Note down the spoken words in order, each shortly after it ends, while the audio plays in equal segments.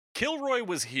Kilroy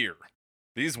was here.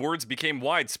 These words became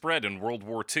widespread in World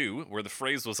War II, where the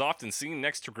phrase was often seen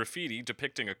next to graffiti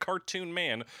depicting a cartoon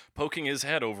man poking his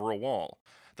head over a wall.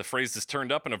 The phrase has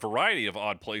turned up in a variety of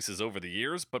odd places over the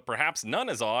years, but perhaps none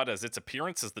as odd as its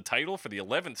appearance as the title for the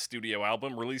 11th studio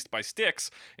album released by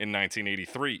Styx in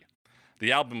 1983.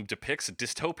 The album depicts a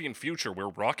dystopian future where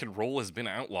rock and roll has been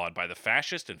outlawed by the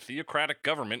fascist and theocratic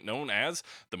government known as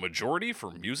the Majority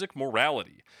for Music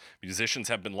Morality. Musicians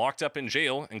have been locked up in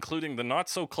jail, including the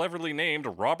not-so-cleverly named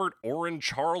Robert Orrin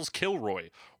Charles Kilroy,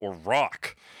 or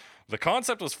Rock. The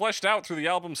concept was fleshed out through the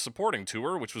album's supporting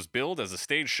tour, which was billed as a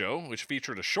stage show, which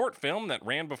featured a short film that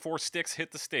ran before Styx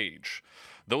hit the stage.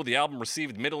 Though the album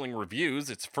received middling reviews,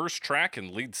 its first track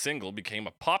and lead single became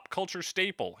a pop culture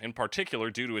staple, in particular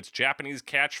due to its Japanese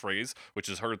catchphrase, which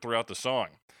is heard throughout the song.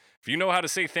 If you know how to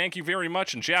say thank you very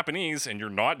much in Japanese, and you're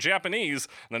not Japanese,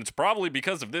 then it's probably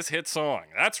because of this hit song.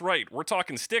 That's right, we're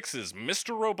talking Styx's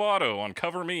Mr. Roboto on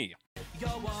Cover Me. You're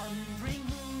wondering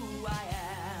who I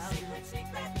am. Secret,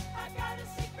 secret, I got a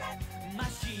secret.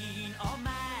 Machine or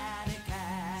mannequin.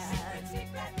 Secret,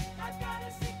 secret, I got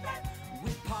a secret.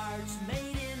 With parts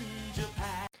made in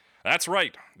Japan. That's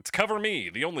right, it's Cover Me,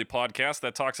 the only podcast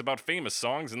that talks about famous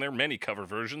songs and their many cover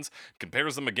versions,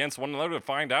 compares them against one another to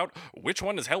find out which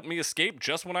one has helped me escape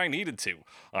just when I needed to.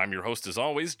 I'm your host as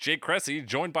always, Jake Cressy,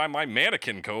 joined by my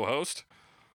mannequin co-host.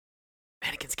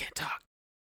 Mannequins can't talk.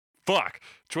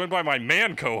 Joined by my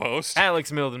man co-host,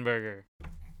 Alex Mildenberger.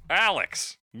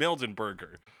 Alex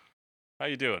Mildenberger. How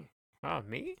you doing? Oh,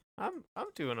 me? I'm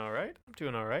doing all right.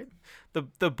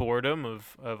 The boredom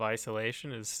of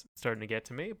isolation is starting to get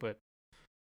to me, but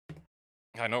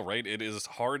I know, right? It is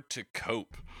hard to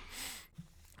cope.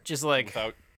 Just like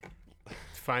Without...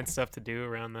 find stuff to do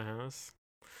around the house.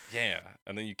 Yeah,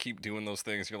 and then you keep doing those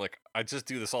things. You're like, I just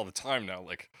do this all the time now.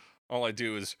 Like, all I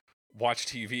do is watch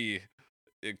TV,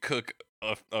 cook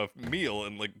a meal,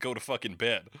 and like go to fucking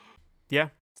bed. Yeah.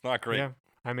 It's not great. Yeah.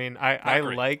 I mean, I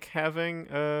great. like having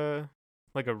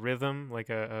like a rhythm, like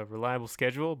a reliable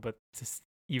schedule, but just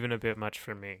even a bit much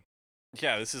for me.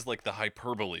 Yeah, this is like the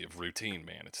hyperbole of routine,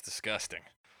 man. It's disgusting.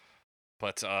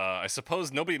 But I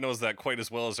suppose nobody knows that quite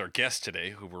as well as our guest today,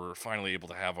 who we're finally able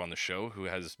to have on the show, who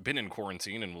has been in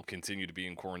quarantine and will continue to be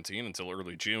in quarantine until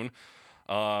early June.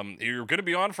 You're going to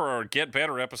be on for our Get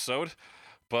Better episode,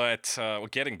 but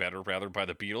Getting Better, rather, by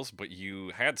the Beatles, but you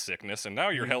had sickness, and now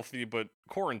you're healthy but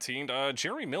quarantined.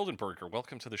 Jerry Mildenberger,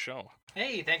 welcome to the show.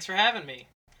 Hey, thanks for having me.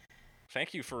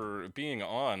 Thank you for being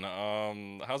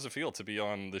on. How's it feel to be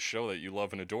on the show that you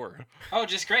love and adore? Oh,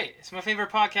 just great. It's my favorite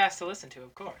podcast to listen to,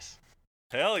 of course.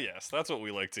 Hell yes, that's what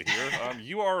we like to hear.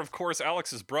 You are, of course,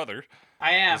 Alex's brother.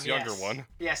 I am, his younger one.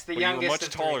 Yes, the but youngest you were much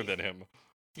of taller three. than him.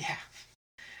 Yeah.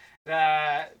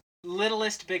 The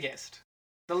littlest biggest.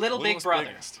 The little big Littlest brother.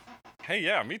 biggest. Hey,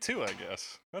 yeah, me too, I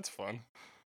guess. That's fun.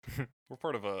 We're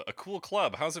part of a cool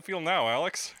club. How's it feel now,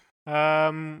 Alex?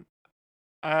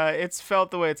 It's felt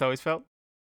the way it's always felt.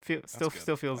 Still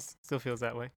good. feels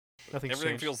that way. Nothing's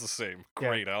Everything changed. feels the same. Yeah.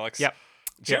 Great, Alex. Yep.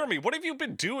 Jeremy, what have you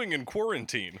been doing in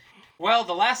quarantine? Well,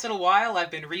 the last little while I've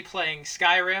been replaying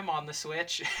Skyrim on the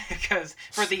Switch because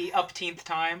for the upteenth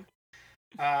time.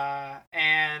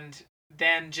 And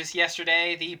then just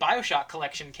yesterday the BioShock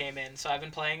collection came in, so I've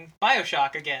been playing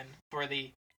BioShock again for the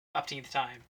upteenth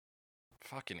time.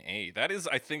 Fucking A. That is,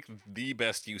 I think, the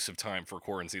best use of time for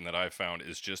quarantine that I've found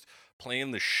is just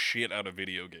playing the shit out of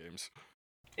video games.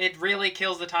 It really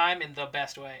kills the time in the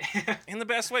best way. In the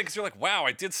best way, because you're like, wow,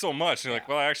 I did so much. And you're like,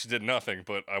 well, I actually did nothing,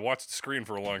 but I watched the screen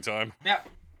for a long time. Yeah.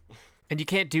 And you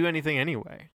can't do anything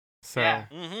anyway. So Yeah.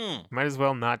 Mm-hmm. might as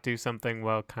well not do something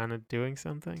while kind of doing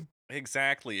something.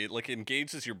 Exactly. It like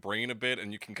engages your brain a bit,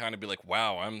 and you can kind of be like,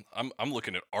 "Wow, I'm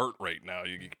looking at art right now."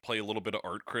 You can play a little bit of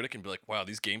Art Critic and be like, "Wow,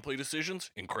 these gameplay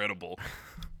decisions, incredible."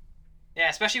 Yeah,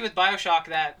 especially with BioShock,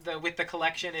 with the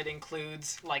collection, it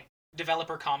includes like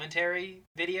developer commentary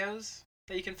videos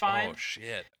that you can find. Oh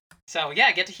shit. So yeah,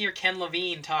 I get to hear Ken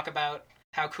Levine talk about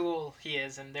how cool he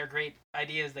is and their great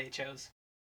ideas they chose.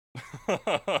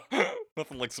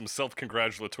 Nothing like some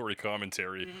self-congratulatory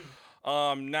commentary. Mhm.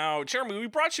 Now, Jeremy, we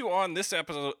brought you on this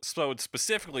episode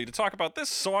specifically to talk about this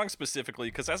song specifically,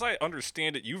 because as I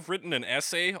understand it, you've written an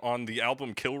essay on the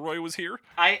album Kilroy Was Here.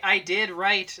 I did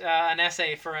write an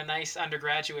essay for a nice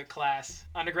undergraduate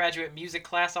music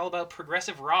class all about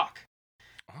progressive rock.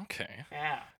 Okay.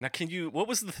 Yeah. Now, what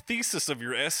was the thesis of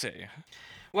your essay?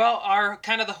 Well,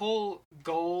 the whole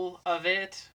goal of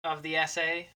the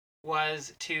essay,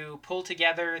 was to pull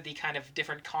together the kind of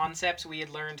different concepts we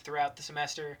had learned throughout the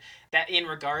semester that in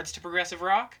regards to progressive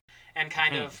rock, and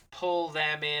kind of pull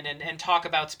them in and talk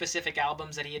about specific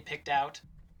albums that he had picked out.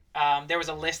 There was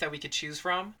a list that we could choose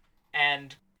from,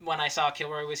 And when I saw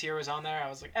Kilroy Was Here was on there, I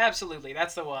was like, absolutely,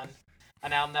 that's the one.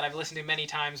 An album that I've listened to many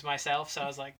times myself, so I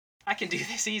was like, I can do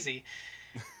this easy.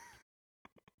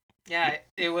 Yeah,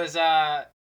 it was a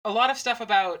lot of stuff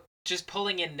about just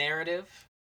pulling in narrative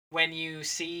when you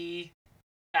see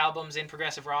albums in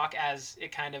progressive rock as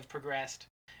it kind of progressed.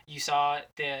 You saw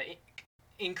the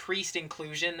increased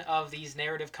inclusion of these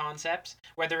narrative concepts,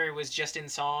 whether it was just in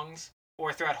songs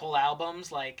or throughout whole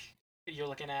albums. Like you're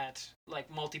looking at like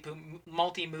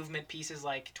multi-movement pieces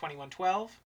like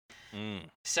 2112.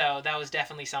 So that was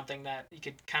definitely something that you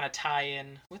could kind of tie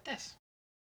in with this.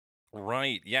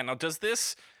 Right. Yeah. Now, does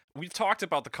this? We've talked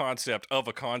about the concept of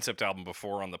a concept album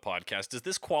before on the podcast. Does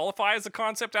this qualify as a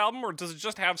concept album, or does it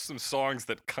just have some songs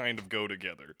that kind of go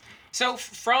together? So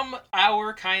from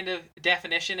our kind of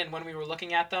definition and when we were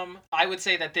looking at them, I would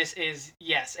say that this is,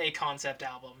 yes, a concept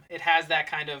album. It has that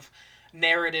kind of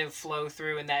narrative flow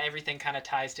through and that everything kind of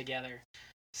ties together.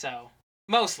 So,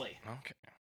 mostly. Okay.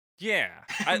 Yeah.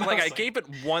 I Mostly. gave it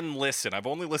one listen. I've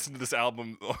only listened to this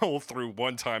album all through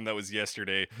one time. That was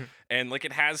yesterday. And like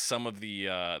it has some of the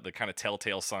kind of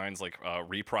telltale signs like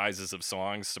reprises of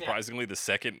songs. Surprisingly, the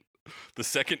second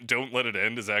Don't Let It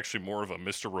End is actually more of a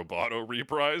Mr. Roboto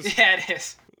reprise. Yeah, it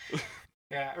is.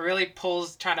 Yeah, it really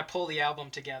trying to pull the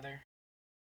album together.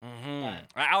 Mm-hmm.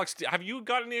 Alex, have you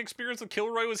got any experience with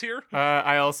Kilroy Was Here?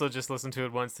 I also just listened to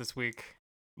it once this week.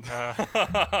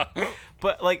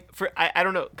 But like I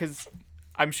don't know, because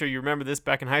I'm sure you remember this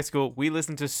back in high school. We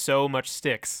listened to so much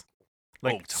Styx,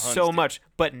 like tons, so dude. much,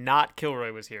 but not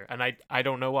Kilroy Was Here, and I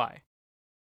don't know why.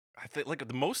 I think like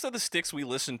the most of the Styx we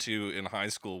listened to in high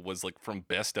school was like from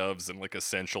best ofs and like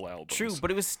essential albums. True, but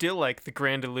it was still like The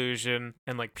Grand Illusion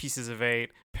and like Pieces of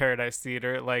Eight, Paradise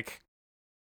Theater, like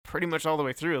pretty much all the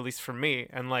way through, at least for me.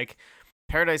 And like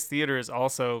Paradise Theater is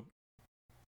also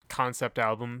concept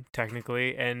album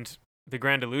technically, and The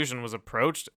Grand Illusion was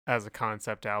approached as a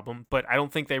concept album, but I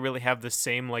don't think they really have the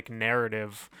same like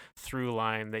narrative through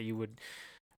line that you would,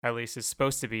 at least is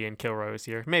supposed to be in Kilroy Was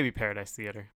Here. Maybe Paradise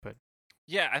Theater, but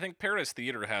yeah, I think Paradise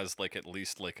Theater has like at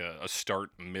least like a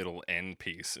start, middle, end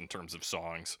piece in terms of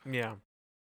songs. yeah.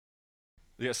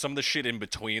 Yeah, some of the shit in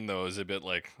between though is a bit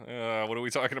like, what are we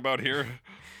talking about here?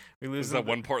 We lose Is that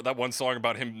one part, that one song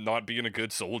about him not being a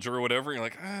good soldier or whatever? You're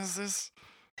like,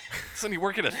 doesn't he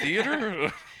work at a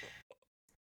theater?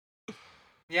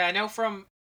 Yeah, I know from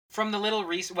the little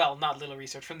research, well, not little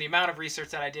research, from the amount of research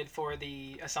that I did for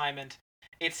the assignment,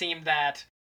 it seemed that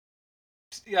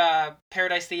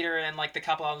Paradise Theater and like the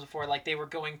couple albums before, like they were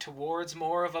going towards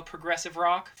more of a progressive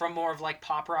rock, from more of like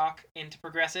pop rock into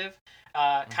progressive,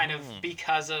 kind of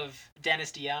because of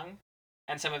Dennis DeYoung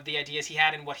and some of the ideas he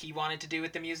had and what he wanted to do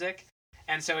with the music.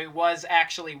 And so it was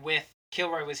actually with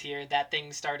Kilroy Was Here that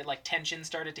things started, like tension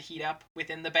started to heat up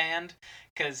within the band,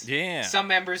 because some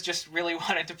members just really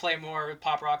wanted to play more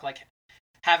pop rock, like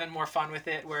having more fun with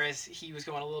it, whereas he was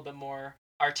going a little bit more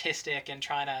artistic and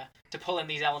trying to pull in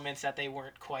these elements that they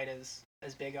weren't quite as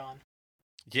big on.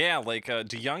 Yeah, like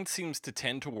DeYoung seems to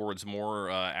tend towards more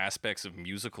aspects of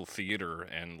musical theater,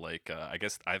 and like I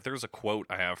guess there's a quote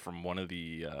I have from one of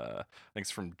the I think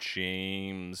it's from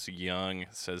James Young,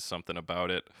 says something about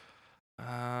it.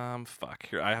 Fuck,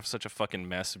 here I have such a fucking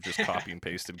mess of just copy and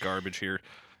pasted garbage here.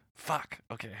 Fuck.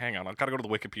 Okay, hang on. I've got to go to the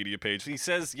Wikipedia page. He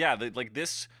says, yeah, like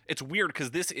this. It's weird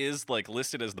because this is like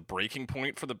listed as the breaking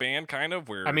point for the band, kind of.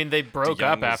 Where I mean, they broke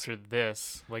up DeYoung was- after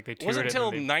this. Like they It toured wasn't it until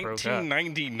and they broke up.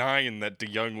 1999 that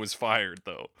DeYoung was fired,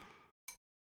 though.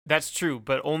 That's true,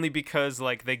 but only because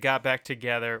like they got back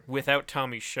together without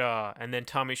Tommy Shaw, and then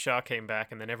Tommy Shaw came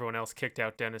back, and then everyone else kicked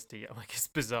out Dennis DeYoung. Like it's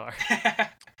bizarre.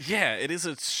 Yeah, it is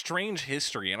a strange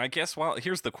history, and I guess, well,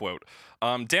 here's the quote.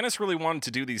 Dennis really wanted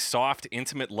to do these soft,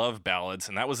 intimate love ballads,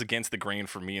 and that was against the grain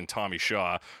for me and Tommy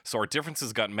Shaw, so our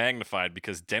differences got magnified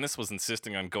because Dennis was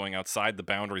insisting on going outside the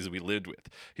boundaries we lived with.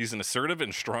 He's an assertive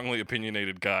and strongly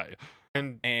opinionated guy.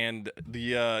 And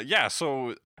the,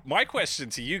 so my question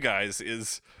to you guys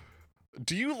is,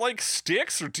 do you like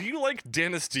Styx or do you like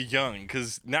Dennis DeYoung?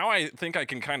 Because now I think I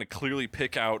can kind of clearly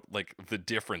pick out, like, the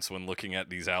difference when looking at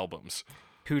these albums.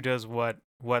 Who does what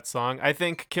song? I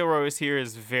think Kilroy Was Here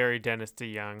is very Dennis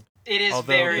DeYoung. It is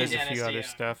Although very there's Dennis a few other DeYoung.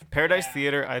 stuff. Paradise Yeah.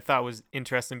 Theater I thought was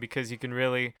interesting because you can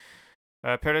really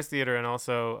Paradise Theater and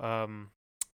also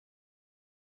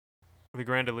The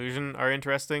Grand Illusion are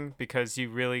interesting because you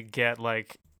really get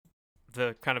like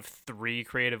the kind of three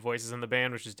creative voices in the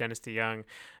band, which is Dennis DeYoung,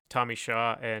 Tommy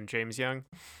Shaw, and James Young.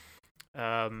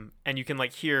 And you can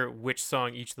like hear which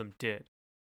song each of them did.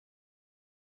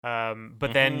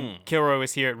 But then Kilroy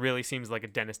Was Here, it really seems like a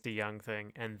Dennis DeYoung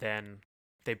thing, and then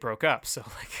they broke up, so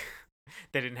like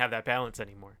they didn't have that balance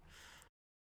anymore.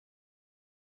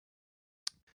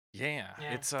 Yeah,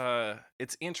 Yeah.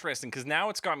 it's interesting because now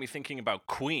it's got me thinking about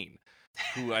Queen,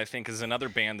 who I think is another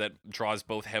band that draws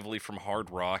both heavily from hard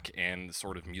rock and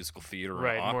sort of musical theater and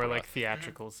Right, more opera. like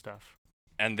theatrical stuff.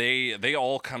 And they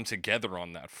all come together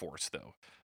on that force though.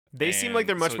 They seem like And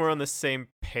they're much so more on the same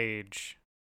page.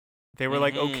 They were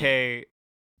like, Mhm. okay,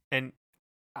 and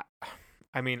I,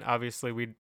 I mean, obviously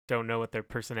we don't know what their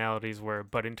personalities were,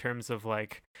 but in terms of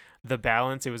like the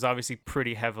balance, it was obviously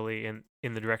pretty heavily in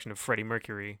the direction of Freddie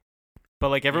Mercury. But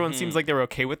like everyone seems Mhm. like they were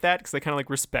okay with that because they kind of like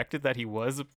respected that he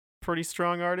was a pretty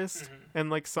strong artist Mhm. and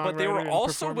like songwriter. But they were and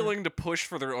also performer. willing to push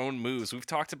for their own moves. We've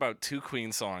talked about 2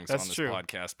 Queen songs That's on this true.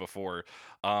 podcast before.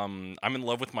 I'm in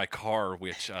love with my car,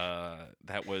 which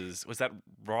that was that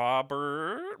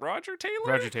Roger Taylor?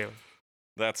 Roger Taylor.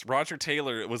 That's Roger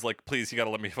Taylor. It was like, please, you gotta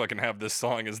let me fucking have this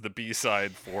song as the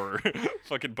B-side for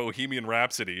fucking Bohemian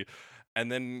Rhapsody. And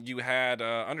then you had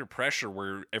Under Pressure,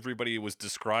 where everybody was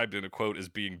described in a quote as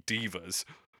being divas.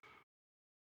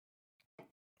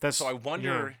 That's So I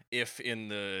wonder if in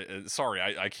the sorry,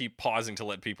 I keep pausing to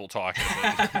let people talk,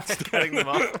 and then Cutting them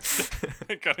off.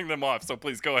 cutting them off. So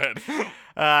please go ahead.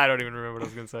 I don't even remember what I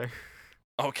was gonna say.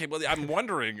 Okay, well, I'm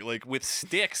wondering, like with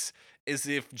Styx, is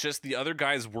if just the other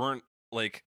guys weren't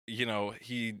like,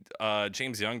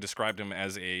 James Young described him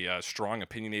as a strong,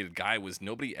 opinionated guy. Was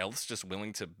nobody else just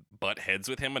willing to butt heads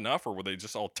with him enough, or were they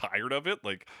just all tired of it?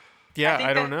 Like, Yeah, think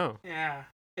I don't that- know. Yeah.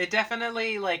 It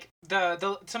definitely like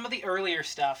the some of the earlier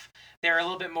stuff, they're a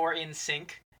little bit more in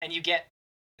sync, and you get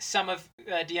some of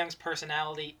DeYoung's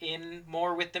personality in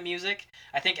more with the music.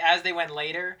 I think as they went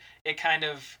later, it kind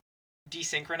of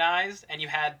desynchronized, and you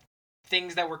had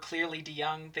things that were clearly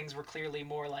DeYoung, things were clearly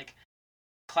more like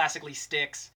classically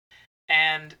Styx,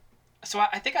 and so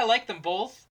I think I like them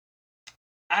both.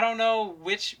 I don't know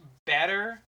which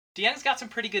better. DeYoung's got some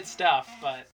pretty good stuff,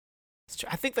 but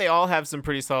I think they all have some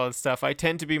pretty solid stuff. I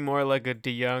tend to be more like a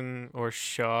DeYoung or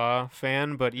Shaw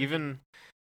fan, but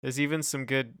there's even some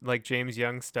good like James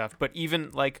Young stuff. But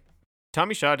even like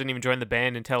Tommy Shaw didn't even join the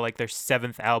band until like their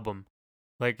 7th album.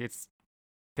 Like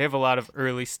they have a lot of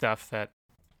early stuff that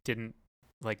didn't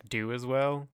like do as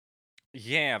well.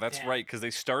 yeah, that's Yeah. right, because they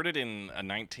started in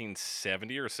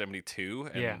 1970 or 72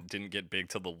 and Yeah. didn't get big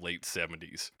till the late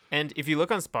 70s. And if you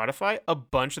look on Spotify, a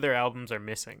bunch of their albums are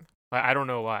missing. I don't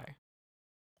know why.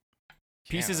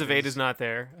 Pieces Yeah, of that Eight is not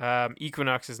there.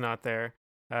 Equinox is not there.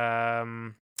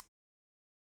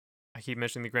 I keep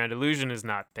mentioning the Grand Illusion is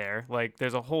not there. Like,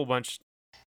 there's a whole bunch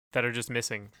that are just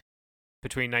missing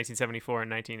between 1974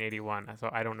 and 1981. So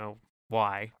I don't know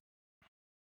why.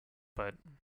 But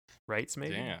rights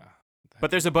maybe. Yeah.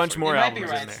 But there's a bunch Sorry. more You might be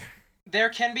albums in right. there. there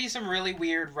can be some really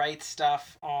weird right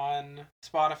stuff on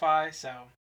Spotify, so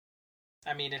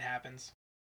I mean it happens.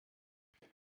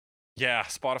 Yeah,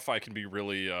 Spotify can be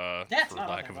really, it's for not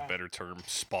lack on of there, a wow. better term,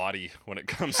 spotty when it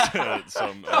comes to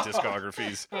some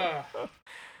discographies. Ugh.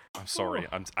 I'm sorry,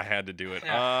 I had to do it.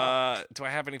 Yeah. Do I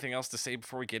have anything else to say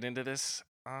before we get into this?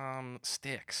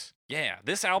 Styx. Yeah,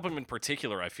 this album in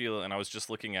particular, I feel, and I was just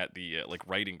looking at the like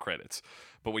writing credits,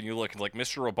 but when you look like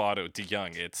Mr. Roboto,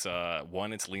 DeYoung, it's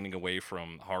one, it's leaning away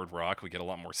from hard rock. We get a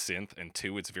lot more synth, and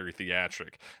 2, it's very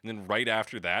theatric. And then right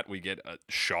after that, we get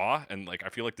Shaw, and like I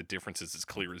feel like the difference is as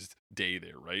clear as day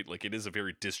there, right? Like it is a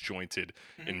very disjointed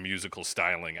and musical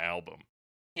styling album.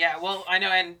 Yeah, well, I know,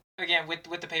 and again, with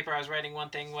the paper I was writing, one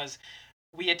thing was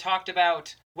we had talked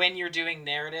about when you're doing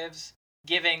narratives,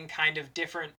 giving kind of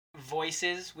different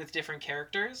voices with different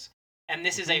characters, and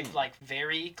this is a like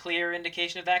very clear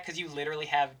indication of that because you literally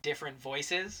have different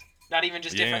voices, not even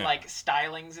just different Yeah. like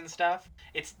stylings and stuff.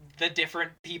 It's the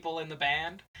different people in the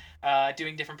band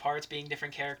doing different parts, being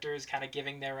different characters, kind of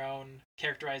giving their own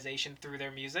characterization through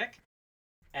their music,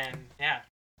 and yeah.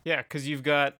 Yeah, because you've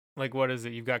got, like, what is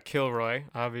it? You've got Kilroy,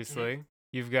 obviously.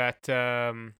 You've got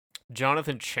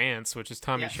Jonathan Chance, which is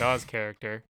Tommy Yeah. Shaw's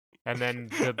character. And then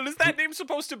the And is that name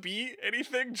supposed to be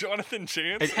anything, Jonathan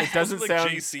Chance? It doesn't like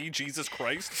sound- JC, Jesus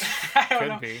Christ. I don't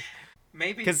know. could be.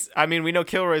 Maybe Because, I mean, we know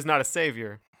Kilroy's not a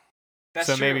savior. that's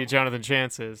so true. maybe Jonathan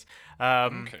Chance is.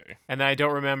 Okay. And then I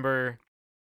don't remember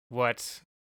what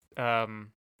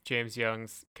James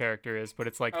Young's character is, but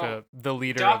it's like Oh, the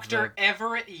leader Dr. of the...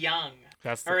 Everett Young.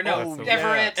 That's Or the, no, that's the yeah.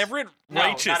 Everett. Everett No,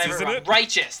 Righteous, not Everett isn't Young. it?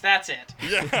 Righteous, that's it.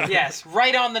 Yeah. Yes,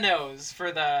 right on the nose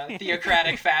for the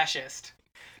theocratic fascist.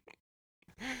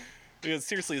 Yeah,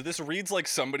 seriously, this reads like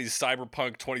somebody's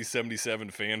Cyberpunk 2077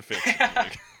 fanfiction.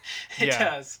 Like, It Yeah.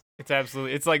 does. It's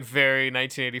absolutely... It's like very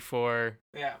 1984,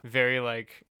 Yeah. very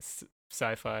like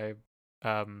sci-fi,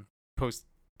 post,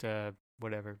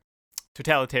 whatever,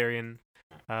 totalitarian,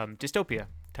 dystopia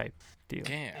type deal.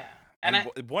 yeah. Yeah. And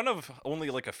one of only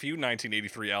like a few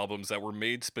 1983 albums that were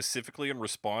made specifically in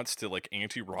response to like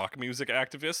anti-rock music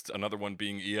activists, another one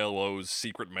being ELO's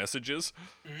Secret Messages.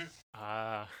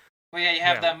 Ah. Well, yeah, you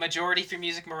have Yeah. the Majority for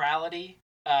Music Morality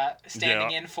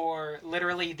standing in for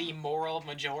literally the moral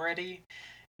majority.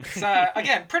 It's,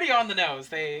 again, pretty on the nose.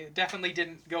 They definitely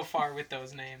didn't go far with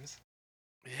those names.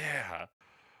 Yeah.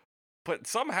 But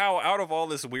somehow, out of all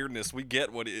this weirdness, we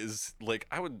get what is, like,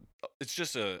 it's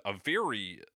just a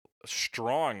very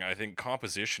strong, I think,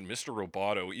 composition. Mr.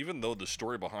 Roboto, even though the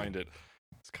story behind it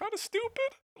is kind of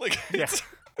stupid. Like, Yeah.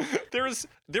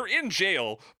 they're in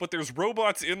jail, but there's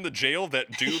robots in the jail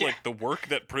that do, Yeah. like, the work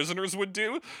that prisoners would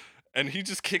do. And he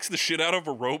just kicks the shit out of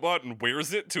a robot and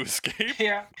wears it to escape.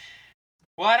 Yeah.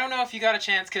 Well, I don't know if you got a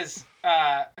chance, because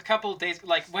a couple days,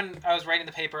 like, when I was writing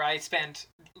the paper, I spent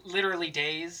literally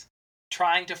days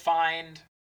trying to find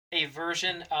a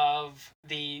version of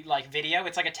the, like, video.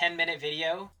 It's like a 10-minute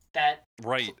video that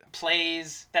Right.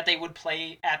 plays, that they would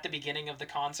play at the beginning of the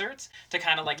concerts to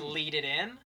kind of, like, lead it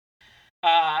in.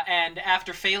 And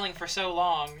after failing for so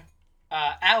long,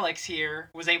 Alex here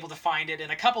was able to find it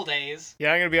in a couple days.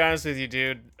 Yeah, I'm gonna be honest with you,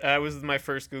 dude. It was my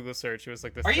first Google search. It was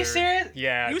like the Are you third- serious?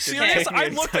 Yeah. You it didn't serious? take me I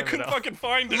any looked, I time couldn't at all. fucking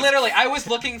find it. Literally, I was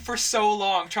looking for so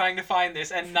long trying to find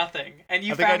this and nothing. And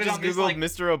you I think I found it just on this, googled like,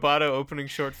 Mr. Roboto opening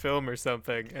short film or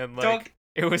something, and like Doug,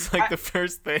 it was like I- the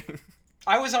first thing.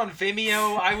 I was on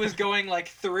Vimeo. I was going, like,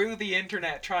 through the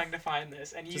internet trying to find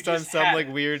this, and you just just on some had like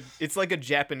it. weird. It's like a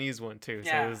Japanese one too. So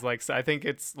Yeah. it was like I think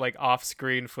it's like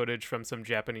off-screen footage from some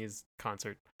Japanese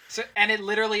concert. So, and it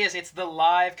literally is. It's the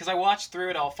live, because I watched through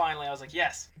it all finally. I was like,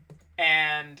 yes.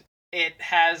 And it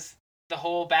has the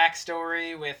whole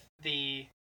backstory with the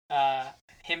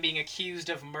him being accused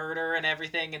of murder and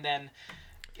everything, and then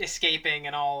escaping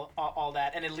and all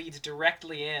that. And it leads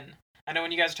directly in. I know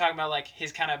when you guys are talking about, like,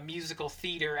 his kind of musical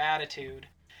theater attitude,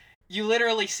 you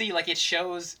literally see, like, it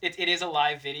shows, it is a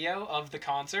live video of the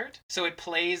concert, so it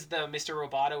plays the Mr.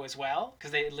 Roboto as well,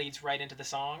 because it leads right into the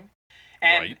song.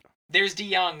 And Right. there's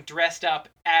DeYoung dressed up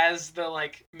as the,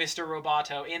 like, Mr.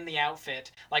 Roboto in the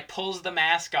outfit, like, pulls the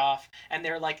mask off, and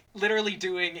they're, like, literally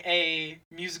doing a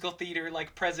musical theater,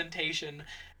 like, presentation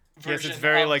Yes, version it's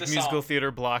very of like the musical song.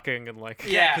 theater blocking and like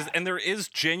Yeah. And there is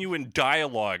genuine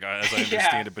dialogue, as I Yeah.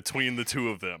 understand it, between the two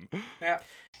of them. Yeah.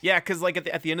 Yeah, because like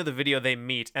at the end of the video they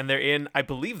meet and they're in, I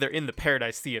believe they're in the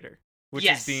Paradise Theater, which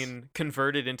Yes. is being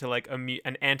converted into like an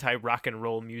anti-rock and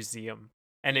roll museum,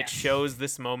 and it Yes. shows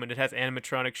this moment. It has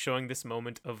animatronics showing this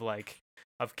moment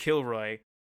of Kilroy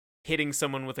hitting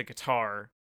someone with a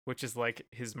guitar, which is like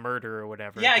his murder or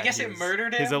whatever. Yeah, I that guess he it was-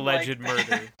 murdered him. his alleged like...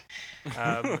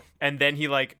 murder. And then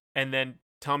and then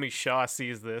Tommy Shaw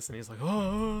sees this and he's like,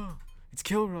 "Oh, it's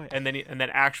Kilroy!" And then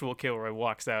actual Kilroy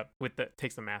walks out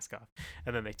takes the mask off,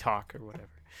 and then they talk or whatever.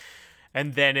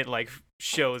 And then it like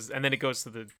shows, and then it goes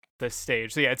to the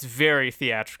stage. So yeah, it's very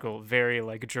theatrical, very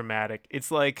like dramatic.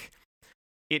 It's like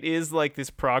it is like this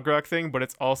prog rock thing, but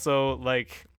it's also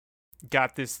like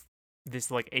got this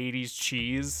like 80s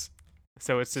cheese.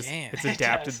 So it's just Yeah. it's It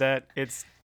adapted does. that.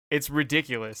 It's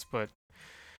ridiculous, but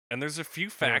And there's a few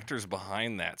factors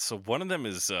behind that. So one of them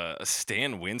is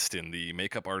Stan Winston, the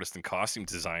makeup artist and costume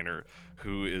designer,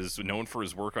 who is known for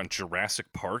his work on Jurassic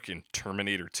Park and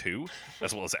Terminator 2,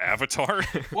 as well as Avatar.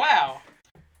 Wow.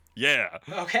 Yeah.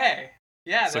 Okay.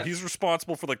 Yeah. So he's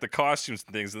responsible for like the costumes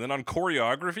and things, and then on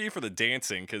choreography for the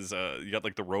dancing, because you got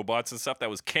like the robots and stuff. That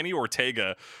was Kenny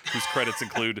Ortega, whose credits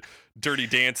include Dirty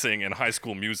Dancing and High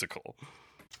School Musical.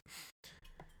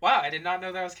 Wow, I did not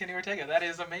know that was Kenny Ortega. That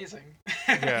is amazing.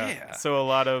 yeah. Yeah. So a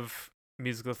lot of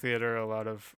musical theater, a lot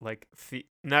of like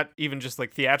not even just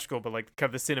like theatrical, but like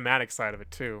kind of the cinematic side of it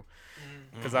too.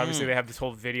 Mm. Because obviously they have this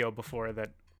whole video before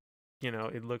that, you know,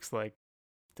 it looks like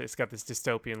it's got this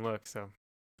dystopian look. So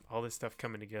all this stuff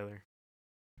coming together.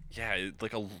 Yeah,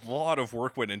 like a lot of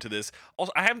work went into this.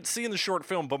 Also, I haven't seen the short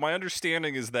film, but my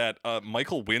understanding is that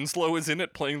Michael Winslow is in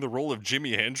it, playing the role of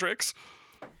Jimi Hendrix.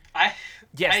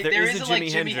 Yes, there is a a Jimi like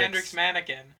Jimi Hendrix. Hendrix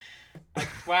mannequin.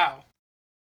 Like, wow.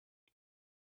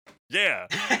 Yeah,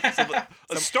 so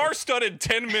a star-studded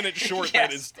 10-minute short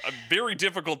that Yes. is very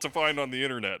difficult to find on the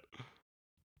internet.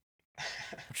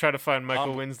 Try to find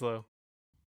Michael Um, Winslow.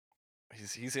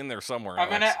 He's in there somewhere.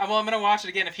 I'm Alex. gonna watch it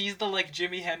again. If he's the like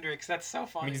Jimi Hendrix, that's so I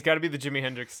funny. mean, he's got to be the Jimi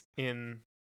Hendrix in.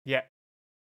 Yeah.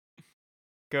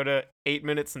 Go to 8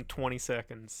 minutes and 20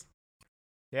 seconds.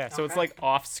 Yeah, so it's Okay. like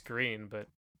off screen, but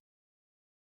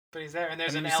But he's there, and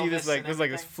there's and an you see Elvis. this like and there's like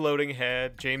this everything. floating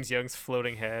head, James Young's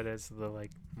floating head as the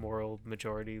like moral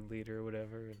majority leader or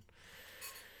whatever. And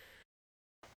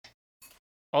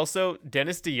also,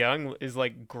 Dennis DeYoung is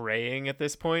like graying at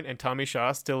this point, and Tommy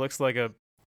Shaw still looks like a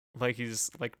like he's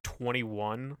like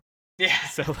 21. Yeah.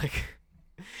 So like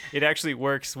it actually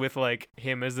works with like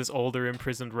him as this older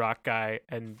imprisoned rock guy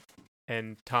and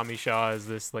Tommy Shaw as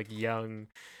this like young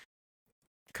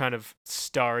kind of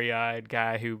starry-eyed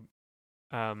guy who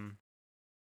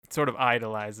sort of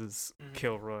idolizes Mhm.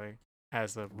 Kilroy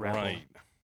as a rebel. Right.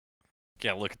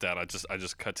 Yeah, look at that. I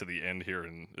just cut to the end here,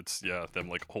 and it's them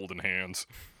like holding hands.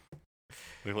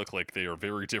 They look like they are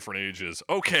very different ages.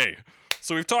 Okay,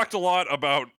 so we've talked a lot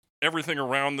about everything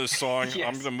around this song. I'm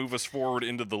Yes. going to move us forward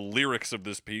into the lyrics of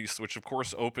this piece, which of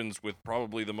course opens with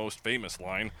probably the most famous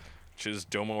line, which is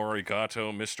 "Domo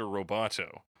arigato, Mr.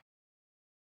 Roboto."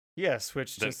 Yes,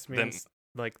 which Then- just then- means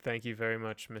like thank you very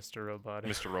much, Mr. Roboto.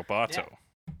 Mr. Roboto.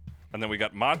 And then we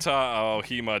got Mata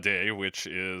Aohima De, which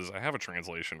is, I have a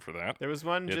translation for that. There was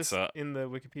one It's, just in the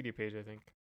Wikipedia page, I think.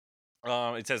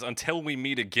 It says, "Until we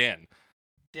meet again."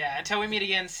 Yeah. Until we meet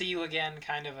again, see you again.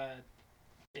 Kind of a.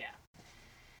 Yeah.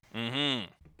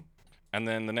 Mm-hmm. And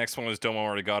then the next one was Domo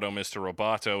Arigato, Mr.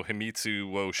 Roboto, Himitsu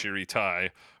wo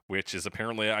Shiritai, which is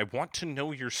apparently, I want to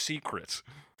know your secret.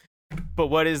 But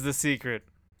what is the secret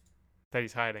that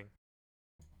he's hiding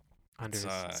under It's,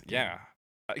 his skin? yeah.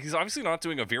 He's obviously not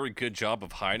doing a very good job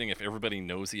of hiding if everybody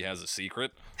knows he has a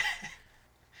secret.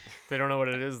 They don't know what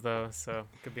it is though, so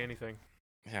it could be anything.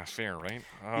 Yeah, fair, right?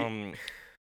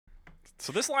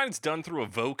 So this line is done through a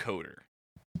vocoder.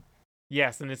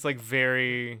 Yes, and it's like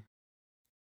very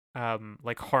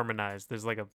like harmonized. There's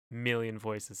like a million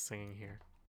voices singing here.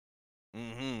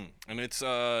 Mm-hmm. And it's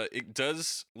it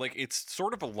does, like, it's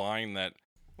sort of a line that,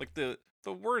 like, the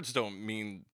words don't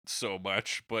mean so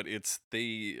much, but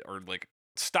they are like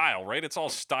style, right? It's all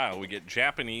style. We get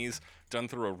Japanese done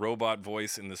through a robot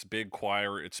voice in this big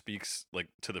choir. It speaks like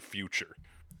to the future.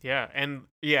 Yeah, and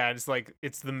yeah, it's like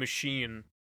it's the machine,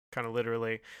 kind of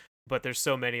literally, but there's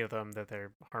so many of them that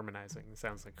they're harmonizing. It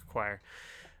sounds like a choir.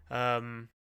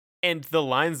 And the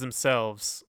lines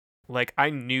themselves, like I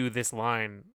knew this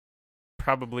line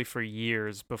probably for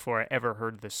years before I ever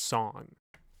heard this song.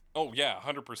 Oh yeah,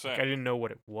 100%. Like, I didn't know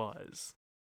what it was.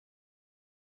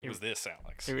 It was this,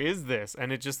 Alex. It is this,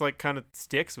 and it just like kind of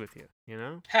sticks with you, you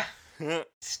know?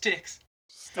 Sticks.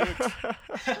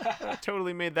 I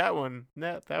totally made that one.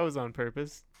 That was on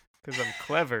purpose because I'm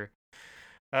clever.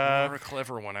 You're a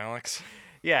clever one, Alex.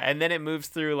 Yeah, and then it moves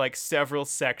through like several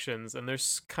sections, and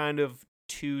there's kind of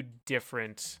two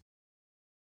different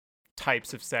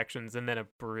types of sections, and then a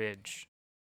bridge.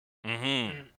 Mm-hmm.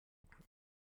 Mm.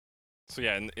 So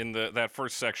yeah, in that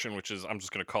first section, which is I'm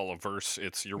just gonna call a verse,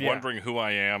 it's "You're Yeah. wondering who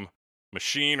I am,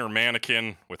 machine or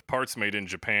mannequin with parts made in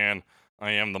Japan.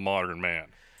 I am the modern man."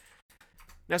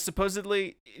 Now,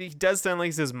 supposedly, he does sound like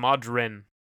he says modern,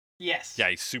 Yes. Yeah,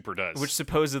 he super does. which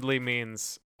supposedly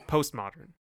means postmodern.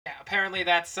 Yeah. Apparently,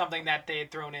 that's something that they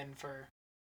had thrown in for.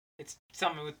 It's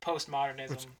something with postmodernism.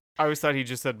 Which- I always thought he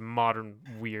just said modern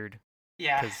weird,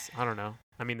 Yeah. because, I don't know.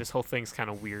 I mean, this whole thing's kind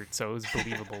of weird, so it was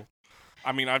believable.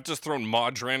 I mean, I've just thrown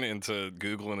modern into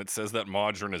Google, and it says that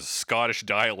modern is a Scottish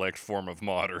dialect form of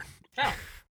modern. Oh.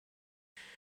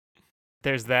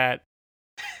 There's that.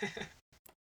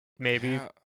 Maybe. Yeah.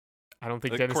 I don't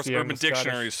think Of Dennis course, DeYoung Urban was Scottish.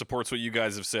 Dictionary supports what you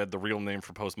guys have said. The real name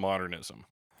for postmodernism.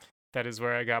 That is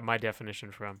where I got my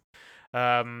definition from.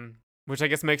 Which I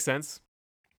guess makes sense,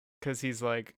 because he's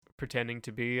like pretending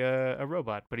to be a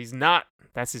robot, but he's not.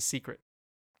 That's his secret.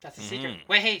 That's a secret. Mhm.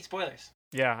 Wait, hey, spoilers.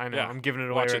 Yeah, I know. Yeah, I'm giving it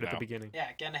away watch it right at the now. beginning.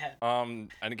 Yeah, getting ahead. And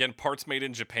again, parts made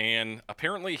in Japan.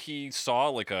 Apparently, he saw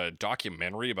like a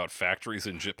documentary about factories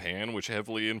in Japan, which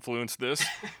heavily influenced this.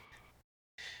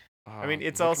 I mean,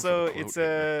 it's I'm looking for also the quote it's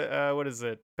here. what is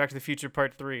it? Back to the Future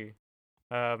Part 3,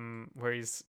 where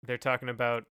they're talking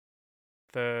about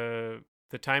the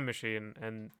time machine,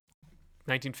 and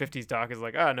 1950s Doc is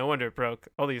like, no wonder it broke.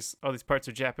 All these parts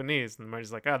are Japanese, and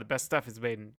Marty's like, the best stuff is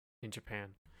made in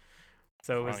Japan.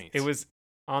 So it Right. was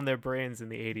on their brains in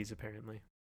the 80s apparently.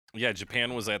 Yeah,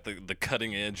 Japan was at the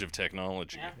cutting edge of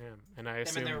technology. Yeah. Yeah, and I and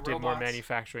assume their did more robots.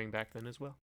 manufacturing back then as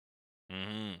well.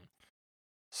 Hmm.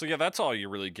 So yeah, that's all you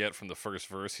really get from the first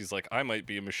verse. He's like, I might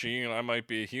be a machine, I might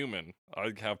be a human.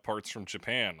 I have parts from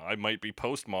Japan. I might be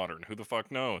postmodern. Who the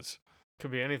fuck knows?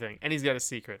 Could be anything, and he's got a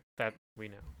secret that we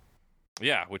know.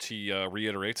 Yeah, which he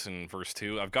reiterates in verse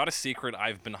 2. I've got a secret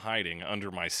I've been hiding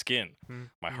under my skin.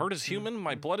 My heart is human,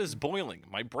 my blood is boiling,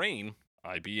 my brain,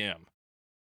 IBM.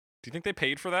 Do you think they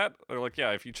paid for that? They're like,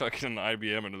 yeah, if you chuck in an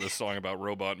IBM into this song about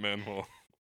robot men, well...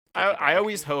 I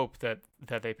always hope that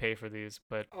they pay for these,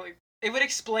 but Oh, it would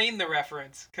explain the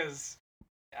reference, because,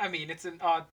 I mean, it's an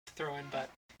odd throw in, but.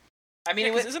 I mean,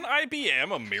 Yeah, it was. 'cause isn't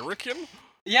IBM American?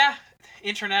 Yeah,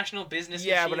 International Business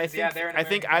yeah, but Machines. I think they're an I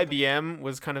think American company. IBM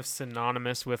was kind of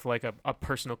synonymous with like a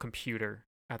personal computer.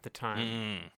 at the time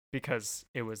Mm. because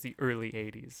it was the early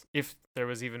 80s. If there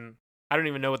was even, I don't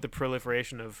even know what the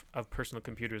proliferation of personal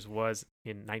computers was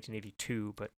in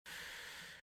 1982, but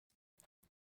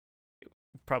it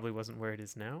probably wasn't where it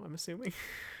is now, I'm assuming.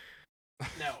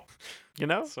 No. You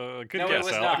know? So good No, guess, it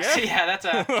was Alex. not. Yeah, that's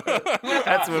a. Who would've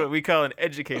That's thought? what we call an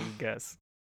educated guess.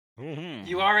 Mhm.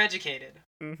 You are educated.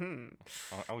 Mm-hmm.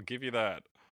 I'll give you that.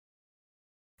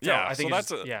 So, Yeah, I think so it's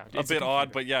that's just- yeah, a it's a bit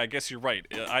odd, computer. but yeah, I guess you're right.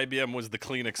 IBM was the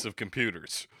Kleenex of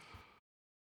computers.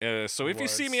 So if you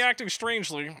see me Was. acting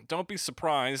strangely, don't be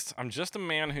surprised. I'm just a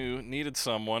man who needed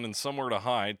someone and somewhere to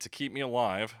hide to keep me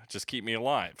alive. Just keep me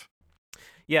alive.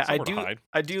 Yeah, Somewhere to hide.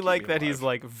 I Just do keep like me that he's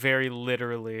alive. like very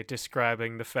literally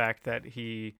describing the fact that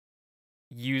he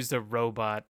used a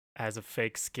robot as a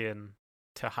fake skin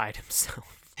to hide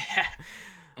himself.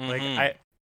 Like Mhm.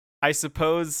 I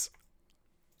suppose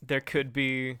there could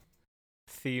be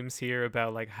themes here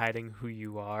about like hiding who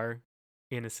you are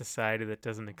in a society that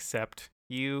doesn't accept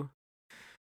you.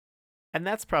 And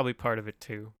that's probably part of it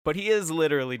too. But he is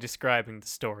literally describing the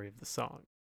story of the song.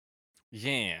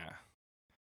 Yeah.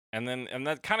 And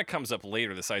that kind of comes up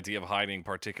later, this idea of hiding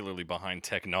particularly behind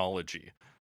technology.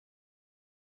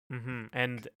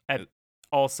 And Uh,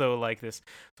 also like this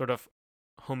sort of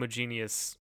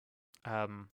homogeneous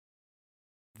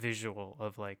visual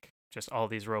of like just all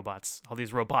these robots, all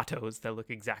these robotos that look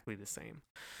exactly the same.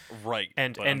 Right.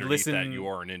 And- but and underneath that listen- you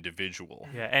are an individual.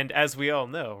 Yeah, and as we all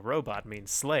know, robot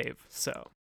means slave,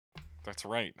 so That's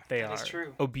right. they That are is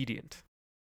true. obedient.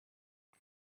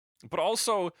 But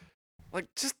also, like,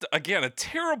 just again, a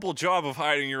terrible job of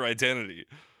hiding your identity.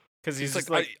 Because he's He's just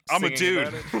like, I'm a singing dude.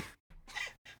 about it.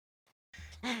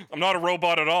 I'm not a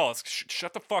robot at all. It's,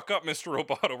 shut the fuck up, Mr.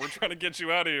 Roboto. We're trying to get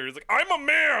you out of here. He's like, I'm a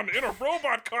man in a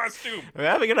robot costume. I'm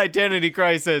having an identity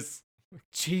crisis.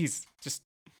 Jeez, just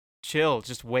chill.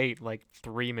 Just wait like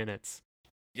 3 minutes.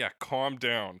 Yeah, calm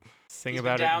down. Sing He's been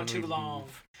about it. down when too we long.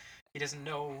 leave. He doesn't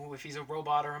know if he's a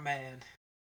robot or a man.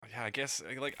 Yeah, I guess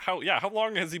like how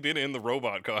long has he been in the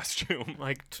robot costume?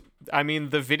 Like, I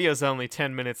mean, the video's only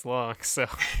 10 minutes long, so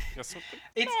Yeah, something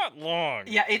It's- not long.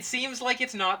 Yeah, it seems like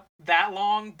it's not that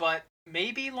long, but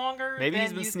maybe longer. maybe he's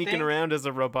than been you sneaking think. around as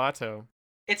a roboto.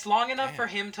 It's long enough for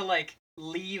Damn. him to like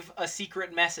leave a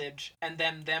secret message and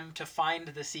then them to find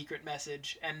the secret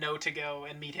message and know to go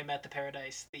and meet him at the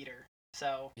Paradise Theater.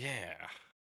 So Yeah.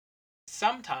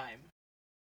 sometime,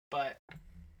 but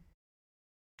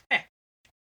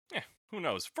Who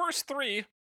knows? Verse 3.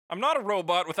 I'm not a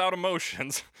robot without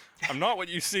emotions. I'm not what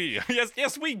you see.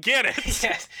 Yes, we get it.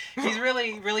 yes, he's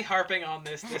really harping on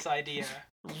this idea.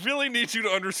 Really need you to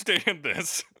understand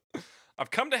this. I've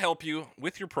come to help you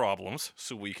with your problems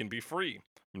so we can be free.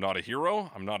 I'm not a hero.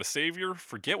 I'm not a savior.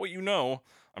 Forget what you know.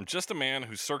 I'm just a man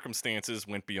whose circumstances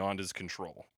went beyond his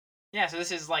control. Yeah, so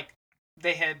this is like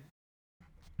they had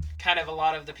kind of a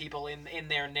lot of the people in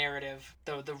their narrative,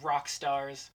 the rock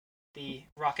stars, the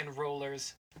rock and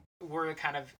rollers, were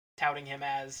kind of touting him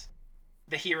as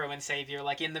the hero and savior.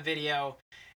 Like in the video,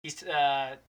 he's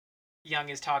Young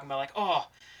is talking about like, oh,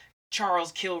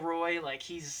 Charles Kilroy, like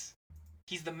he's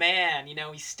the man, you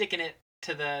know, he's sticking it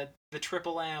to the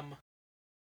Triple M,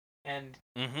 and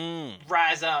Mm-hmm.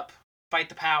 rise up, fight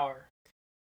the power.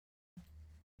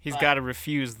 He's But- got to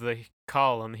refuse the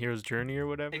call on the hero's journey or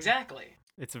whatever. Exactly.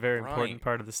 It's a very important Right.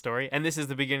 part of the story, and this is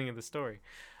the beginning of the story.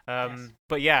 Yes.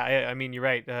 But yeah, I mean, you're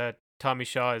right. Tommy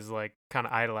Shaw is like kind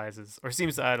of idolizes, or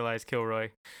seems to idolize Kilroy,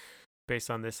 based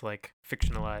on this like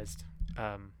fictionalized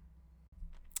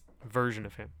version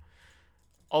of him.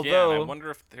 Yeah, Although, and I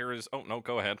wonder if there is. Oh no,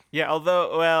 go ahead.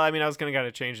 well, I mean, I was gonna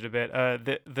gotta change it a bit.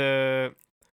 The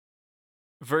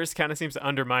verse kind of seems to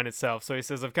undermine itself. So he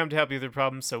says, "I've come to help you with your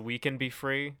problems, so we can be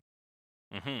free."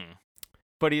 Mm-hmm.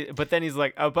 But then he's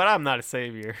like, "Oh, but I'm not a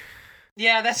savior."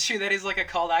 Yeah, that's true. That is like a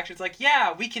call to action. It's like,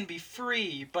 yeah, we can be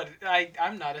free, but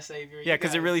I'm not a savior. Yeah,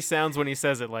 because it guys- really sounds when he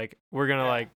says it like we're gonna Yeah.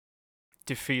 like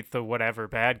defeat the whatever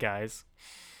bad guys,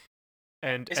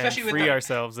 and Especially with free the-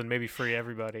 ourselves and maybe free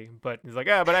everybody. But he's like,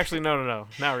 but actually, no,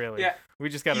 not really. Yeah. We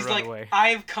just gotta He's run like, away.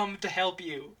 I've come to help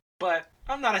you, but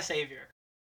I'm not a savior.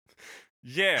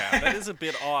 Yeah, that is a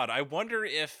bit odd. I wonder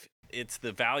if it's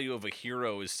the value of a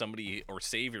hero is somebody, or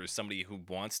savior is somebody who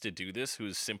wants to do this, who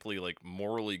is simply like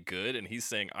morally good, and he's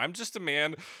saying, I'm just a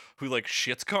man who like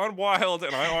shit's gone wild,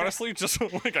 and I honestly just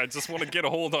like I just want to get a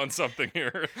hold on something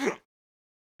here.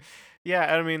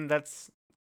 Yeah, I mean that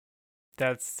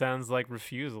sounds like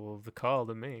refusal of the call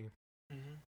to me.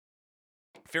 Mm-hmm.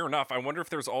 Fair enough. I wonder if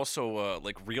there's also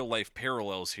like real life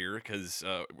parallels here, because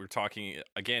we're talking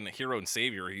again hero and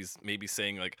savior. He's maybe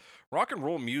saying like rock and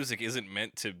roll music isn't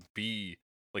meant to be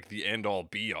like the end all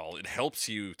be all. It helps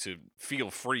you to feel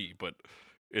free, but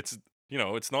It's,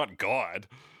 it's not God.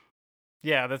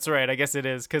 Yeah, that's right. I guess it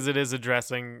is, because it is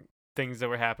addressing things that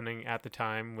were happening at the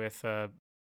time with what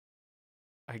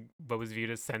was viewed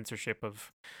as censorship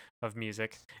of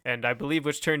music, and I believe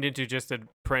which turned into just a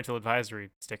parental advisory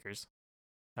stickers,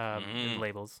 and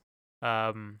labels.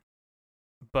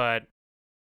 But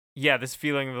yeah, this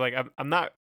feeling of like I'm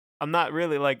not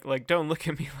really like don't look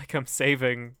at me like I'm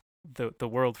saving the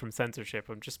world from censorship.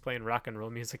 I'm just playing rock and roll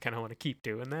music, and I want to keep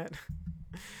doing that.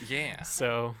 Yeah.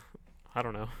 So I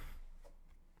don't know.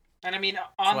 And I mean, a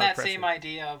on lot that of same pressure.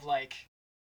 idea of like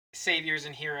saviors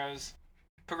and heroes,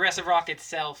 progressive rock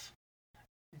itself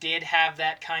did have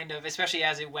that kind of, especially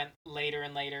as it went later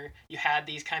and later, you had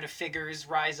these kind of figures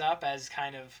rise up as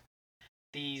kind of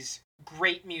these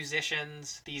great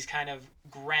musicians, these kind of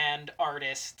grand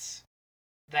artists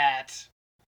that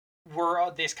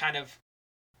were this kind of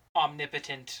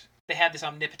omnipotent, they had this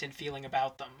omnipotent feeling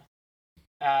about them.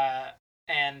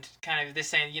 And kind of this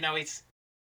saying,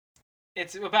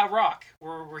 it's about rock.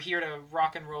 We're here to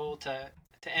rock and roll, to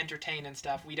entertain and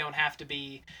stuff. We don't have to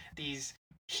be these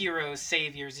heroes,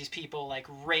 saviors, these people like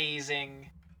raising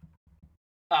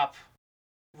up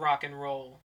rock and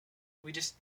roll. We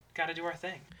just got to do our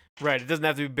thing. Right. It doesn't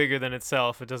have to be bigger than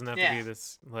itself. It doesn't have to Yeah. be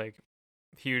this like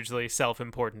hugely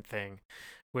self-important thing,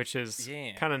 which is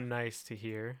Yeah. kind of nice to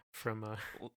hear from a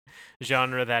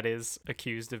genre that is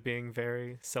accused of being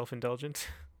very self-indulgent.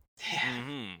 Yeah.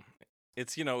 Mm-hmm.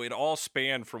 It's, it all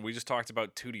spanned from, we just talked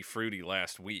about Tutti Frutti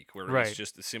last week, where it Right. was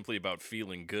just simply about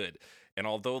feeling good. And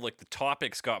although, like, the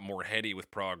topics got more heady with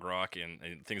prog rock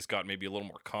and things got maybe a little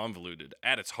more convoluted,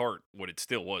 at its heart, what it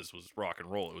still was rock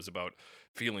and roll. It was about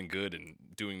feeling good and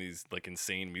doing these, like,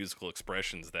 insane musical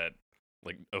expressions that,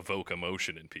 like, evoke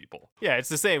emotion in people. Yeah, it's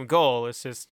the same goal. It's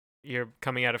just you're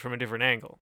coming at it from a different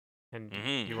angle, and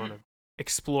Mhm. you want to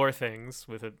explore things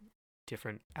with a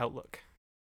different outlook.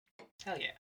 Hell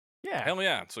yeah. Yeah. Hell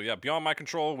yeah. So, yeah, beyond my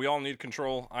control, we all need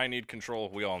control. I need control.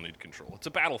 We all need control. It's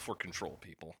a battle for control,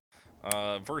 people.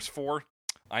 Verse 4,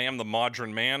 I am the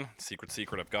modern man. Secret,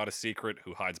 secret, I've got a secret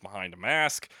who hides behind a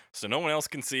mask so no one else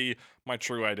can see my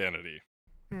true identity.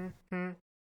 Mhm.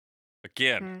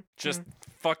 Again, just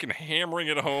fucking hammering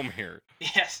it home here.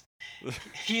 Yes.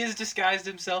 He has disguised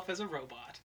himself as a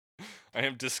robot. I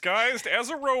am disguised as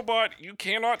a robot. You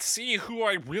cannot see who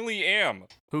I really am.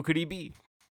 Who could he be?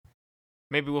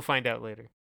 Maybe we'll find out later.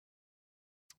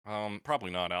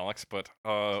 Probably not, Alex, but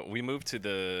we move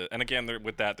to and again,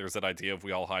 with that, there's that idea of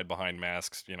we all hide behind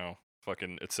masks,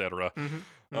 fucking etc.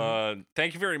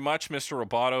 Thank you very much, Mr.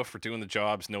 Roboto, for doing the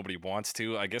jobs nobody wants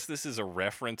to. I guess this is a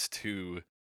reference to,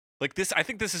 like, this. I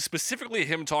think this is specifically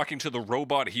him talking to the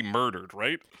robot he murdered,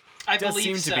 right? I Does believe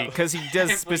seem so. to be, because he I does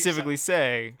believe specifically so.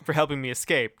 say for helping me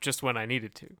escape just when I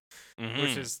needed to, Mhm.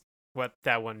 which is what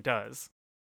that one does.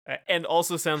 And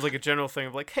also sounds like a general thing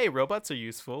of like, hey, robots are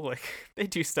useful. Like they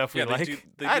do stuff we yeah, like.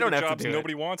 they I do don't the have jobs to do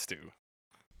nobody wants to.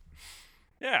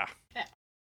 Yeah. it.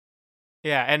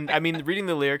 Yeah, and I mean, reading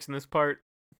the lyrics in this part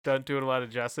don't do it a lot of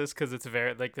justice because it's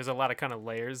very like there's a lot of kind of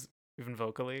layers even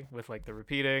vocally with like the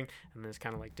repeating and there's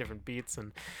kind of like different beats,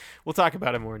 and we'll talk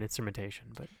about it more in instrumentation.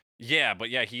 But Yeah, but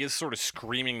yeah, he is sort of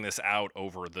screaming this out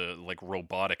over the like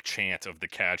robotic chant of the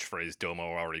catchphrase "Domo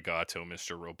arigato,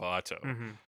 Mr. Roboto."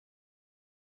 mhm.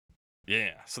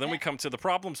 Yeah. So then we come to the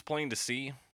problems plain to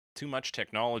see. Too much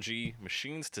technology,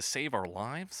 machines to save our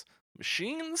lives,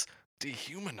 machines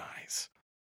dehumanize.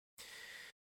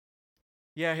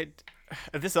 Yeah,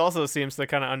 this also seems to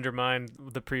kind of undermine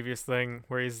the previous thing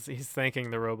where he's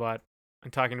thanking the robot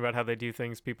and talking about how they do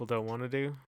things people don't want to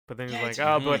do. But then he's Yeah, like, it's-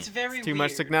 "Oh, Mhm. but it's very it's too much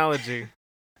weird. technology.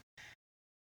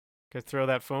 Gotta throw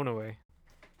that phone away."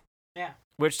 Yeah.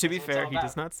 Which, to be That's what it's fair, all he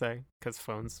does about. not say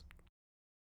because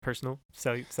personal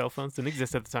cell phones didn't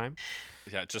exist at the time.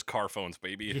 Yeah, just car phones,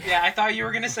 baby. Yeah. Yeah, I thought you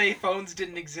were gonna say phones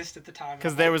didn't exist at the time.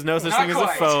 Because I'm there like, was no such not thing as a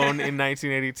quite. phone in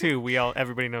 1982.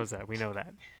 Everybody knows that. We know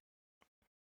that.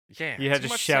 Yeah. You had too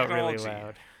to much shout really technology.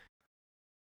 loud.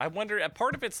 I wonder.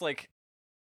 Part of it's like,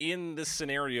 in this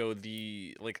scenario,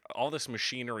 all this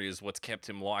machinery is what's kept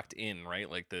him locked in, right?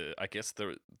 Like I guess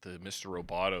the Mr.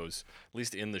 Robotos, at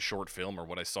least in the short film or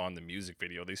what I saw in the music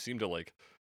video, they seem to like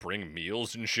bring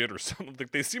meals and shit or something.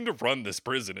 Like they seem to run this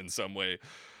prison in some way.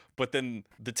 But then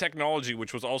the technology,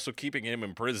 which was also keeping him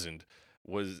imprisoned,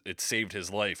 it saved his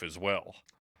life as well.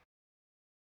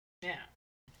 Yeah,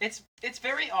 it's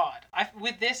very odd.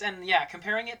 With this and yeah,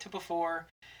 comparing it to before,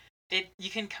 you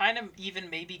can kind of even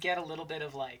maybe get a little bit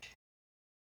of like,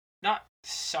 not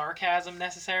sarcasm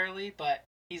necessarily, but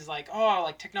he's like, oh,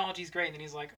 like technology's great, and then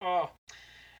he's like, oh,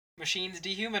 machines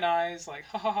dehumanize, like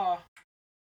ha ha ha.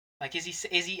 Like is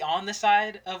he on the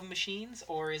side of machines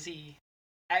or is he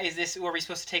are we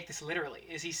supposed to take this literally?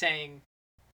 Is he saying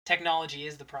technology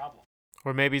is the problem?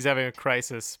 Or maybe he's having a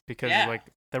crisis because Yeah. like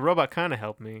the robot kind of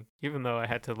helped me, even though I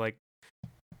had to like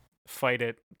fight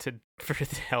it for it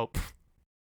to help.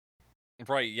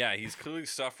 Right, yeah, he's clearly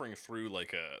suffering through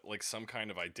like some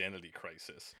kind of identity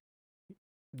crisis.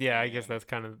 Yeah, I guess Yeah. that's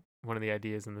kind of one of the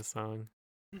ideas in the song.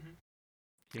 Mhm.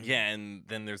 Yeah, and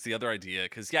then there's the other idea,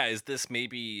 because is this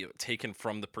maybe taken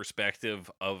from the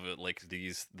perspective of like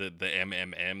the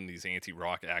MMM, these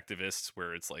anti-rock activists,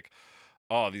 where it's like,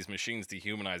 oh, these machines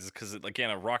dehumanize us, because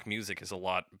again, rock music is a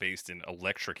lot based in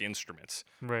electric instruments.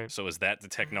 Right. So is that the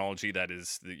technology that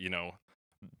is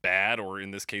bad, or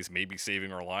in this case maybe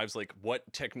saving our lives? Like,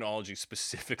 what technology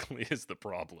specifically is the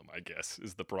problem? I guess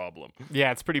is the problem.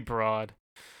 Yeah, it's pretty broad.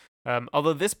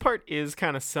 Although this part is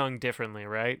kind of sung differently,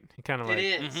 right? He kind of It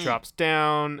like is. Mhm. drops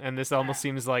down, and this almost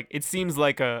Yeah. seems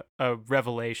like a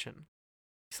revelation.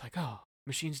 He's like, oh,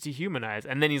 machines dehumanize,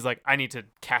 and then he's like, I need to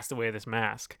cast away this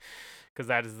mask, because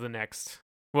that is the next.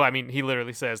 Well, I mean, he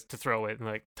literally says to throw it, and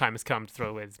like, time has come to throw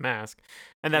away this mask,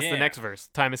 and that's the Yeah. next verse.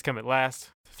 Time has come at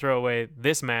last to throw away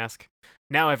this mask.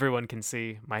 Now everyone can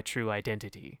see my true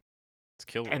identity, It's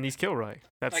Kilroy. and he's Kilroy.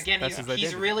 That's Again, that's his identity.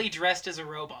 he's really dressed as a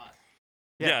robot.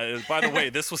 Yeah. By the way,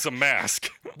 this was a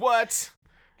mask. What?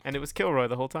 And it was Kilroy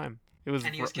the whole time. It was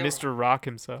And he was Mr. Rock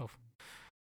himself.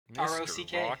 Mr.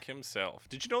 ROCK. Rock himself.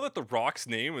 Did you know that the Rock's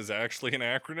name is actually an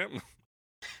acronym?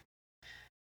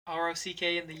 ROCK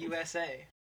in the USA.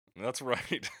 That's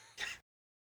right.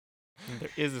 And there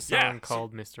is a Yeah, song so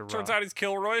called Mr. Rock. Turns out he's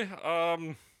Kilroy.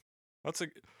 That's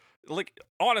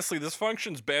honestly, this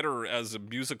functions better as a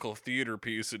musical theater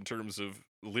piece in terms of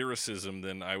lyricism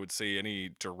than I would say any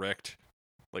direct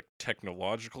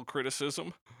technological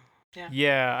criticism.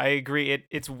 Yeah, I agree.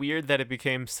 It's weird that it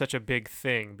became such a big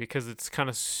thing because it's kind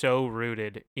of so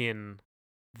rooted in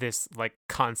this like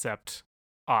concept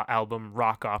album,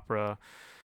 rock opera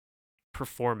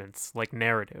performance, like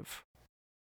narrative.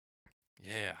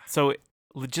 Yeah. So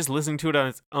just listening to it on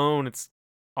its own, it's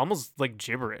almost like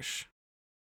gibberish.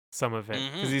 Some of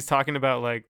it, because Mhm. he's talking about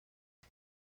like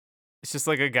it's just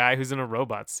like a guy who's in a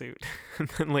robot suit, and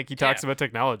then like he talks Yeah. about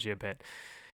technology a bit.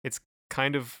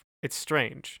 It's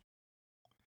strange.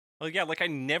 Well, yeah, I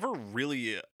never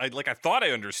really, I thought I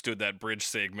understood that bridge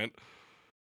segment,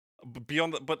 but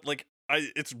beyond that, but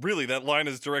it's really, that line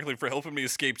is directly for helping me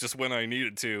escape just when I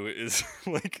needed to, is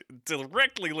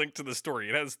directly linked to the story.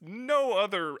 It has no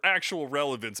other actual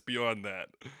relevance beyond that.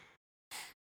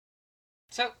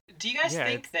 So, do you guys Yeah,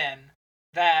 think then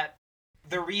that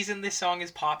the reason this song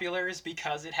is popular is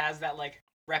because it has that like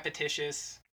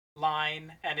repetitious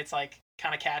line and it's like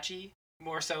kind of catchy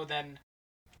more so than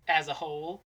as a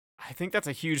whole? I think that's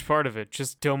a huge part of it.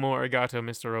 Just Domo arigato,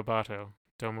 Mr. Roboto.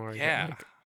 Domo arigato. Yeah.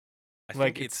 I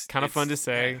Like think it's kind of fun to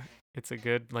say. yeah. It's a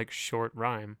good like short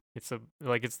rhyme. It's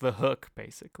the hook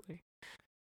basically.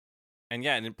 And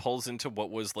yeah, and it pulls into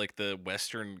what was the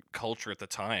Western culture at the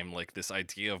time, this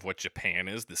idea of what Japan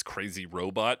is, this crazy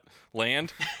robot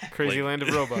land. Crazy Like- land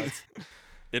of robots.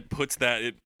 It puts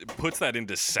that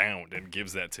into sound and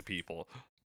gives that to people.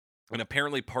 And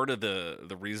apparently part of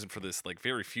the reason for this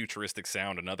very futuristic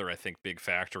sound, another I think big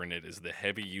factor in it, is the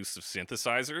heavy use of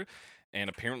synthesizer. And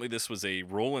apparently this was a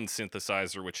Roland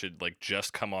synthesizer which had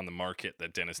just come on the market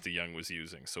that Dennis DeYoung was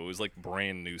using. So it was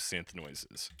brand new synth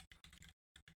noises.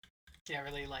 Yeah,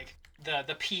 really like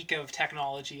the peak of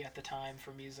technology at the time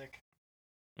for music.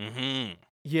 Mm-hmm.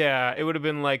 Yeah, it would have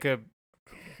been like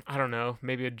I don't know,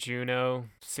 maybe a Juno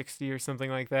 60 or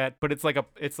something like that. But it's like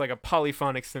a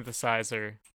polyphonic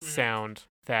synthesizer sound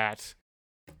that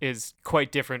is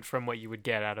quite different from what you would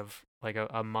get out of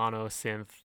a mono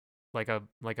synth, like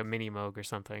a mini Moog or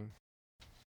something.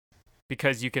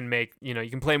 Because you can make, you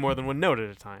can play more than one note at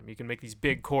a time. You can make these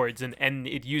big chords and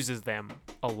it uses them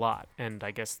a lot. And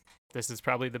I guess this is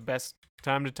probably the best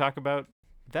time to talk about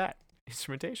that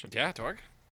instrumentation. Yeah, dog.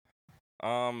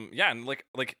 Yeah, and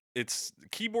it's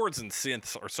keyboards and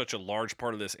synths are such a large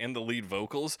part of this, and the lead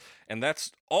vocals, and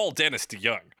that's all Dennis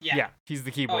DeYoung. Yeah. He's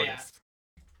the Oh, keyboardist.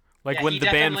 yeah. Like Yeah, when he the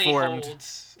band definitely formed,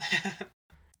 holds-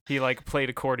 he played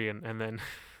accordion and then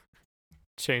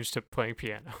changed to playing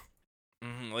piano.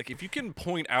 If you can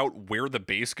point out where the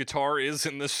bass guitar is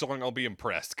in this song, I'll be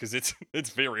impressed, because it's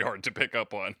very hard to pick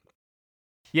up on.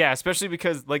 Yeah, especially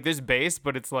because there's bass,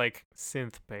 but it's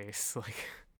synth bass.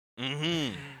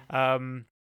 Mm-hmm.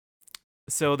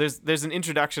 So there's an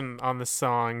introduction on the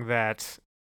song that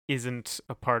isn't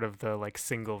a part of the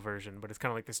single version, but it's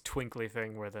kind of this twinkly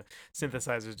thing where the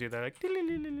synthesizers do that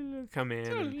come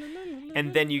in,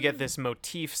 and then you get this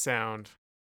motif sound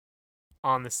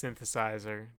on the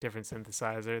synthesizer, different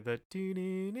synthesizer, the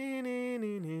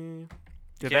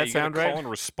Did yeah, that you sound got a right? call and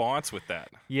response with that.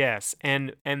 Yes,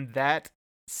 and that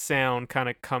sound kind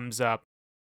of comes up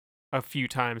a few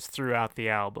times throughout the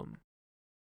album,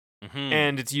 Mm-hmm.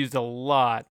 and it's used a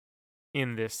lot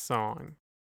in this song,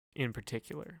 in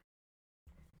particular.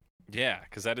 Yeah,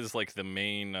 because that is like the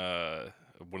main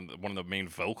one of the main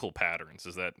vocal patterns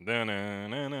is that na na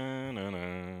na na na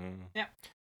na. Yeah,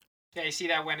 you see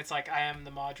that when it's like I am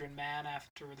the modern man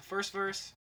after the first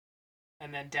verse,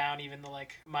 and then down even the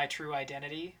like my true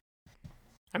identity.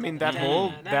 I mean that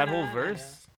whole- that whole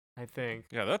verse, I think.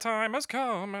 Yeah, the time has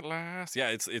come at last. Yeah,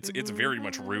 it's very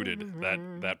much rooted.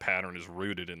 That pattern is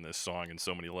rooted in this song in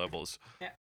so many levels.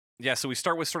 Yeah. Yeah, so we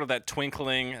start with sort of that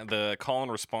twinkling, the call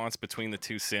and response between the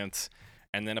two synths,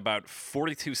 and then about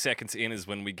 42 seconds in is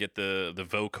when we get the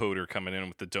vocoder coming in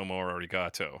with the Domo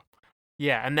Arigato.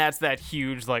 Yeah, and that's that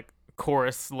huge like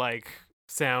chorus like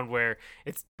sound where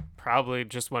it's probably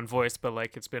just one voice, but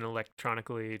like it's been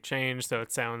electronically changed, so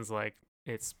it sounds like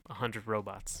it's 100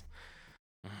 robots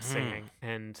singing.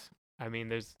 And I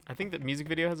mean, I think the music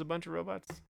video has a bunch of robots.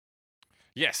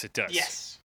 Yes, it does.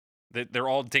 Yes. They're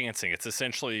all dancing. It's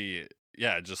essentially,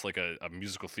 yeah, just like a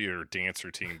musical theater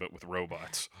dancer team, but with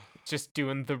robots. Just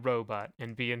doing the robot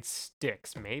and being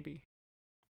sticks, maybe.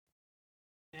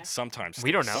 Yeah. Sometimes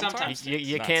We don't know. Sometimes You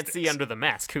sticks, not can't see sticks. under the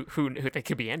mask. Who they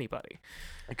could be anybody.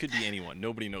 It could be anyone.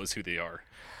 Nobody knows who they are.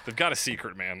 They've got a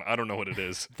secret, man. I don't know what it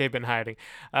is. They've been hiding.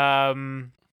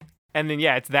 And then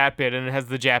yeah, it's that bit, and it has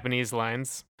the Japanese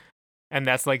lines, and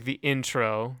that's like the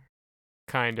intro,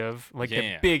 kind of like the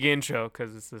Yeah. big intro,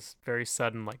 because it's this very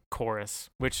sudden like chorus,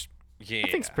 which Yeah.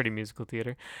 I think's pretty musical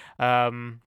theater.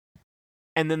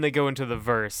 And then they go into the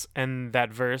verse, and that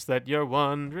verse that you're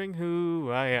wondering who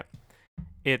I am.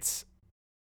 It's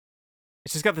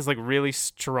just got this like really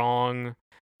strong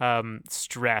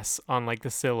stress on like the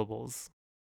syllables,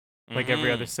 like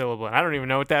every other Mhm. syllable, and I don't even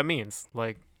know what that means.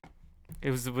 Like,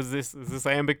 is this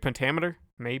iambic pentameter?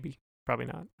 Maybe, probably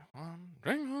not.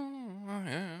 Wondering who I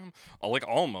am. Oh, like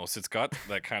almost. It's got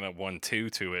that kind of 1-2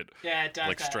 to it, Yeah, it does.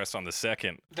 like that. stress on the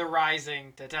second. The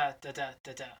rising da da da da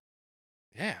da da.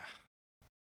 Yeah.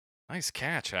 Nice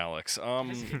catch, Alex.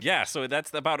 Yeah, so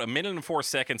that's about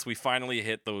 1:04. We finally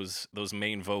hit those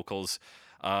main vocals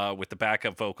with the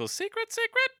backup vocals. Secret,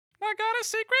 I got a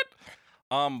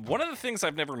secret. One of the things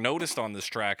I've never noticed on this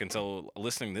track until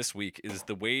listening this week is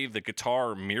the way the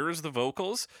guitar mirrors the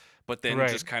vocals, but then Right.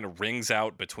 just kind of rings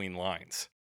out between lines.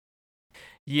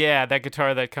 Yeah, that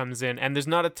guitar that comes in, and there's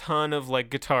not a ton of like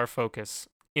guitar focus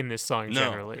in this song No.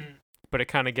 generally, Mm. but it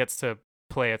kind of gets to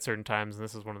play at certain times, and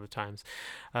this is one of the times.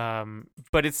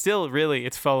 But it's still really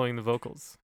it's following the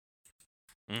vocals,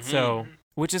 Mhm. so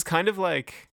which is kind of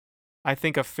like I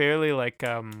think a fairly like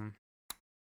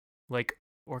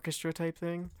orchestra type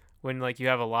thing when like you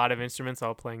have a lot of instruments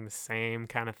all playing the same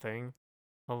kind of thing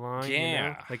along. You know?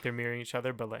 Yeah. Like they're mirroring each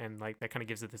other, but and like that kind of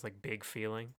gives it this like big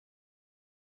feeling.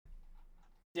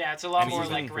 Yeah, it's a lot And more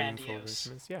even like Room full of grandiose.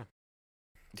 instruments, yeah.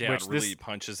 Yeah, Which it really this-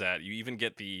 punches at you. Even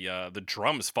get the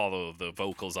drums follow the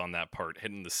vocals on that part,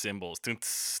 hitting the cymbals.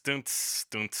 Dunts, dunts,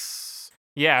 dunts.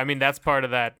 Yeah, I mean that's part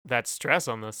of that stress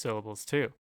on those syllables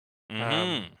too.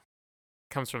 Mhm.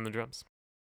 Comes from the drums.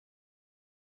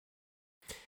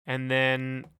 And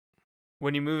then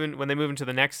when they move into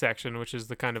the next section, which is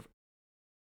the kind of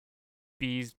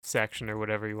B section or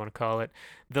whatever you want to call it,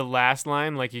 the last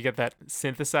line, like you get that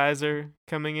synthesizer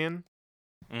coming in,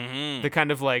 Mhm. the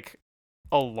kind of like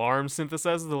alarm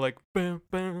synthesizer, the like bum,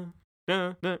 bum,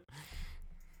 da, da,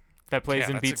 that plays Yeah,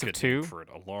 in that's a beats of good name two. for it.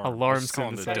 Alarm. Alarm Let's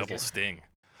call it the synthesizer. double sting.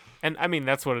 And I mean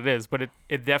that's what it is, but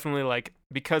it definitely like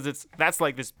because that's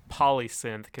like this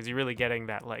polysynth because you're really getting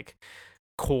that like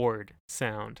chord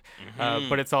sound, Mhm.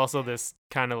 but it's also this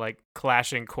kind of like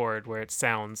clashing chord where it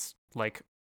sounds like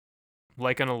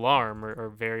an alarm or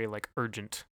very like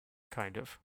urgent kind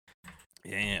of.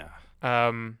 Yeah.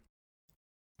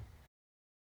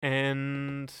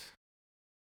 And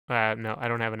no, I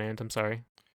don't have an ant. I'm sorry.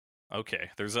 Okay.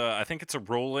 There's I think it's a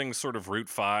rolling sort of Route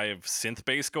 5 synth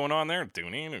bass going on there. Which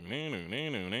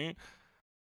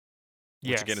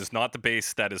Yes. again is not the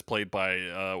bass that is played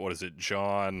by what is it,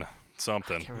 John I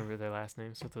something. can't remember their last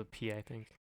names with a P, I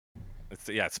think. It's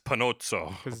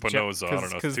Panozzo. 'Cause Panozzo. I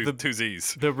don't know. 'cause It's the- two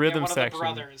Z's. The Yeah, rhythm one of section. the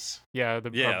brothers. Yeah, our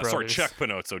Yeah, sorry, brothers. Chuck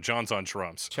Panozzo. John's on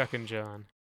drums. Chuck and John.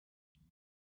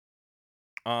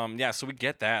 Yeah, so we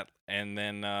get that, and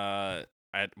then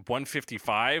at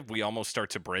 1:55 we almost start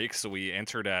to break, so we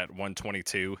entered at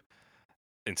 1:22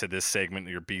 into this segment,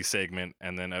 your B segment,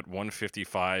 and then at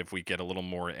 1:55 we get a little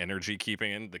more energy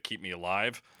keeping in the Keep Me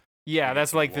Alive. We Yeah, get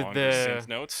that's some like longer synth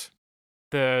notes.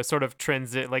 the sort of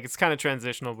transit, like it's kind of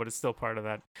transitional, but it's still part of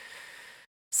that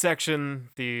section.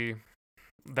 The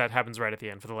that happens right at the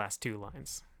end for the last two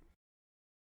lines,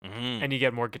 Mhm. and you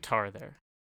get more guitar there.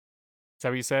 Is that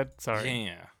what you said? Sorry.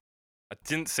 Yeah. I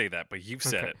didn't say that, but you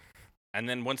said Okay. it. And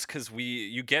then because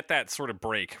you get that sort of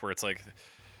break where it's like,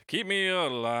 keep me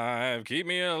alive, keep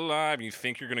me alive. You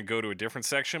think you're going to go to a different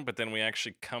section, but then we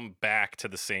actually come back to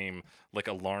the same, like,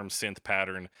 alarm synth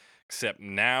pattern, except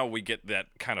now we get that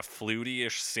kind of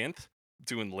fluty-ish synth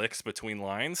doing licks between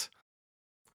lines.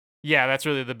 Yeah, that's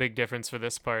really the big difference for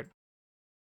this part.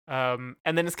 And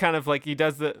then it's kind of like he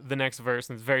does the next verse,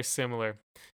 and it's very similar.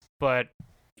 But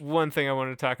one thing I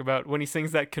wanted to talk about, when he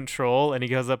sings that control and he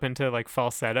goes up into like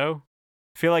falsetto,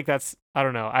 I feel like that's, I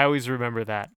don't know, I always remember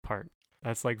that part.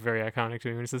 That's like very iconic to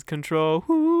me when he says control.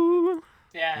 Whoo.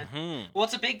 Yeah. Mhm. Well,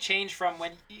 it's a big change from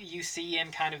when you see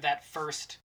in kind of that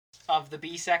first of the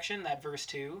B section, that verse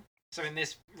 2. So in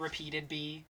this repeated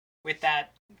B with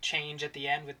that change at the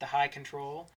end with the high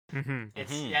control, Mm-hmm.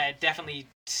 it's Mhm. yeah, it definitely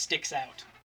sticks out.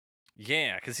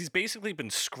 Yeah, because he's basically been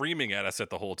screaming at us at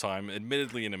the whole time,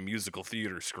 admittedly in a musical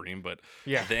theater scream, but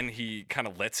Yeah. then he kind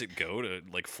of lets it go to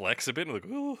like flex a bit and like,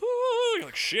 ooh, ooh, you're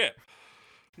like shit.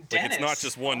 Like it's not Dennis,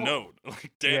 just one oh, note.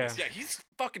 Like Dennis, Yeah. yeah, he's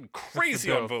fucking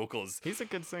crazy on dope. vocals. He's a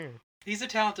good singer. He's a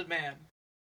talented man.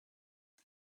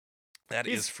 That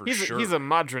is He's, for he's sure. a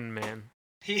modern man.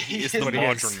 He is is the what he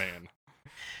modern is. man.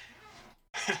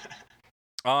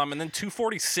 And then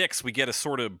 246, we get a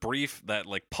sort of brief that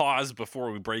like pause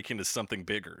before we break into something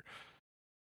bigger.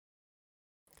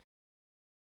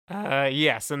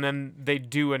 Yes, and then they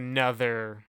do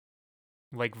another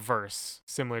like verse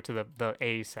similar to the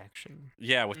A section.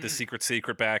 Yeah, with the Mm.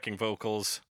 secret backing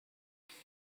vocals.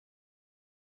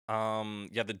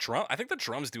 Yeah, I think the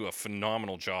drums do a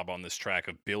phenomenal job on this track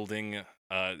of building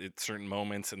at certain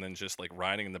moments and then just like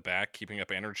riding in the back, keeping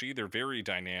up energy. They're very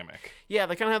dynamic. Yeah,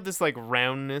 they kind of have this like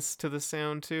roundness to the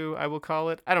sound too, I will call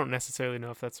it. I don't necessarily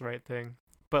know if that's the right thing,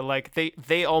 but like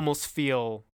they almost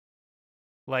feel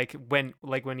like when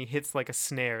he hits like a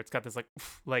snare, it's got this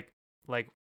like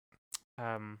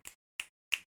I'm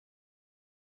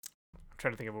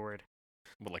trying to think of a word.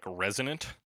 But like a resonant.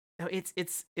 No,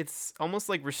 it's almost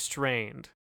like restrained,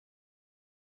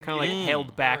 kind of like Mm.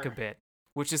 held back a Sure. bit,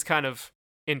 which is kind of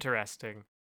interesting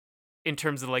in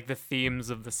terms of like the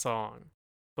themes of the song.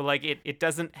 But like it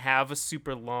doesn't have a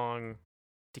super long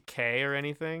decay or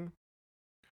anything,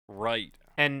 Right.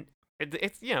 and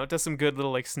it's it does some good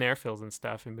little like snare fills and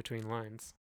stuff in between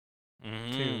lines too.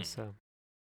 Mhm. So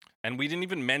And we didn't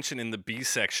even mention in the B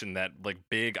section that like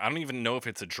big, I don't even know if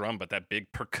it's a drum, but that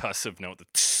big percussive note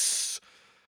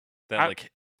that I-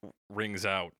 like rings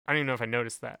out. I don't even know if I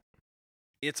noticed that.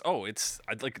 It's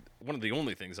like one of the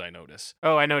only things I notice.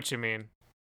 Oh, I know what you mean.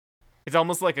 It's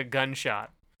almost like a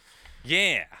gunshot.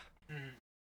 Yeah. Mhm.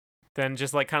 Then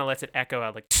just like kind of lets it echo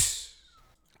out like.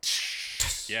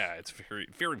 Yeah, it's very,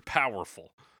 very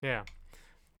powerful. Yeah.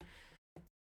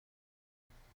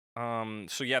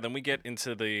 So yeah, then we get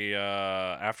into the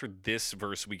after this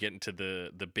verse, we get into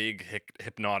the big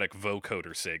hypnotic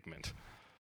vocoder segment.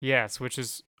 Yes, which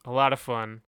is a lot of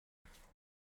fun.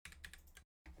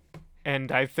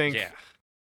 And I think Yeah.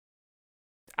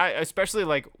 I especially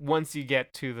like once you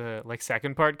get to the like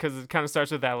second part, because it kind of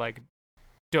starts with that like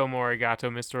Domo arigato,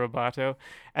 Mr. Roboto,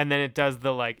 and then it does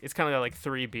the like it's kind of got like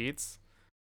 3 beats.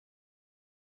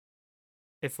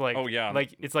 It's like Oh, yeah.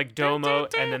 like it's like Domo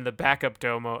and then the backup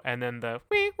Domo and then the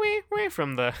wee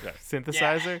from the Yeah.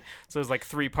 synthesizer. So there's like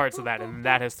 3 parts of that, and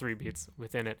that has 3 beats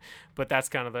within it. But that's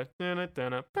kind of the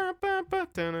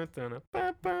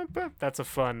that's a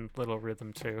fun little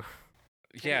rhythm too.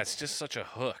 Yeah, it's just such a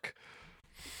hook.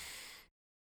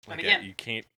 And Like, again, you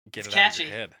can't get It's it out of catchy.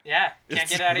 your head. Yeah, can't It's-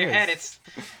 get it out of your it head. is.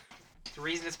 It's the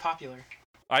reason it's popular.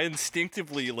 I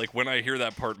instinctively, like, when I hear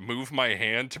that part, move my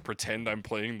hand to pretend I'm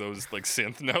playing those, like,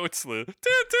 synth notes. It's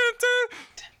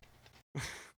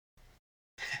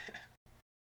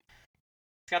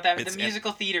got that It's- the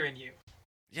musical theater in you.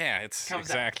 Yeah, it's Comes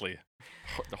up. exactly.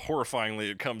 Horrifyingly,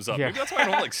 it comes up. Yeah. Maybe that's why I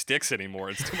don't like Styx anymore.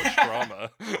 It's too much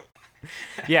drama.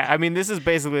 Yeah, I mean, this is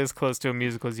basically as close to a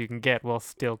musical as you can get while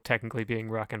still technically being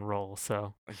rock and roll.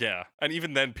 So, Yeah, and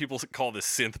even then, people call this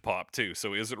synth pop too.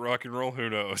 So is it rock and roll? Who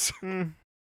knows?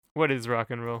 what is rock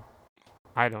and roll?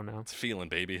 I don't know. It's feeling,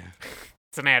 baby.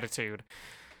 It's an attitude.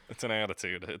 It's an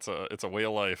attitude. It's a way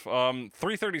of life.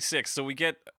 336. So we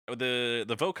get the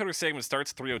vocoder segment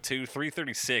starts 302.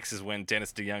 336 is when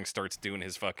Dennis DeYoung starts doing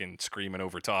his fucking screaming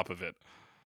over top of it.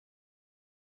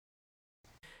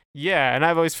 Yeah, and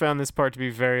I've always found this part to be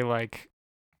very like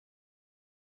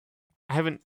I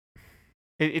haven't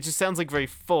it just sounds like very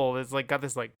full. It's like got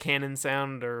this like cannon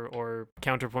sound or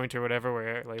counterpoint or whatever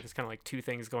where like there's kind of like 2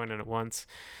 things going on at once.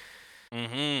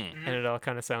 Mm-hmm. and it all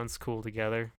kind of sounds cool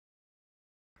together.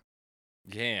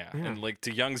 Yeah. Yeah. And like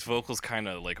DeYoung's vocals kind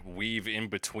of like weave in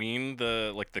between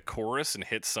the chorus and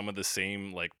hit some of the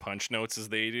same like punch notes as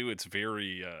they do. It's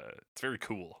very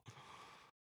cool.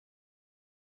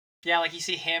 Yeah, like you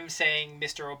see him saying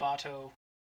Mr. Roboto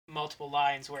multiple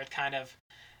lines where it kind of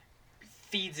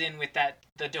feeds in with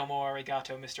the Domo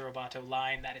Arigato Mr. Roboto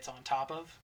line that it's on top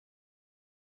of.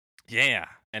 Yeah,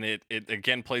 and it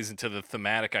again plays into the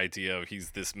thematic idea of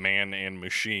he's this man and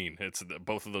machine. It's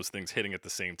both of those things hitting at the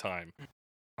same time.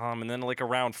 And then like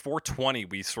around 4:20,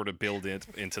 we sort of build it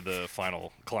into the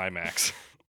final climax.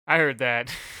 I heard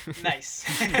that. Nice.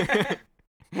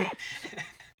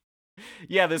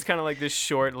 Yeah, there's kind of like this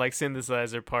short like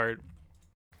synthesizer part,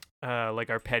 like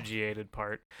arpeggiated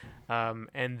part,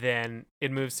 and then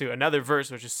it moves to another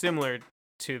verse which is similar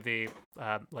to the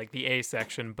like the A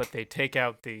section, but they take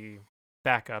out the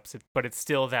backups, but it's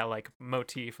still that like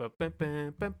motif of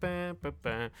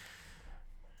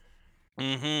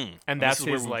Mm-hmm. and that's this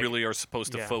is his where we like really are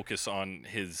supposed to yeah. focus on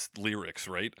his lyrics,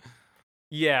 right?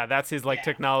 yeah, that's his like Yeah.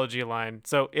 technology line.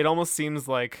 So it almost seems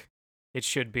like it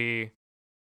should be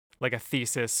like a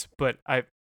thesis, but I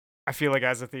feel like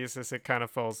as a thesis it kind of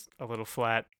falls a little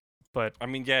flat. But I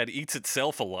mean, yeah, it eats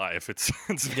itself alive. It's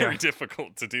very Yeah.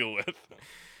 difficult to deal with.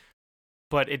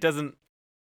 it doesn't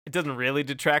really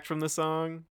detract from the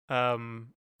song.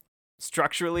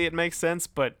 Structurally it makes sense,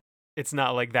 but it's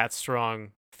not like that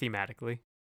strong thematically.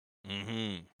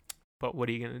 Mm-hmm. But what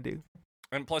are you gonna do?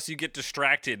 And plus, you get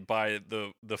distracted by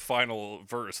the final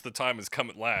verse. The time has come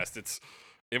at last. It's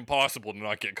impossible to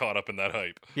not get caught up in that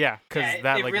hype. Yeah, because Yeah,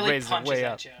 that it like really raises it punches way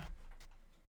at up. you.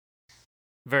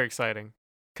 Very exciting.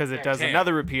 Because it Yeah. does Yeah.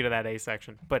 another repeat of that A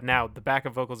section. But now the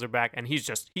backup vocals are back and he's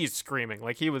screaming.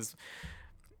 Like he was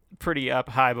pretty up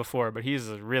high before, but he's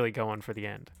really going for the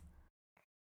end.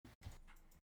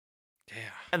 Yeah.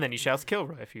 And then he shouts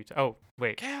Kilroy a few times. Oh,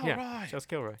 wait. Yeah, Kilroy! shouts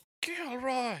Kilroy.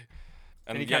 Kilroy!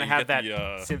 And you yeah, kind of have get that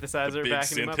the synthesizer big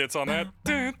backing him synth up. hits on that.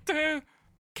 Dun, dun.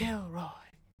 Kilroy.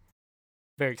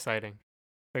 Very exciting.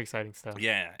 Very exciting stuff.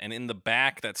 Yeah, and in the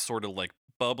back, that's sort of like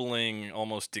bubbling,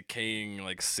 almost decaying,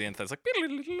 like synth. That's like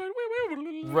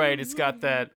Right, it's got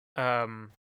that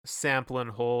sample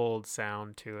and hold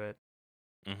sound to it,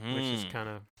 which is kind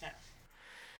of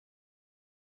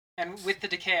And with the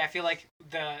decay, I feel like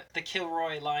the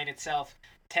Kilroy line itself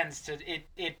tends to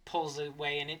it pulls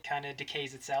away and it kind of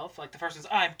decays itself. Like the first one's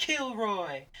I'm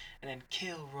Kilroy, and then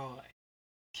Kilroy,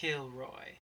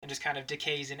 and just kind of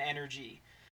decays in energy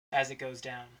as it goes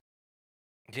down.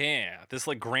 yeah, this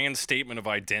like grand statement of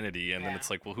identity, and then Yeah. it's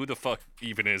like, well, who the fuck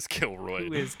even is Kilroy?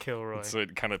 who is Kilroy? So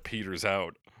it kind of peters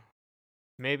out.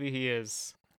 Maybe he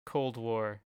is Cold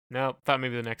War. No, thought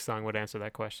maybe the next song would answer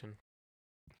that question.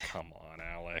 Come on,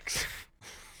 Alex.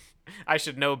 I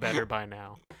should know better by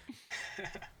now.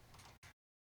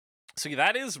 See,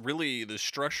 that is really the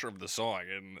structure of the song,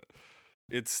 and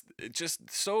it's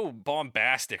just so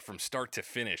bombastic from start to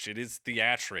finish. It is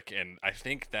theatric, and I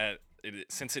think that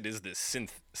since it is this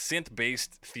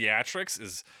synth-based theatrics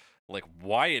is like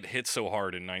why it hit so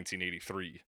hard in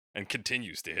 1983 and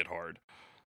continues to hit hard.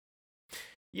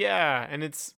 Yeah, and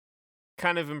it's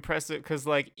kind of impressive because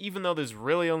like even though there's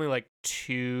really only like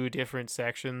 2 different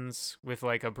sections with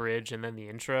like a bridge and then the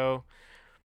intro,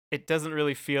 it doesn't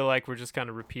really feel like we're just kind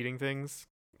of repeating things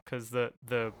because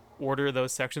the order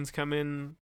those sections come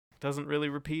in doesn't really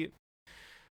repeat.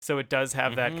 So it does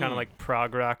have that kind of Mhm. like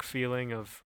prog rock feeling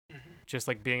of Mhm. just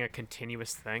like being a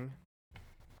continuous thing.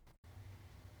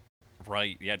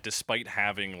 Right. Yeah, despite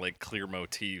having like clear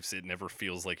motifs, it never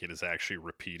feels like it is actually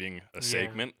repeating a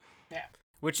segment.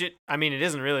 Which it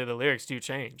isn't really. The lyrics do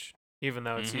change, even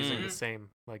though it's using the Mhm. same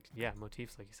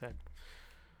motifs like you said.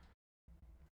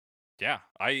 Yeah,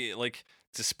 I like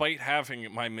despite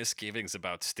having my misgivings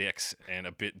about Styx and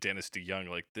a bit Dennis DeYoung,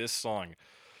 like this song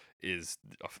is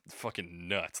fucking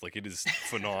nuts. Like it is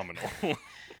phenomenal.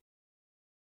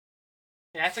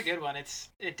 Yeah, that's a good one.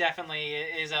 It definitely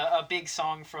is a big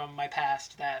song from my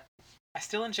past that I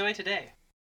still enjoy today.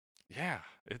 Yeah,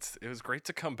 it was great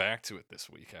to come back to it this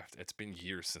week. After it's been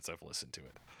years since I've listened to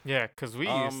it. Yeah, because we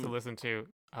used to listen to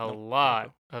a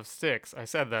lot of Styx. I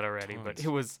said that already, but Tons. it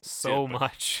was so but-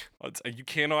 much. You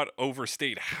cannot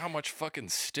overstate how much fucking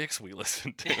Styx we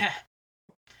listened to. Yeah.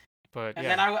 But And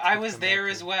yeah, then I good to was come back there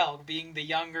to as it. well, being the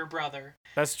younger brother.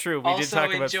 That's true. We did Also talk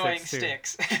about enjoying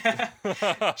Styx too.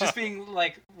 Styx. Just being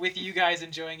like with you guys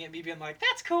enjoying it, me being like,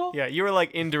 that's cool. Yeah, you were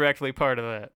like indirectly part of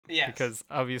that Yes. because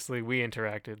obviously we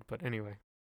interacted. But anyway,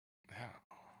 Yeah.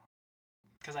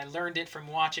 Because I learned it from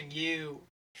watching you.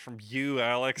 From you,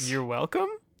 Alex. you're welcome.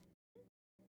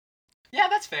 Yeah,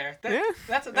 that's fair. Yeah?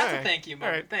 That's a Alright. thank you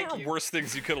moment. Alright. Thank There are you. worse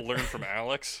things you could have learned from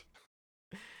Alex.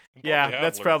 You Yeah, probably have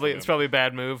that's learned probably from it's him. probably a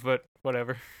bad move, but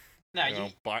whatever. No, You know,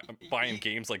 buying you-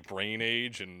 games like Brain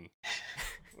Age and.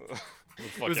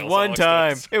 It was one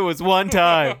time. It was one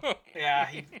time. yeah.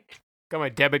 He, Got my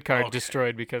debit card Okay.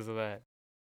 destroyed because of that.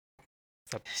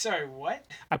 sorry, what?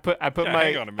 I put Yeah,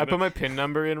 hang on a my minute. PIN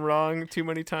number in wrong too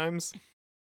many times.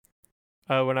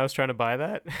 When I was trying to buy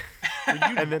that.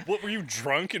 And then What were you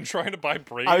drunk and trying to buy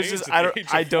Brain I was Age just at the age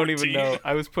of I don't even 14? know.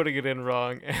 I was putting it in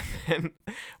wrong, and then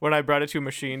when I brought it to a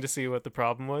machine to see what the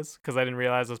problem was, because I didn't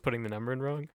realize I was putting the number in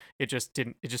wrong, it just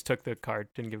took the card,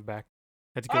 didn't give it back.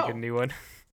 Had to go get Oh. a new one.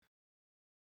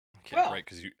 Okay, Well- right,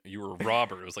 because you were a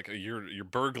robber. It was like you're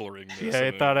burglaring this. Yeah,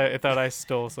 and it thought I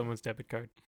stole someone's debit card.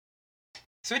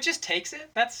 So it just takes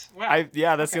it? That's wow. That's the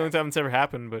Okay. only time it's ever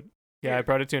happened. But yeah, I Weird.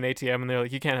 brought it to an ATM, and they're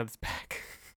like, "You can't have this back."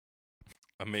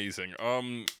 Amazing.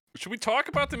 Should we talk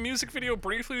about the music video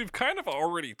briefly? We've kind of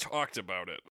already talked about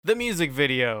it. The music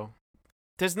video.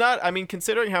 There's not. I mean,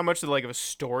 considering how much of like of a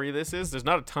story this is, there's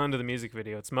not a ton to the music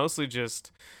video. It's mostly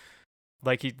just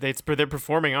like they're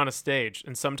performing on a stage,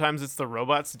 and sometimes it's the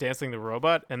robots dancing the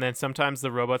robot, and then sometimes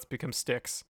the robots become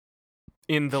sticks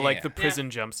in the Yeah. the prison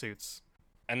jumpsuits.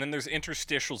 And then there's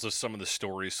interstitials of some of the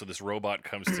stories. So this robot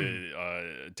comes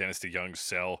to Dennis DeYoung's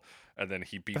cell, and then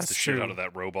he beats That's the shit true. out of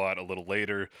that robot a little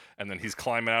later. And then he's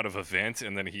climbing out of a vent,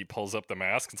 and then he pulls up the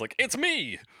mask. And it's like, it's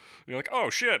me. And you're like, oh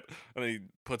shit. And then he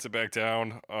puts it back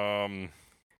down.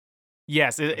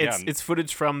 Yes, Yeah, it's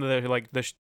footage from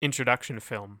the introduction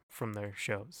film from their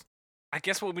shows. I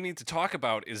guess what we need to talk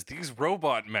about is these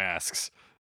robot masks.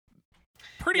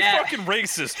 Pretty Yeah. fucking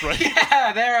racist, right?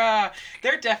 Yeah,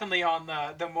 they're definitely on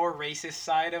the more racist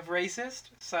side of racist.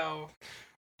 So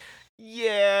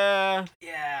Yeah,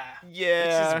 yeah.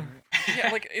 yeah, Yeah,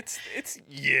 like it's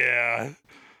yeah.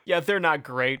 yeah. They're not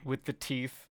great with the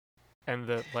teeth and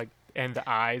the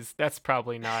eyes. That's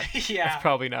probably not. Yeah. That's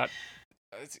probably not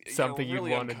It's something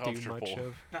really you'd want to do much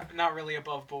uncomfortable. of. Not really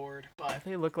above board, but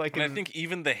They look like And I in- think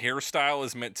even the hairstyle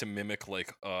is meant to mimic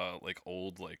like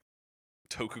old like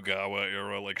Tokugawa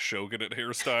era like shogunate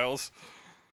hairstyles.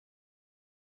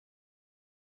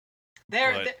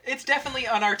 But- it's definitely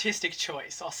an artistic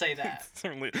choice. I'll say that.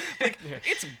 Certainly, like Yeah.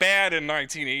 it's bad in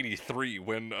 1983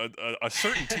 when a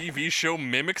certain TV show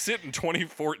mimics it in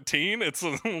 2014. It's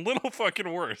a little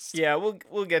fucking worse. Yeah,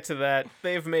 we'll get to that.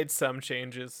 They've made some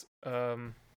changes.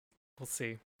 We'll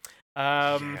see.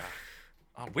 Yeah.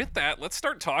 With that, let's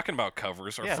start talking about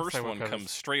covers. Our Yeah, let's first talk about one covers.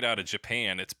 comes straight out of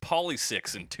Japan. It's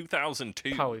Polysix in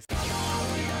 2002. Poly.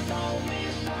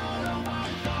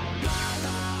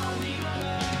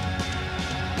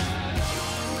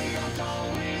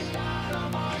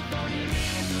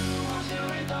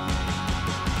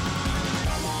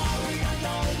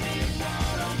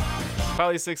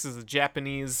 Polysix is a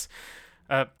Japanese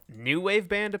new wave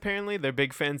band. Apparently, they're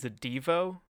big fans of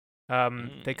Devo.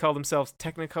 They call themselves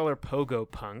Technicolor Pogo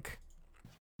Punk.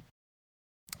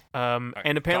 And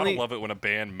apparently, gotta love it when a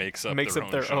band makes up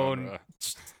their own genre.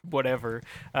 whatever.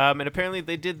 And apparently,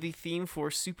 they did the theme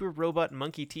for Super Robot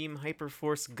Monkey Team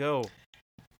Hyperforce Go.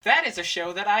 That is a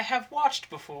show that I have watched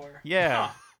before. Yeah.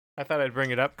 Huh. I thought I'd bring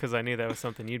it up because I knew that was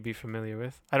something you'd be familiar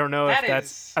with. I don't know That if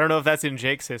that's is- I don't know if that's in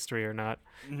Jake's history or not.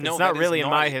 No, it's that not is really in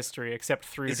my not- history except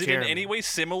through Is it Jeremy. in any way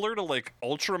similar to like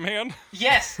Ultraman?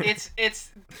 Yes,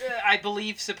 it's I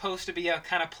believe supposed to be a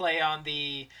kind of play on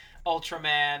the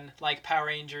Ultraman like Power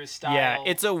Rangers style. Yeah,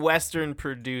 it's a Western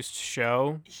produced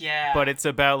show, yeah, but it's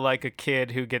about like a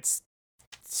kid who gets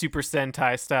Super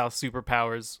Sentai style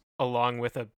superpowers along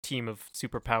with a team of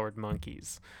superpowered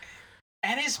monkeys.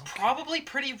 and is probably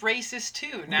pretty racist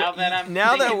too. Now that I'm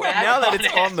now that thinking back now that on it's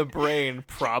it. on the brain,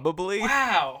 probably.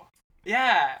 Wow.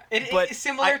 Yeah, But it's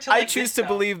similar I, to. Like, I choose this to stuff.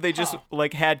 believe they just Huh.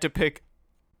 like had to pick.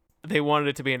 They wanted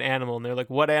it to be an animal, and they're like,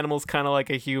 "What animal's kind of like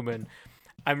a human?"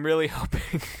 I'm really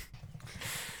hoping.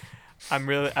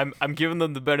 I'm giving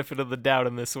them the benefit of the doubt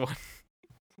in this one.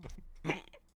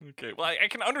 Okay, well, I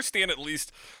can understand at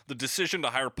least the decision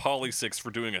to hire Polysix for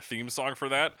doing a theme song for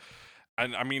that.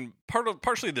 And I mean,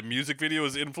 partially the music video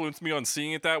has influenced me on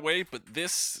seeing it that way, but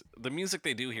the music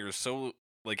they do here is so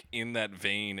like in that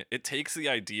vein. It takes the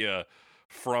idea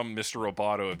from Mr.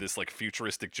 Roboto of this like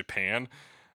futuristic Japan,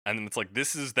 and then it's like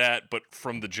this is that, but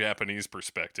from the Japanese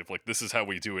perspective. Like this is how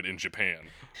we do it in Japan.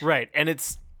 Right, and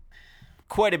it's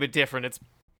quite a bit different. It's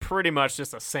pretty much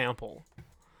just a sample.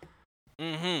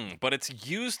 But it's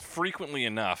used frequently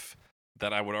enough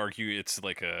that I would argue it's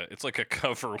like a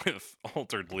cover with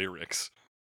altered lyrics.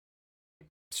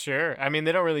 Sure. I mean,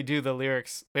 they don't really do the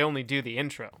lyrics. They only do the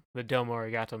intro, the Domo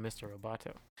Arigato, Mr.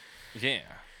 Roboto. Yeah.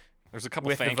 There's a couple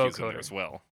With the thank yous in vocoder. there as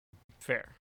well.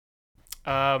 Fair.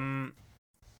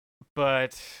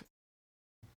 But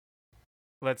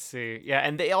let's see. Yeah,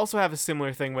 and they also have a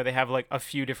similar thing where they have like a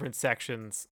few different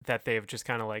sections that they've just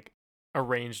kind of like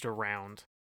arranged around.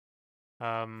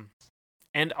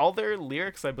 And all their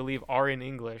lyrics, I believe, are in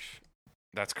English.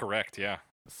 That's correct, yeah.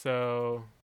 So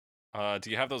Do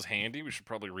you have those handy? We should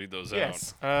probably read those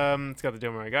yes. out. It's got the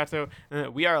Domo Arigato.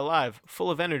 We are alive, full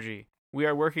of energy. We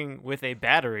are working with a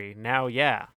battery. Now,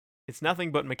 yeah. It's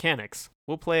nothing but mechanics.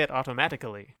 We'll play it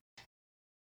automatically.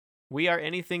 We are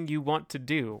anything you want to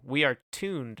do. We are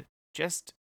tuned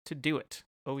just to do it.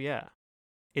 Oh, yeah.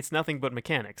 It's nothing but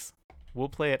mechanics. We'll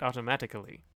play it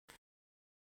automatically.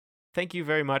 Thank you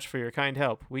very much for your kind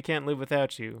help. We can't live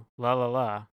without you. La la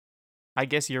la. I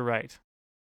guess you're right.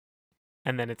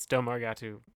 And then it's Domo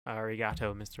Arigato,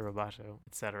 Mr. Roboto,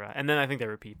 etc. And then I think they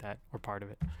repeat that, or part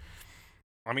of it.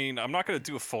 I mean, I'm not going to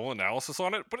do a full analysis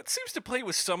on it, but it seems to play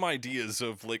with some ideas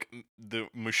of, like, the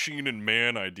machine and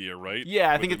man idea, right? Yeah,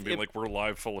 I With think it being like, we're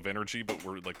alive, full of energy, but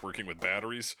we're, like, working with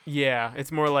batteries. Yeah,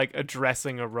 it's more like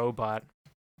addressing a robot.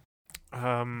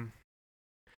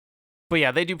 But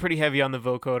yeah, they do pretty heavy on the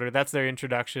vocoder. That's their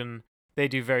introduction. They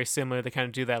do very similar. They kind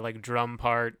of do that, like, drum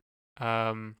part.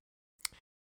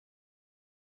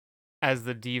 As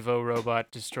the Devo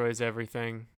robot destroys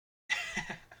everything.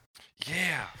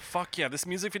 Yeah, fuck yeah. This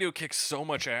music video kicks so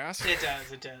much ass. It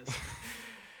does.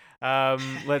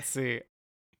 Let's see.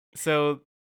 So,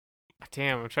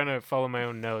 damn, I'm trying to follow my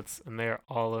own notes, and they're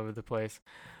all over the place.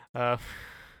 Kind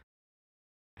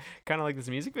of like this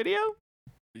music video.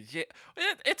 Yeah,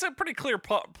 it's a pretty clear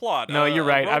plot. No, you're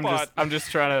right. Robot, I'm just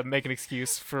trying to make an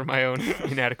excuse for my own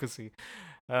inadequacy.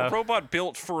 a robot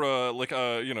built for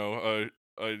a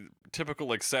typical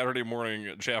like Saturday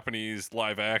morning Japanese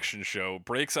live action show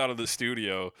breaks out of the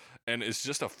studio and is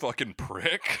just a fucking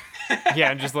prick.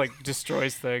 Yeah, and just like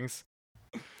destroys things.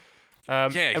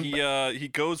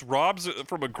 He robs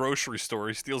from a grocery store.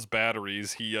 He steals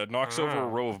batteries. He knocks over a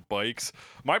row of bikes.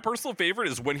 My personal favorite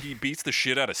is when he beats the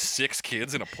shit out of 6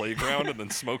 kids in a playground and then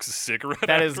smokes a cigarette.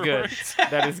 That is good.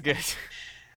 afterwards. That is good.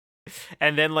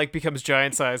 And then like becomes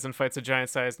giant sized and fights a giant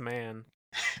sized man.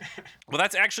 Well,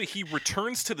 that's actually he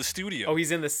returns to the studio. Oh,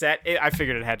 he's in the set. I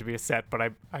figured it had to be a set,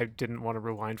 but I didn't want to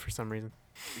rewind for some reason.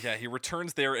 Yeah, he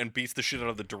returns there and beats the shit out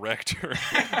of the director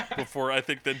before I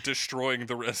think then destroying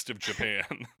the rest of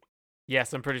Japan.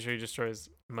 Yes, I'm pretty sure he destroys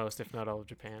most, if not all, of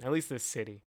Japan. At least this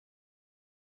city.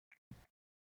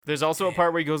 There's also a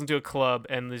part where he goes into a club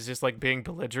and is just like being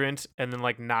belligerent and then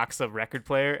like knocks a record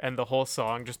player and the whole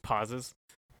song just pauses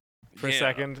for a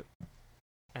second.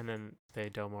 And then they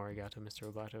Domo Arigato Mr.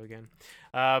 Roboto again.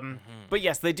 But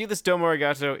yes, they do this Domo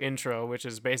Arigato intro, which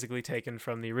is basically taken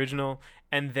from the original.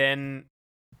 And then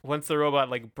once the robot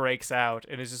like breaks out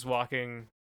and is just walking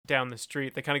down the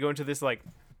street, they kind of go into this like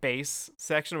bass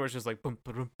section where it's just like boom,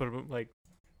 boom, boom, like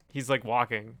he's like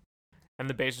walking, and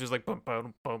the bass is just like boom,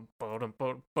 boom, boom, boom,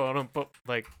 boom, boom, boom,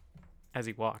 like as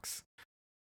he walks.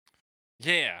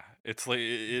 Yeah, it's like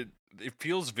it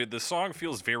feels the song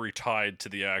feels very tied to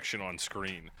the action on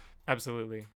screen.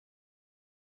 Absolutely.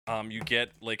 You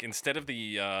get like instead of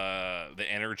the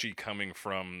energy coming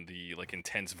from the like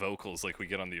intense vocals like we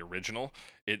get on the original,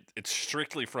 it's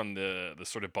strictly from the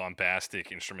sort of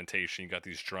bombastic instrumentation. You got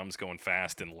these drums going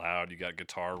fast and loud. You got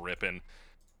guitar ripping,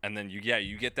 and then you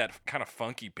get that kind of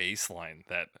funky bass line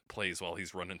that plays while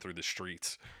he's running through the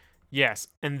streets. Yes,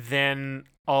 and then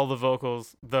all the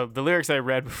vocals, the lyrics I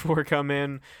read before come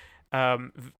in,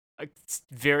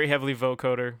 very heavily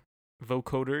vocoded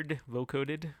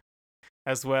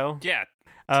as well. Yeah,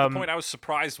 to the point I was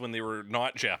surprised when they were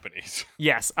not Japanese.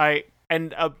 Yes,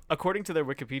 according to their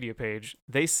Wikipedia page,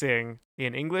 they sing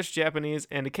in English, Japanese,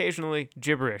 and occasionally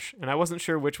gibberish, and I wasn't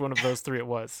sure which one of those three it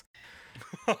was.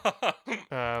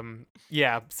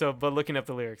 Yeah, so but looking up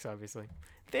the lyrics, obviously,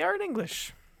 they are in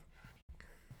English.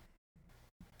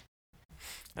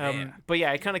 But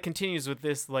yeah, it kind of continues with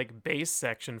this like bass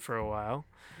section for a while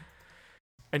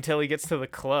until he gets to the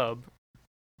club,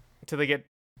 until they get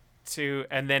to,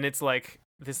 and then it's like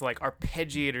this like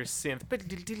arpeggiator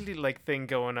synth like thing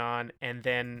going on, and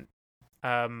then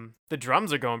the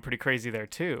drums are going pretty crazy there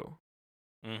too.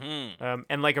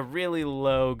 And like a really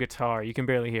low guitar, you can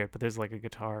barely hear it, but there's like a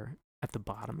guitar at the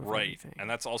bottom of everything. And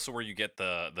that's also where you get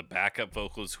the backup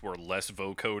vocals who are less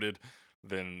vocoded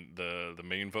than the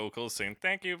main vocals saying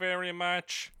thank you very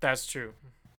much. That's true.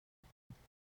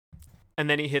 And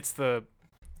then he hits the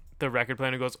record player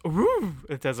and goes, ooh,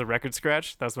 it does a record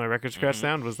scratch. That was my record scratch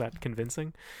sound. Was that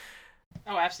convincing?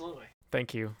 Oh, absolutely.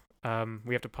 Thank you.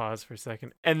 We have to pause for a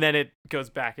second. And then it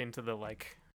goes back into the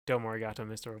like Domo Arigato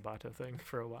Mr. Roboto thing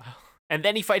for a while. And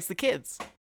then he fights the kids.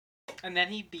 And then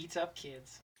he beats up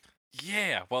kids.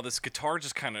 Yeah, while this guitar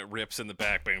just kind of rips in the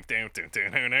back, boom, down, down,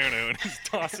 down, down, down, and he's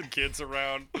tossing kids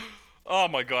around. Oh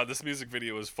my god, this music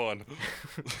video is fun.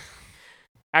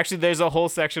 Actually, there's a whole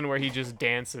section where he just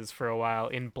dances for a while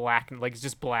in black, like it's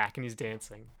just black, and he's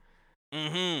dancing.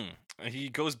 Mm-hmm. He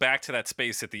goes back to that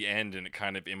space at the end, and it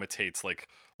kind of imitates like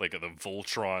the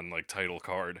Voltron like title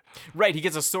card. Right, he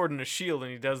gets a sword and a shield,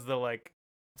 and he does the like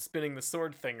spinning the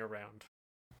sword thing around.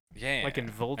 Yeah, Like in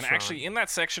Voltron. And actually, in that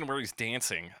section where he's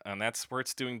dancing, and that's where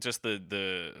it's doing just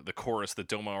the chorus, the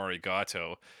Domo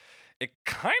Arigato, it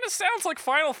kind of sounds like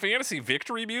Final Fantasy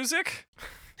victory music.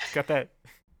 Got that.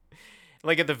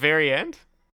 Like at the very end?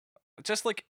 Just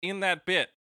like in that bit.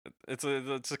 It's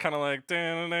kind of like What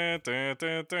the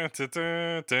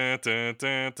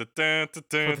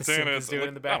synth is doing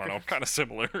in the I don't know, background. kind of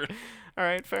similar. All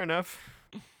right, fair enough.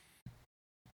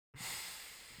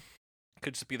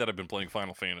 Could just be that I've been playing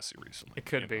Final Fantasy recently. It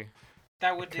could you be.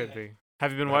 That would It do could it. be.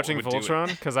 Have you been That watching would do it. Voltron?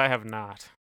 Because I have not.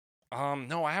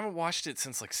 No, I haven't watched it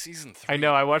since like season 3. I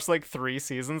know. I watched like 3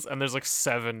 seasons, and there's like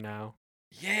 7 now.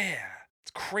 Yeah,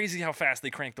 it's crazy how fast they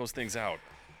crank those things out.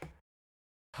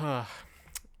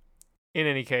 In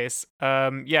any case,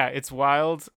 yeah, it's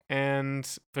wild, and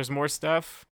there's more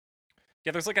stuff.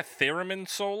 Yeah, there's like a theremin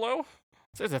solo.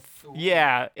 So there's Ooh.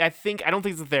 yeah, I don't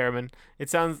think it's a theremin.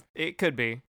 It could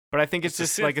be, but I think it's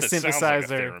just synth like a that sounds like a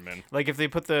synthesizer. theremin. Like if they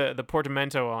put the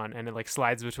portamento on and it like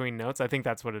slides between notes, I think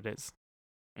that's what it is.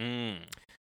 Mm.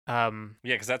 Yeah,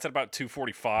 Yeah, because that's at about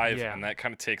 2:45, Yeah. and that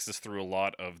kind of takes us through a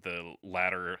lot of the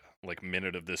latter like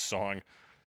minute of this song.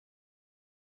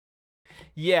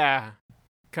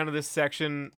 kind of this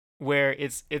section where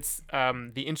it's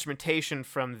the instrumentation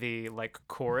from the like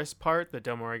chorus part, the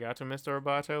Domo Arigato Mr.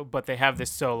 Roboto, but they have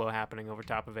this solo happening over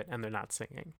top of it, and they're not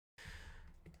singing.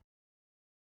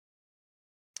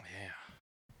 Yeah.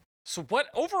 So what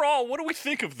do we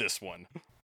think of this one?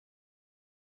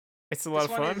 It's a lot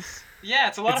This of one fun. Yeah,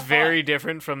 it's a lot It's of fun. very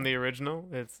different from the original.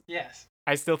 Yes.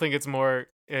 I still think it's more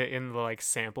in the like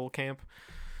sample camp.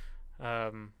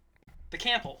 The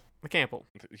Cample. The Cample.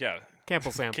 Yeah,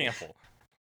 Cample sample. Campbell.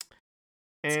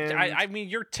 And I mean,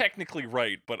 you're technically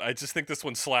right, but I just think this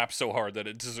one slaps so hard that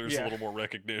it deserves Yeah. a little more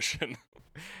recognition.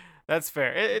 that's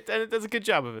fair. And it does a good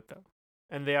job of it though.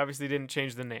 And they obviously didn't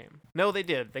change the name. No, they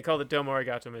did. They called it Domo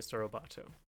Arigato Mr. Roboto.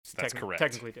 It's That's correct.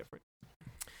 Technically different.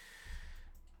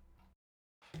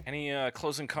 Any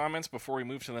closing comments before we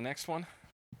move to the next one?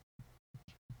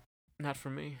 Not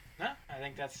for me. No, I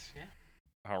think that's yeah.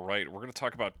 All right, we're going to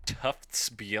talk about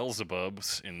Tufts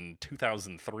Beelzebubs in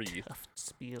 2003.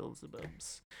 Tufts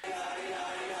Beelzebubs.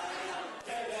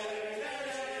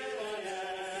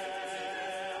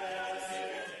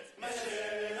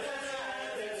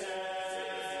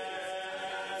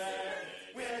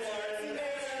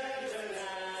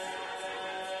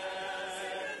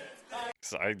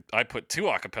 So I put 2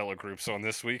 a cappella groups on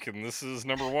this week, and this is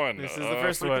number 1. This is the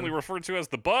first frequently one. referred to as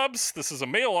the Bubs. This is a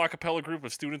male a cappella group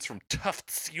of students from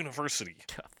Tufts University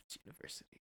Tufts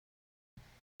University.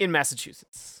 In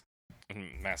Massachusetts. in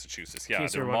Massachusetts. Yeah,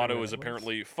 case their you're motto wondering where is that was.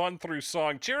 apparently fun through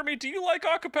song. Jeremy, do you like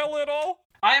a cappella at all?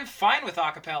 I am fine with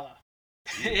acapella.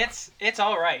 It's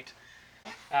all right.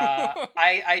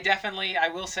 I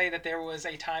will say that there was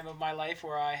a time of my life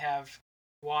where I have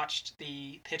watched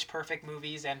the Pitch Perfect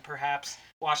movies and perhaps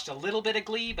watched a little bit of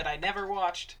Glee, but I never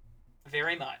watched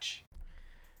very much.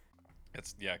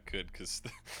 It's good because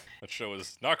that show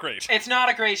is not great. It's not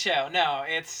a great show. No,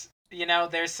 it's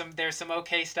there's some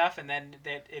okay stuff, and then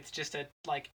it's just a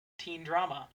like teen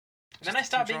drama. And then Just I a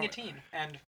stopped teen being a drama. teen,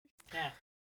 and yeah.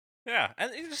 Yeah,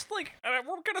 and it's just like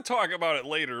we're gonna talk about it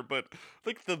later, but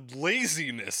like the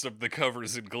laziness of the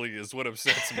covers in Glee is what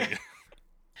upsets me.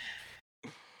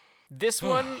 This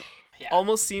one Yeah.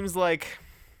 almost seems like...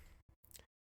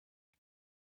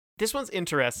 This one's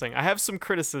interesting. I have some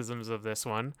criticisms of this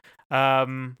one.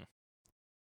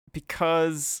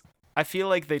 Because I feel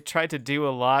like they tried to do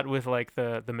a lot with like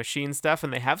the machine stuff,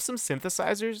 and they have some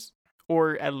synthesizers,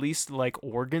 or at least like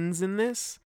organs in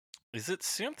this. Is it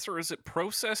synths or is it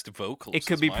processed vocals? It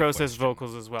could is be my processed question.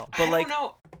 vocals as well. I But don't like,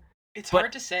 know. It's but-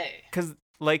 hard to say. because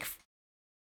like,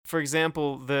 for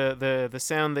example, the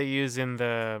sound they use in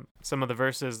some of the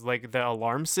verses, like the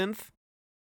alarm synth,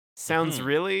 sounds Mhm.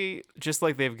 really just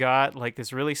like they've got like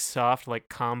this really soft like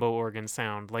combo organ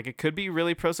sound. Like it could be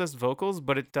really processed vocals,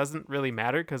 but it doesn't really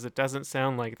matter because it doesn't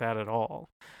sound like that at all.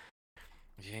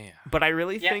 Yeah. But I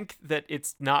really Yeah. think that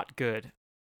it's not good.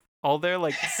 All their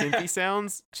like synthy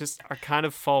sounds just are kind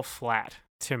of fall flat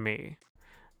to me.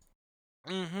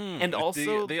 Mm-hmm. And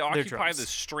also they their occupy drums. this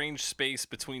strange space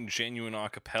between genuine a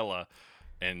cappella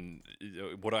and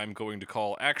what I'm going to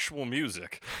call actual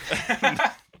music.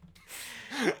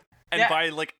 And Yeah. by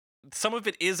like some of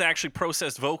it is actually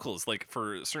processed vocals, like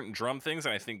for certain drum things,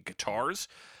 and I think guitars,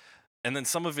 and then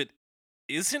some of it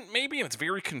isn't. Maybe it's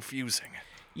very confusing.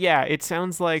 Yeah, it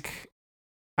sounds like,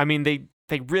 I mean, they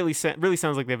really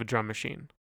sounds like they have a drum machine.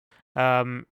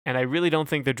 And I really don't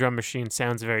think the drum machine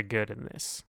sounds very good in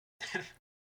this.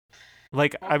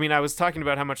 Like, I mean, I was talking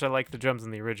about how much I like the drums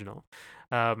in the original,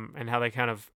 and how they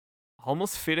kind of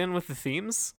almost fit in with the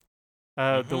themes,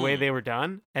 the way Mhm. they were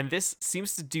done. And this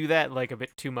seems to do that like a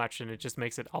bit too much, and it just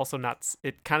makes it also not.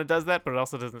 It kind of does that, but it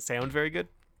also doesn't sound very good.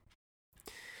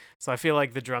 So I feel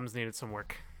like the drums needed some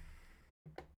work.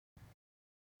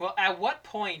 Well, at what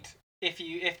point,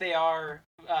 if they are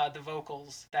the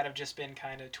vocals that have just been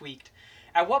kind of tweaked,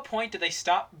 at what point do they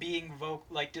stop being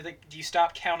do you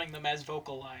stop counting them as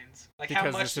vocal lines? Like how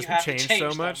Because much it's do you just have to changed change so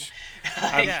them? much.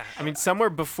 Like, Yeah. I mean, somewhere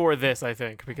before this, I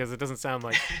think, because it doesn't sound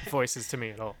like voices to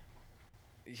me at all.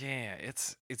 Yeah,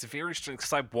 it's very strange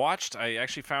because I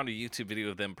actually found a YouTube video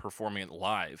of them performing it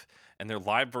live, and their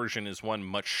live version is one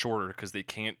much shorter because they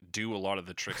can't do a lot of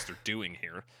the tricks they're doing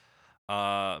here.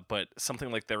 But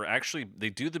something like they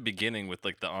do the beginning with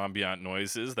like the ambient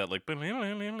noises that like,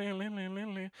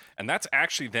 and that's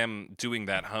actually them doing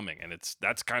that humming, and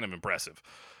that's kind of impressive.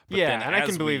 But Yeah, then and I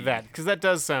can as believe we- that, because that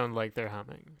does sound like they're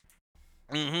humming.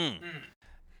 Mhm. mm.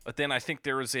 But then I think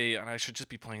there is and I should just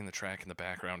be playing the track in the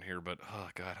background here, but oh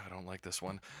god, I don't like this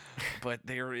one. But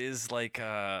there is like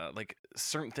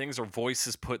certain things or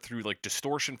voices put through like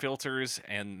distortion filters,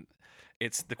 and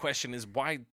the question is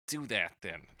why do that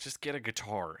then? Just get a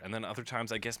guitar. And then other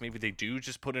times I guess maybe they do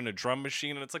just put in a drum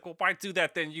machine, and it's like, well, why do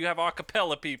that then? You have a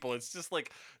cappella people. It's just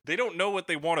like they don't know what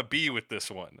they want to be with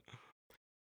this one.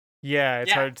 Yeah, it's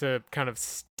Yeah. hard to kind of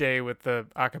stay with the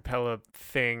acapella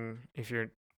thing if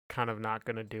you're kind of not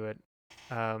gonna do it.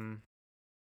 I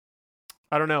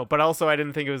don't know, but also I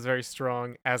didn't think it was very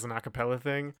strong as an acapella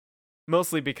thing,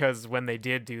 mostly because when they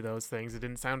did do those things, it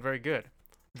didn't sound very good.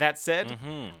 That said,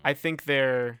 Mhm. I think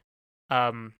their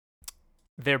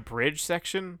bridge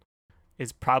section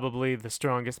is probably the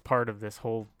strongest part of this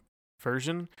whole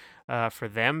version, for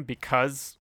them,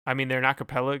 because I mean they're an a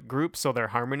cappella group, so their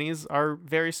harmonies are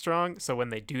very strong. So when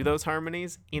they do those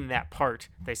harmonies in that part,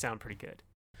 they sound pretty good.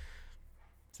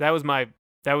 So that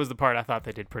was the part I thought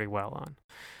they did pretty well on,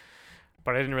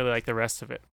 but I didn't really like the rest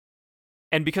of it.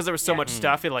 And because there was so Yeah. much Mm.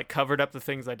 stuff, it like covered up the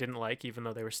things I didn't like, even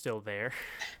though they were still there.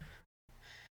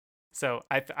 So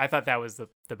I thought that was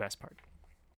the best part.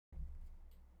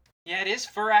 Yeah, it is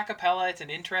for a cappella. It's an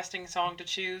interesting song to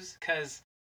choose because,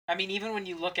 I mean, even when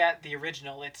you look at the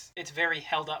original, it's very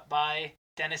held up by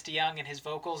Dennis DeYoung and his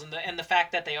vocals, and the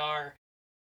fact that they are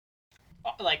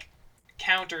like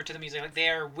counter to the music, like they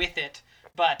are with it,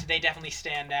 but they definitely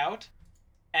stand out.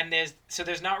 And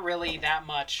there's not really that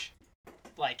much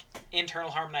like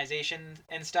internal harmonization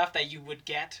and stuff that you would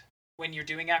get when you're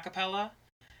doing a cappella.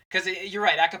 Because you're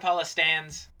right, a cappella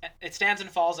stands and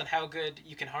falls on how good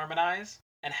you can harmonize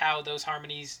and how those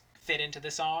harmonies fit into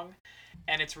the song.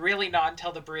 And it's really not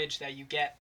until the bridge that you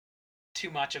get too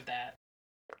much of that.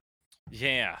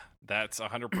 Yeah, that's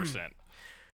 100%.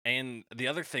 And the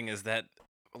other thing is that,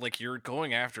 like, you're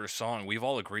going after a song. We've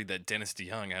all agreed that Dennis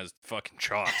DeYoung has fucking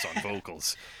chops on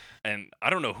vocals. And I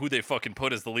don't know who they fucking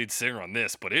put as the lead singer on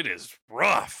this, but it is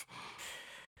rough.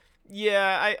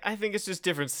 Yeah, I think it's just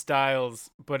different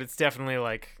styles, but it's definitely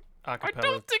like I acapella.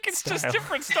 don't think it's just style.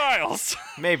 different styles.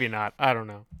 Maybe not. I don't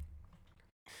know.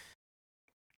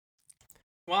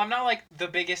 Well, I'm not like the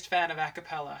biggest fan of a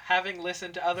cappella. Having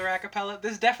listened to other a cappella,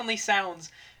 this definitely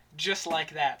sounds just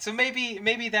like that. So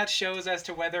maybe that shows as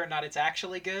to whether or not it's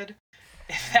actually good.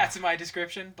 If that's my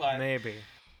description, but Maybe.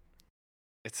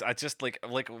 I just like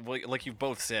you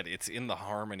both said, it's in the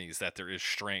harmonies that there is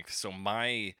strength. So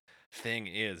my thing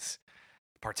is,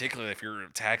 particularly if you're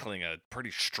tackling a pretty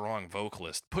strong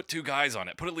vocalist, put two guys on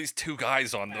it. Put at least two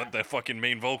guys on the fucking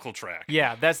main vocal track.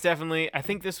 Yeah, that's definitely. I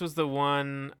think this was the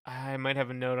one. I might have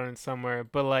a note on it somewhere,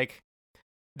 but like,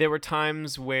 there were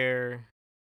times where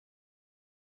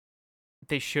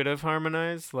they should have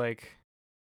harmonized. Like,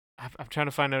 I'm trying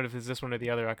to find out if it's this one or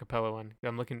the other a cappella one.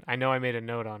 I'm looking. I know I made a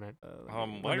note on it.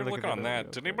 While you're looking on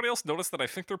that, did anybody else notice that I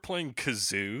think they're playing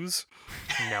kazoos?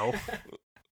 No.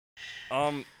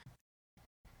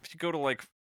 If you go to like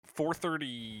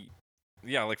 4:30,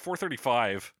 yeah, like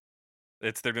 4:35,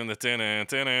 they're doing the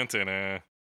ta-na.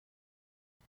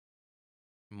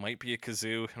 Might be a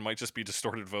kazoo. It might just be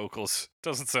distorted vocals.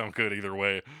 Doesn't sound good either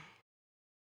way.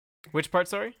 Which part?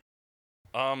 Sorry.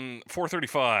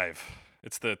 4:35.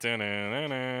 It's the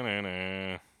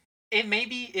ta-na. It may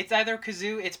be. It's either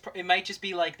kazoo. It might just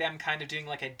be like them kind of doing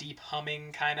like a deep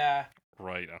humming kind of.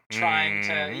 Right. Trying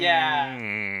to-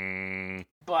 yeah.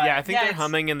 But yeah, I think they're it's-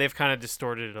 humming and they've kind of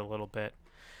distorted it a little bit.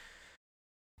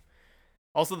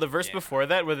 Also, the verse Yeah. before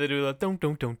that, where they do the don't,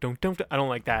 I don't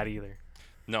like that either.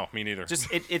 No, me neither. Just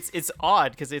it's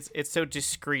odd because it's so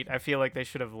discreet. I feel like they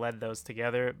should have bled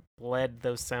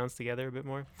those sounds together a bit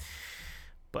more.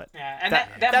 But Yeah, and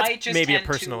that that that's might just maybe a tend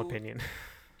personal to- opinion.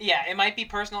 Yeah, it might be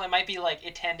personal. It might be like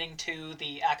attending to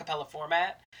the a cappella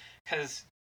format, because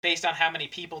based on how many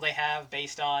people they have,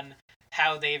 based on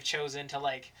how they've chosen to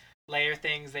like layer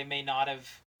things, they may not have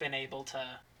been able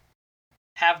to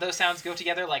have those sounds go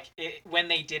together. Like when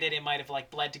they did it, it might have like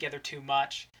bled together too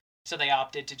much, so they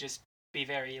opted to just be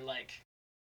very like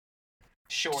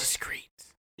short. Discreet.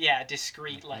 Yeah,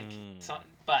 discreet. Like,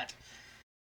 but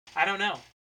I don't know.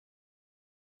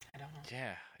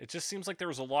 Yeah, it just seems like there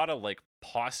was a lot of like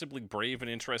possibly brave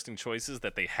and interesting choices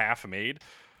that they half made.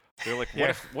 They're like,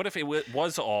 what if it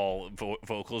was all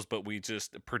vocals, but we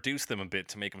just produced them a bit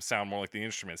to make them sound more like the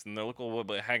instruments? And they're like, well,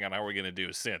 but hang on, how are we gonna do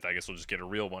a synth? I guess we'll just get a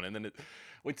real one. And then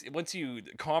once you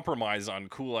compromise on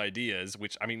cool ideas,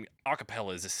 which I mean,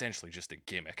 acapella is essentially just a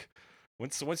gimmick.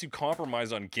 Once you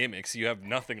compromise on gimmicks, you have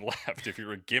nothing left if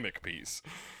you're a gimmick piece.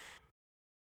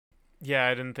 Yeah,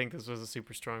 I didn't think this was a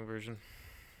super strong version.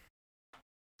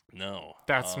 No,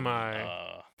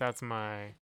 That's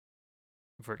my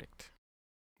verdict.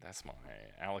 That's my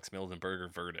Alex Mildenberger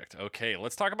verdict. Okay,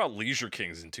 let's talk about Leisure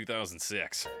Kings in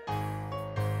 2006.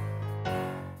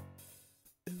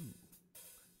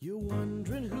 You're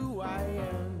wondering who I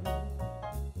am,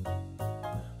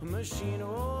 a machine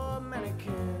or a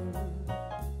mannequin,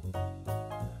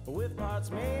 with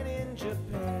parts made in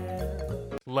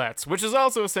Japan. Which is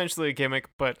also essentially a gimmick,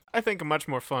 but I think a much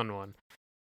more fun one.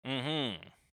 Mm-hmm.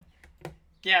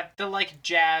 Yeah, the like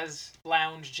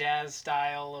lounge jazz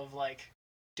style of like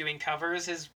doing covers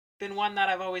has been one that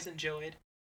I've always enjoyed.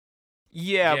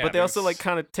 Yeah, Yeah, but they also there's- like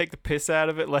kind of take the piss out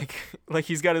of it, like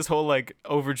he's got his whole like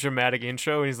over dramatic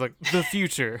intro, and he's like the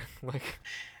future, like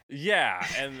Yeah,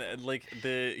 and like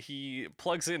he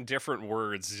plugs in different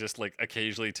words just like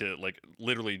occasionally to like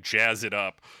literally jazz it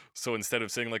up. So instead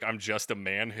of saying like I'm just a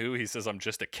man who, he says I'm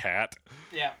just a cat.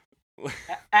 Yeah.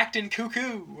 Acting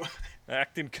cuckoo.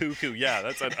 Acting cuckoo. Yeah,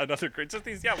 that's another great. Just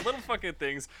these little fucking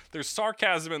things. There's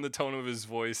sarcasm in the tone of his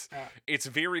voice. Yeah. It's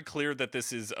very clear that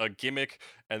this is a gimmick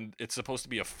and it's supposed to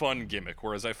be a fun gimmick.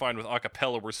 Whereas I find with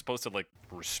acapella we're supposed to like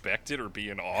respect it or be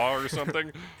in awe or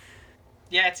something.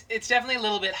 Yeah, it's definitely a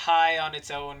little bit high on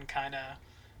its own kind of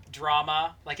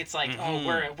drama. Like it's like, oh,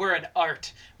 we're an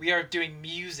art. We are doing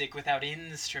music without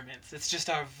instruments. It's just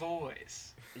our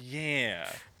voice. Yeah.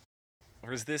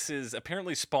 Whereas this is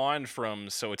apparently spawned from,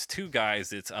 so it's two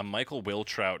guys. It's Michael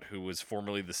Wiltrout, who was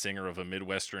formerly the singer of a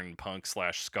Midwestern punk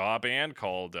 / ska band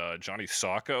called Johnny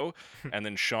Socko, and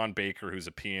then Sean Baker, who's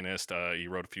a pianist. He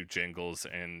wrote a few jingles,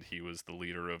 and he was the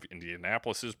leader of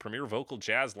Indianapolis's premier vocal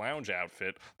jazz lounge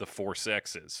outfit, the Four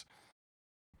Sexes.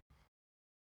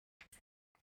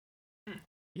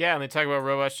 yeah, and they talk about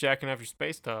robots jacking off your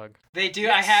space dog. They do.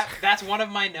 Yes. That's one of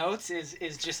my notes. Is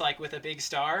just like with a big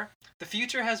star. The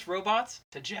future has robots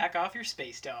to jack off your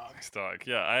space dog. Dog.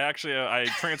 Yeah, I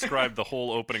transcribed the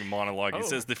whole opening monologue. He Oh.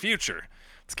 says the future.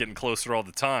 It's getting closer all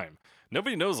the time.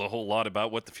 Nobody knows a whole lot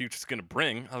about what the future's going to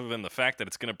bring, other than the fact that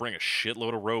it's going to bring a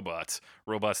shitload of robots.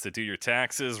 Robots to do your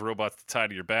taxes, robots to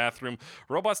tidy your bathroom,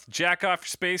 robots to jack off your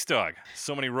space dog.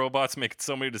 So many robots making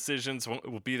so many decisions.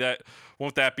 Won't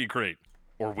that be great?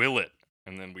 Or will it?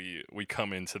 And then we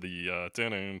come into the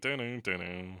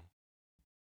dun-dun.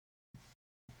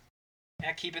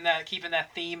 Yeah, keeping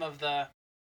that theme of the,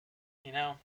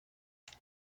 the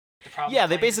problem. Yeah,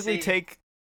 they plain to basically see. take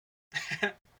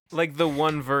like the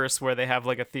one verse where they have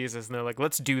like a thesis, and they're like,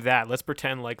 let's do that. Let's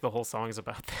pretend like the whole song's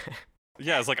about that.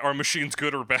 Yeah, it's like, are machines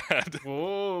good or bad?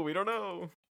 Whoa, we don't know.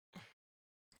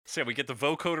 So yeah, we get the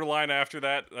vocoder line after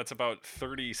that. That's about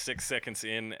 36 seconds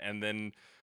in, and then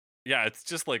yeah, it's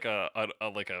just like a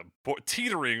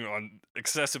teetering on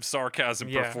excessive sarcasm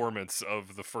Yeah. performance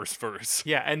of the first verse.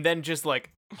 Yeah, and then just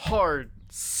like hard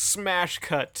smash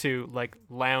cut to like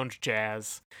lounge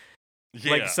jazz.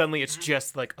 Yeah, Like suddenly it's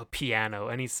just like a piano,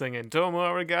 and he's singing "Domo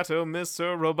arigato,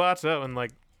 Mr. Roboto," and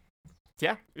like,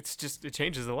 yeah, it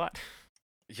changes a lot.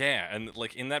 yeah, and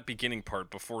like in that beginning part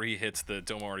before he hits the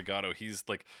Domo Arigato, he's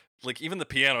like even the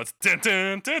piano, it's dun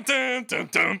dun dun dun dun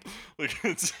dun. Like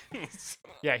it's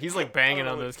Yeah, he's like banging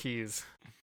on those keys.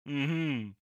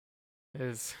 mm-hmm.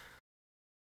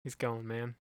 He's going,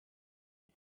 man.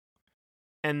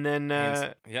 And then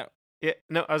Yeah, yeah,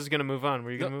 no, I was gonna move on.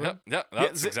 Were you gonna move on? yeah, Yeah,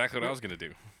 that's exactly what I was gonna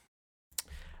do.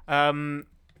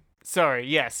 Sorry,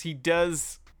 yes, he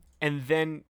does, and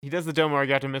then he does the Domo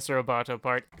Arigato Mr. Roboto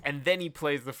part, and then he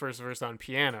plays the first verse on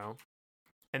piano,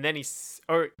 and then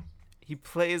he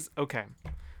plays. Okay,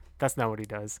 that's not what he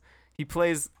does. He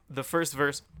plays the first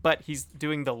verse, but he's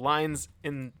doing the lines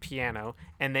in piano,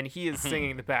 and then he is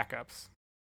singing the backups.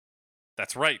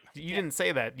 That's right. You didn't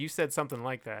say that. You said something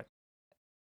like that.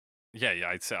 Yeah,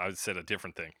 I said a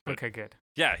different thing. But Okay, good.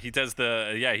 yeah, he does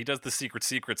the secret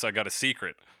secrets. I got a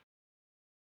secret,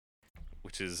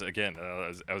 which is again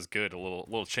that was good. A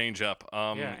little change up.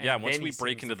 Yeah, and once then we he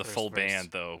break sings into the the first full verse. band,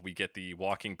 though, we get the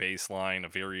walking bass line, a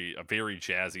very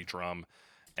jazzy drum,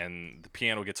 and the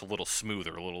piano gets a little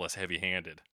smoother, a little less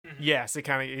heavy-handed. Yes, it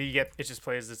kind of it just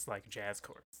plays this like jazz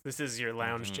chords. This is your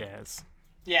lounge jazz.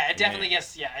 Yeah, it definitely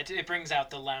gets. Yeah, it brings out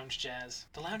the lounge jazz.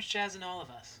 The lounge jazz in all of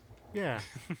us. Yeah,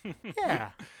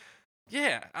 yeah.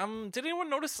 Yeah. Did anyone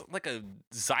notice like a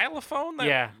xylophone that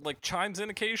Yeah. like chimes in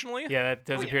occasionally? Yeah, that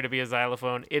does Oh, yeah. appear to be a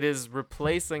xylophone. It is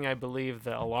replacing, I believe,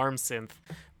 the alarm synth,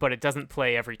 but it doesn't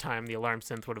play every time the alarm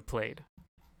synth would have played.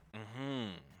 Mm-hmm.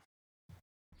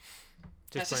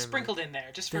 That's just playing, like, sprinkled in there,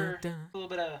 just dun, for dun, a little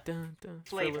bit of dun, dun, for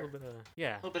flavor. a little bit of,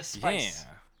 yeah, a little bit of spice.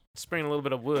 Yeah. just bring a little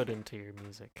bit of wood into your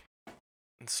music.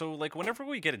 And so, like, whenever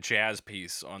we get a jazz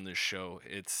piece on this show,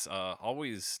 it's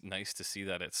always nice to see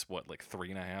that it's like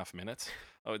 3.5 minutes.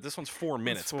 Oh, this one's 4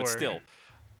 minutes, but 4. still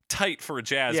tight for a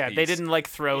jazz Yeah, piece. they didn't like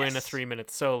throw in a Yes.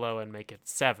 3-minute solo and make it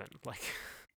 7. Like,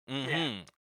 Mm-hmm. Yeah.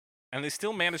 And they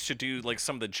still managed to do like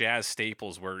some of the jazz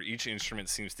staples where each instrument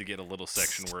seems to get a little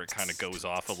section where it kind of goes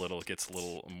off a little, gets a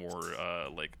little more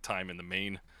like time in the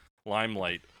main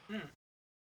limelight.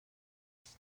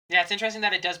 Yeah, it's interesting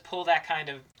that it does pull that kind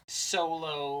of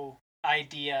solo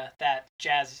idea that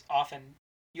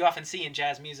you often see in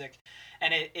jazz music,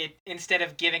 and it instead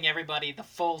of giving everybody the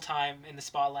full time in the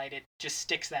spotlight, it just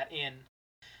sticks that in.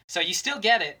 So you still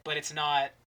get it, but it's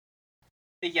not.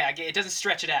 Yeah, it doesn't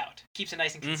stretch it out. Keeps it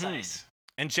nice and concise.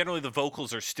 And generally the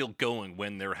vocals are still going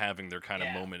when they're having their kind of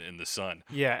Yeah. moment in the sun.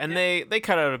 yeah, and they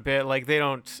cut out a bit. Like, they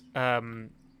don't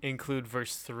include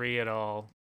verse 3 at all.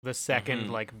 The second Mhm.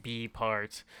 like B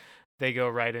part, they go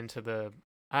right into the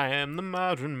 "I am the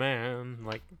modern man"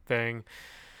 like thing.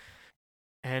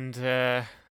 And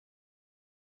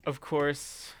of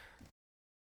course,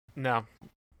 no,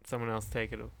 someone else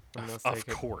take it. Someone else Of take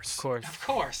it. course. Of course. Of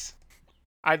course.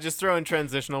 I just throw in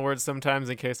transitional words sometimes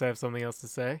in case I have something else to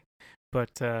say,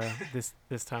 but this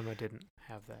time I didn't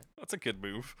have that. That's a good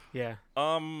move. Yeah.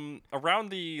 Around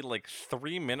the like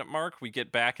 3-minute mark, we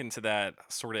get back into that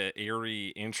sort of airy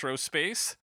intro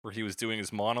space where he was doing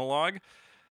his monologue.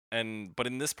 But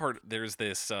in this part, there's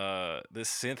this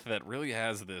synth that really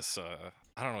has this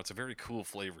I don't know, it's a very cool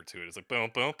flavor to it. It's like boom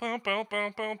boom boom boom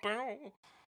boom boom boom.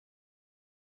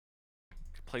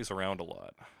 It plays around a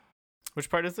lot. Which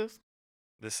part is this?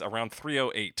 This around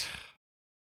 308.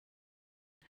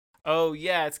 Oh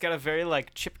yeah, it's got a very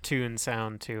like chiptune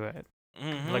sound to it,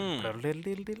 Mhm.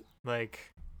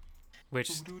 like, which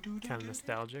kind of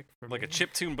nostalgic for Like me. a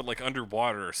chip tune, but like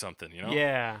underwater or something, you know?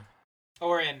 Yeah.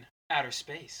 Or in outer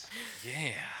space.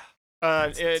 Yeah. No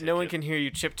That's one it. can hear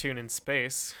you chiptune in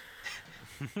space.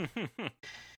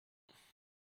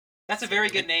 That's a very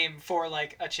good name for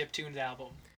like a chiptunes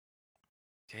album.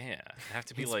 Yeah, it'd have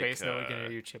to be In like space, no one can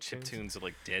hear you chip chip tunes. tunes of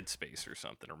like Dead Space or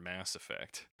something, or Mass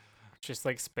Effect. Just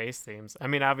like space themes. I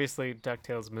mean, obviously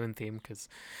DuckTales Moon Theme because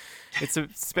it's a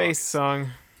space song.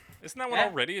 Isn't that one Yeah.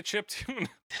 already a chip tune?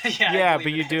 Yeah, I Yeah, believe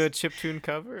but it you do is. a chiptune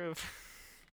cover of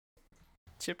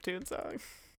chiptune song.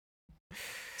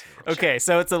 Okay,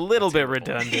 so it's a little bit Terrible.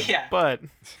 redundant, Yeah. but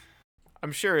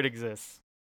I'm sure it exists.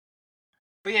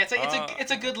 But yeah, Uh,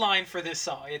 it's a good line for this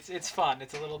song. It's fun.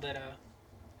 It's a little bit of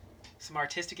some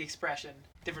artistic expression,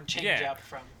 different change Yeah. up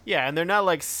from. Yeah, and they're not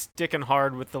like sticking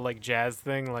hard with the like jazz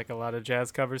thing like a lot of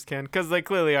jazz covers can, because they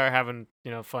clearly are having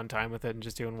fun time with it and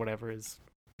just doing whatever is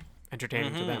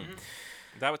entertaining to them.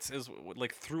 Mhm. That is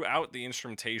like throughout the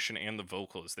instrumentation and the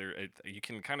vocals. You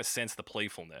can kind of sense the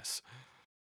playfulness.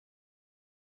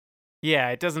 Yeah,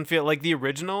 it doesn't feel like the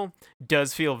original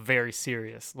does feel very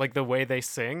serious. Like the way they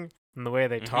sing and the way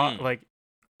they talk, Mhm. like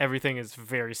everything is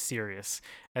very serious.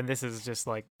 And this is just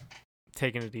like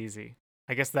taking it easy.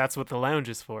 I guess that's what the lounge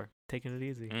is for, taking it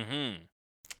easy. Mm-hmm.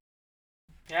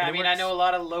 Yeah, And I it mean, I works. know a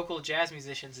lot of local jazz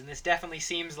musicians, and this definitely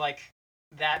seems like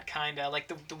that kind of like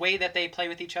the way that they play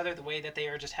with each other, the way that they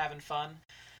are just having fun.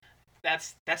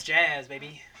 That's jazz,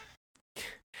 baby.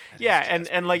 Yeah,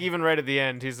 and like even right at the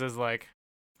end, he says like,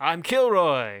 "I'm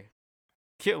Kilroy."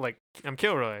 I'm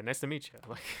Kilroy. Nice to meet you.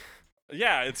 Like,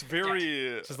 Yeah, it's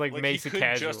very Just, like, makes he it could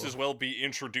just casual. as well be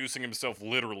introducing himself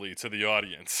literally to the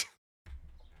audience.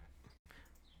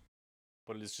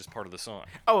 but it is just part of the song.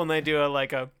 Oh, and they do a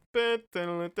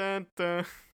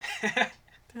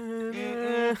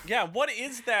Yeah, what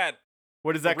is that?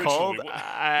 what is that Originally, called? what-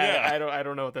 I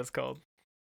don't know what that's called.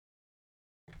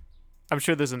 I'm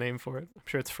sure there's a name for it. I'm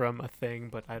sure it's from a thing,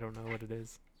 but I don't know what it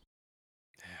is.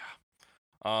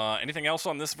 Yeah. Anything else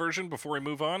on this version before we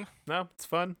move on? No, it's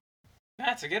fun.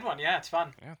 That's a good one. Yeah, it's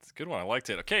fun. Yeah, it's a good one. I liked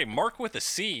it. Okay, Mark with a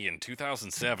C in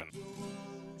 2007.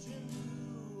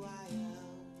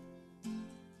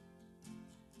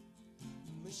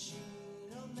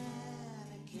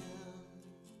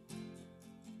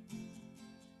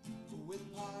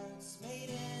 With parts made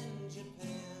in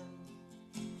Japan.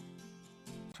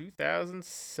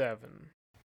 2007.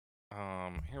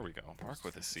 Here we go. Mark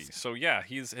with a C. So yeah,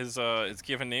 his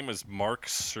given name is Mark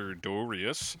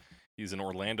Serdorius. He's an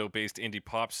Orlando-based indie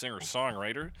pop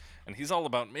singer-songwriter, and he's all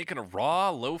about making a raw,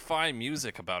 lo-fi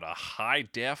music about a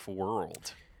high-def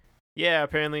world. Yeah,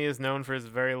 apparently is known for his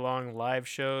very long live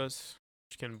shows,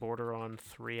 which can border on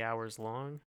 3 hours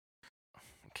long.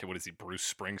 Okay, what is he,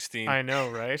 Bruce Springsteen? I know,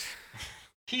 right?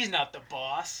 He's not the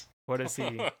boss. What is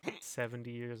he?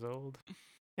 70 years old?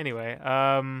 Anyway,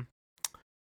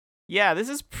 yeah, this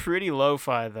is pretty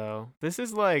lo-fi though. This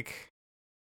is like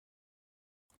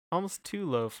almost too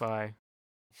lo-fi,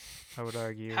 I would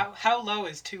argue. How low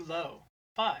is too low?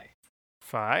 Fi.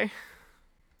 Fi?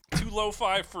 Too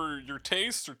lo-fi for your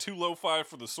taste, or too lo-fi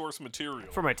for the source material?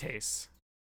 For my tastes.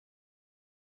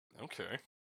 Okay.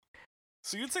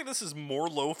 So you'd say this is more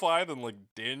lo-fi than like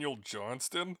Daniel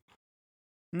Johnston?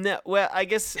 No, well, I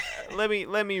guess let me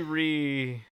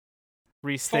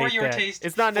restate For your that. taste,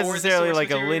 It's not for the necessarily source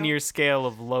like a material? linear scale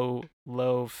of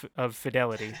of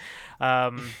fidelity.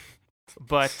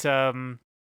 But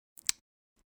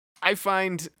I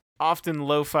find often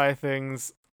lo-fi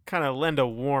things kind of lend a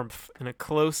warmth and a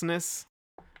closeness,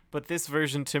 but this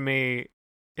version to me,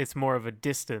 it's more of a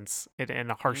distance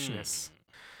and a harshness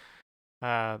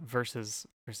versus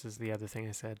the other thing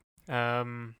I said.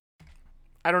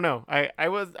 I don't know. I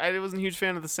wasn't a huge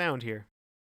fan of the sound here.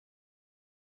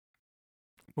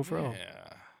 Overall.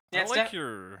 Yeah. Yeah, I it's like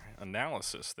your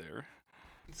analysis there.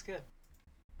 It's good.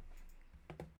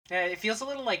 Yeah, it feels a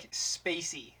little like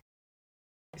spacey.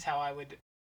 Is how I would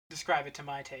describe it to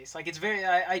my taste. Like it's very.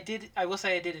 I will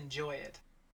say I did enjoy it,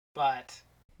 but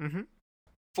Mm-hmm.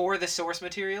 for the source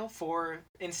material,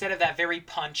 instead of that very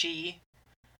punchy.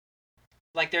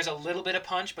 Like there's a little bit of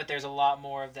punch, but there's a lot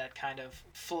more of that kind of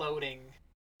floating,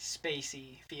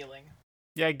 spacey feeling.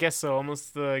 Yeah, I guess so.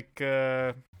 Almost like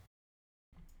for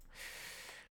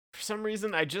some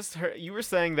reason I just heard you were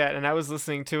saying that and I was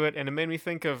listening to it and it made me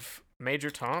think of Major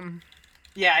Tom.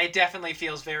 Yeah, it definitely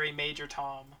feels very Major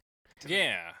Tom. to me.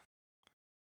 Yeah.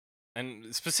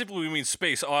 And specifically we mean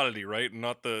Space Oddity, right?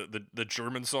 Not the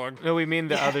German song? No, we mean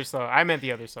the Yeah. other song. I meant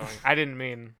the other song. I didn't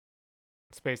mean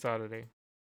Space Oddity.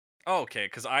 Oh, okay,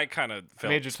 because I kind of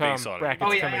felt Major Space Tom, Oddity. brackets Oh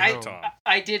was yeah, coming Major home. Tom.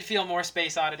 I did feel more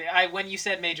Space Oddity. When you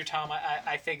said Major Tom,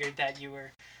 I figured that you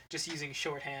were just using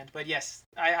shorthand. But yes,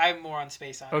 I'm more on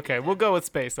Space Oddity. Okay, we'll go with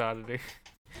Space Oddity.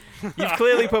 You've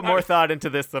clearly put more thought into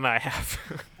this than I have.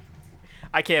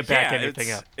 I can't back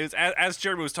anything up. It's as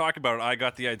Jeremy was talking about it, I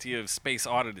got the idea of Space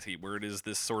Oddity, where it is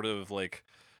this sort of like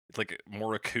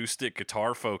more acoustic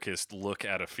guitar focused look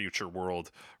at a future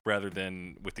world rather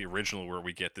than with the original where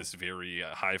we get this very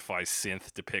hi-fi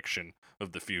synth depiction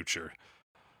of the future.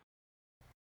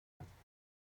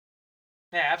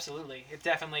 Yeah, absolutely. It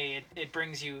definitely it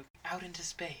brings you out into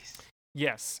space.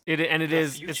 Yes, it The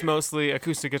is. It's future. mostly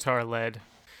acoustic guitar led,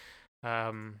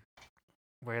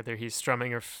 whether he's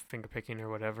strumming or finger picking or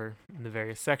whatever in the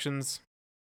various sections.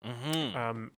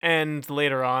 Mm-hmm. And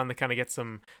later on, they kind of get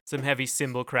some heavy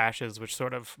cymbal crashes, which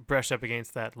sort of brush up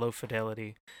against that low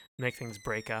fidelity, make things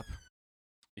break up.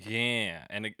 Yeah,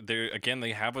 and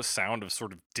they have a sound of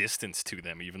sort of distance to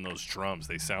them. Even those drums,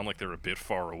 they sound like they're a bit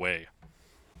far away.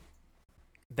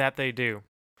 That they do.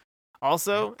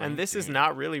 Also, That they and this is do.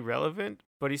 not really relevant,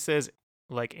 but he says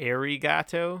like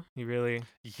arigato. He really,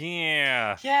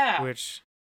 Yeah, Yeah. which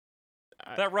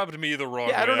that rubbed me the wrong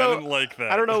Yeah, way. I don't know- I didn't like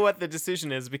that. I don't know what the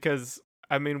decision is because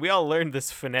I mean we all learned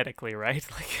this phonetically, right?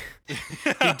 Like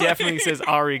he definitely says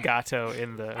arigato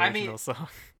in the I mean- original song.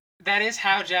 That is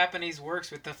how Japanese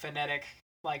works with the phonetic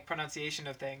like pronunciation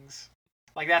of things.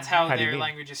 Like that's how, How do you their mean?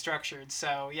 language is structured.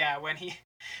 So yeah, when he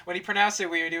pronounced it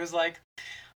weird, he was like,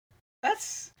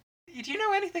 "That's. Do you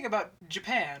know anything about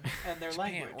Japan and their Man,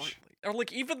 language?" or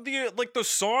like even the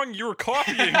song you're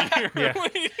copying here.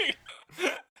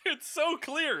 Yeah. It's so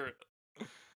clear.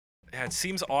 Yeah, it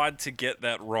seems odd to get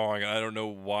that wrong. I don't know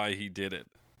why he did it.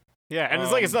 Yeah, and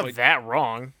it's like it's not but- that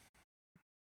wrong.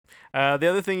 The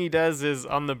other thing he does is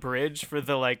on the bridge for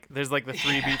the like, there's like the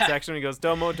 3-beat section. He goes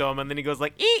domo domo, and then he goes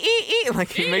like like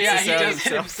he makes Yeah, a he sound does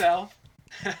it himself.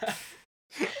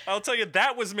 I'll tell you,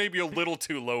 that was maybe a little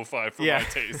too lo-fi for Yeah. my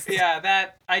taste. Yeah,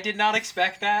 that I did not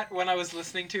expect that when I was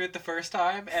listening to it the first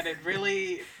time, and it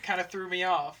really kind of threw me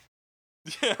off.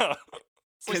 Yeah.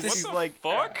 Because What he's the like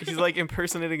fuck? he's like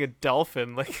impersonating a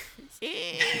dolphin. Like,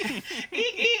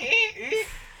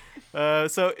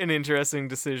 so an interesting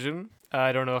decision.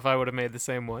 I don't know if I would have made the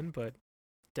same one, but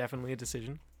definitely a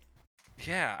decision.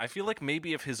 Yeah, I feel like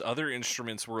maybe if his other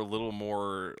instruments were a little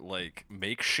more like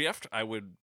makeshift, I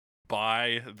would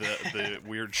buy the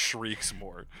weird shrieks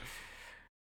more.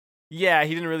 Yeah,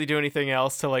 he didn't really do anything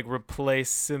else to like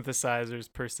replace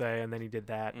synthesizers per se, and then he did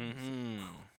that. Mm-hmm.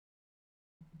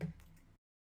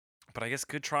 But I guess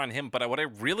good try on him. But what I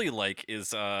really like is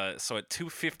so at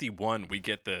 2:51 we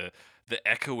get the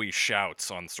echoey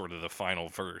shouts on sort of the final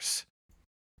verse.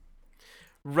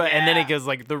 Right, and then Yeah. it goes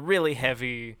like the really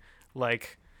heavy,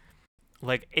 like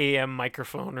AM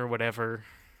microphone or whatever.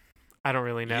 I don't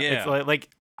really know. Yeah. It's like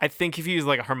I think if you use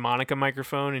like a harmonica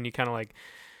microphone and you kind of like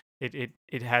it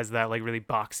has that like really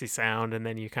boxy sound, and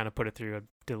then you kind of put it through a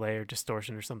delay or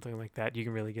distortion or something like that, you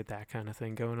can really get that kind of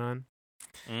thing going on.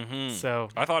 Mm-hmm. So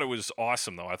I thought it was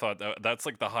awesome though. I thought that's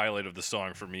like the highlight of the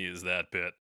song for me is that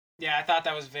bit. Yeah, I thought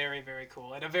that was very, very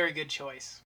cool and a very good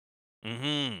choice.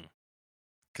 Mm-hmm.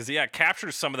 Because yeah, it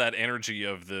captures some of that energy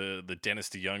of the Dennis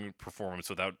DeYoung performance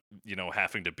without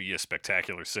having to be a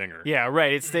spectacular singer. yeah,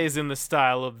 right. It stays in the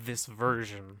style of this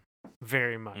version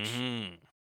very much. Mm-hmm.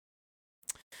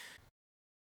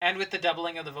 And with the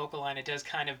doubling of the vocal line, it does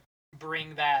kind of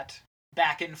bring that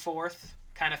back and forth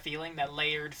kind of feeling, that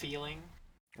layered feeling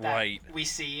that Right. we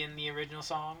see in the original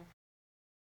song.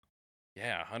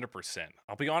 Yeah, 100%.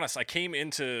 I'll be honest, I came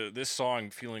into this song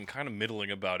feeling kind of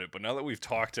middling about it, but now that we've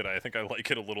talked it, I think I like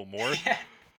it a little more.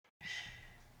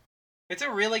 It's a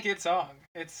really good song.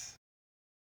 It's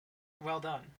well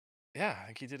done. Yeah, I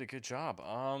think he did a good job.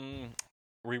 Are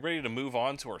we ready to move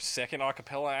on to our second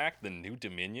acapella act, The New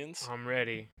Dominions? I'm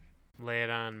ready. Lay it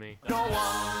on me. Go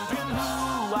wondering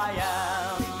who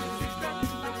I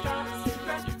am.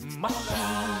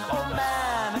 Machine or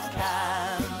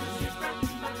mannequin.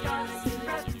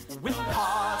 With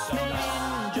parts made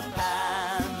in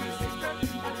Japan.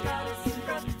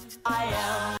 I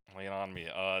am. Lay it on me.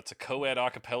 It's a co-ed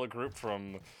acapella group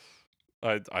from...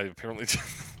 I apparently...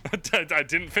 I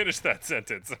didn't finish that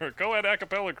sentence. They're a co-ed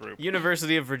acapella group.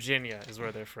 University of Virginia is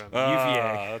where they're from.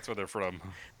 UVA. That's where they're from.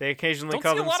 They occasionally Don't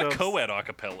call see a lot themselves. of co-ed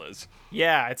acapellas.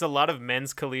 Yeah, it's a lot of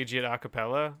men's collegiate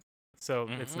acapella, so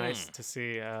it's nice Mhm. to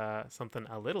see something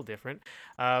a little different.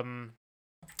 And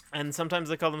sometimes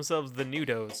they call themselves the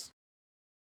Nudos.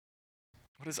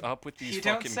 What is up with these You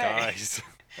don't fucking say. guys?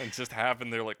 And just having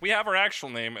their we have our actual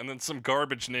name and then some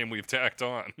garbage name we've tacked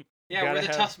on. Yeah, we're Gotta the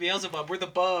have- Tufts Beelzebub. We're the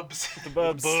Bubs. The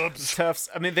Bubs, Bubs. Tufts.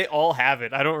 I mean, they all have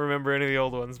it. I don't remember any of the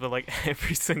old ones, but like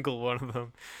every single one of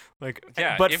them, like.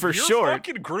 Yeah, but if for your short,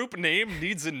 fucking group name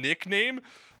needs a nickname,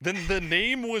 then the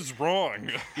name was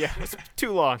wrong. yeah, it's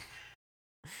too long.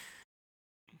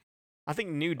 I think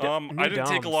New. I didn't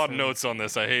take a lot of notes on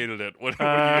this. I hated it. What do you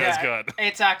guys Yeah. got?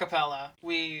 It's a cappella.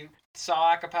 We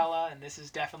saw a cappella, and this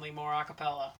is definitely more a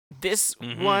cappella. This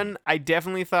Mhm. one I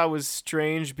definitely thought was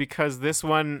strange because this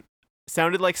one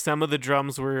sounded like some of the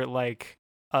drums were like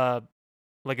a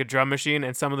drum machine,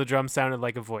 and some of the drums sounded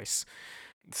like a voice.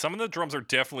 Some of the drums are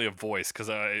definitely a voice because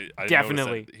I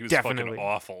Definitely, noticed that he was definitely. fucking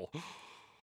awful.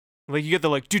 Like you get the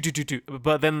like do do do do,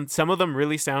 but then some of them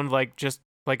really sound like just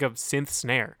like a synth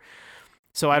snare.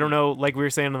 So I don't know, like we were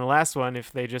saying on the last one,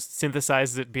 if they just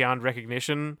synthesized it beyond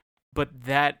recognition, but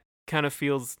that kind of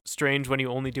feels strange when you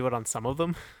only do it on some of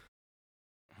them.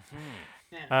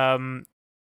 Yeah.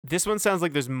 This one sounds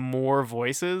like there's more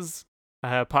voices,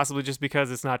 possibly just because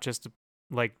it's not just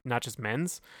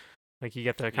men's. Like you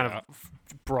get the kind of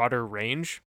broader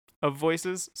range of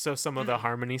voices, so some of the Mhm.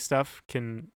 harmony stuff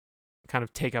can kind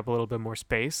of take up a little bit more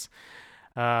space.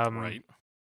 Right.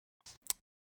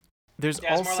 There's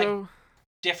Yeah, it's more like- also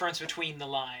Difference between the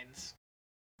lines.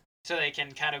 So they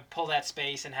can kind of pull that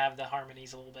space and have the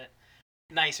harmonies a little bit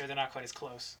nicer. They're not quite as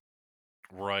close.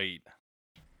 Right.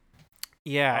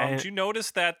 yeah, and- Did you notice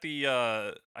that the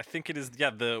I think it is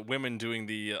the women doing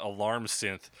the alarm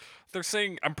synth? They're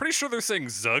saying I'm pretty sure they're saying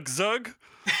zug zug.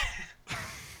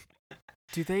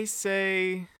 do they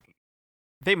say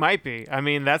they might be? I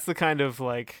mean, that's the kind of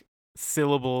like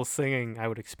syllable singing I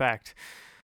would expect.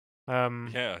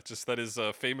 Yeah, just that is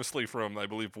famously from I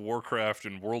believe Warcraft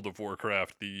and World of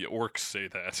Warcraft. The orcs say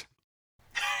that.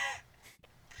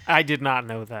 I did not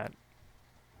know that.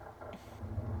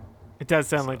 It does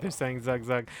sound like they're saying zug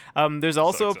zug. There's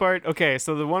also Zug, a part. Okay,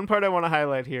 so the one part I want to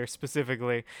highlight here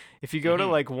specifically, if you go to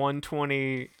like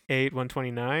 128,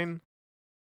 129,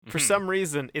 for some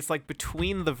reason it's like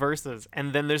between the verses,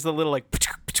 and then there's a little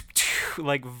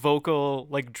like vocal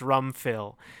like drum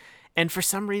fill, and for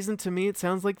some reason to me it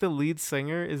sounds like the lead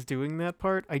singer is doing that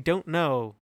part. I don't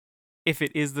know if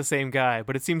it is the same guy,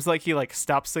 but it seems like he like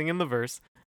stops singing the verse,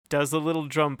 does a little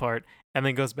drum part, and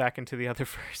then goes back into the other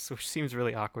verse, which seems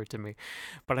really awkward to me.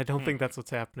 But I don't think that's what's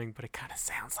happening, but it kind of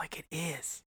sounds like it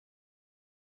is.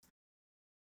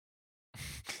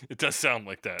 It does sound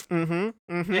like that.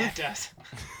 Mm-hmm. Yeah, it does.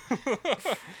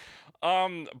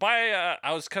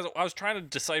 I was trying to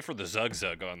decipher the zug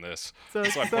zug on this, so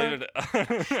I played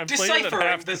it.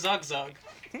 Deciphering the zug zug.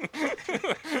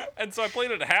 And so I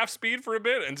played it at half speed for a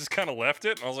bit and just kind of left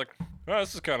it. And I was like, oh,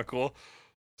 this is kind of cool.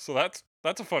 So that's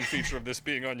a fun feature of this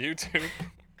being on YouTube.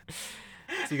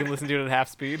 So you can listen to it at half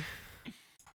speed.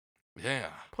 Yeah.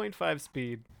 0.5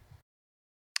 speed.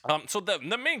 So the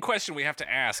main question we have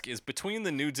to ask is, between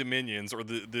the New Dominions, or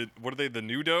the what are they, the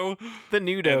Nudo? The And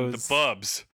Nudos. the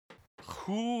Bubs,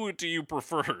 who do you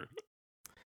prefer?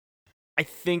 I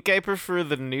think I prefer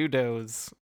the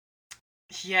Nudos.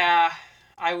 Yeah,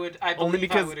 I would. I Only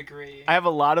believe I because would agree. I have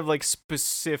a lot of like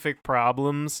specific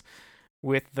problems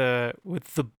with the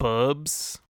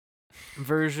Bubs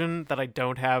version that I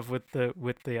don't have with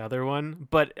the other one,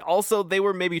 but also they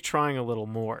were maybe trying a little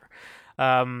more.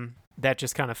 That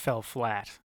just kind of fell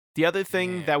flat. The other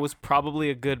thing that was probably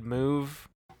a good move,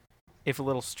 if a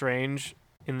little strange,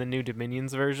 in the New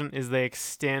Dominions version is they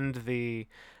extend the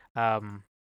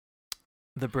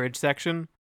bridge section,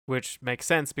 which makes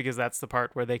sense because that's the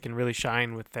part where they can really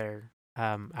shine with their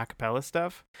a cappella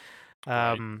stuff.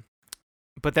 Right.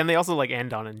 But then they also like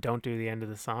end on and don't do the end of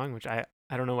the song, which I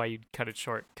don't know why you'd cut it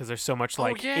short, because there's so much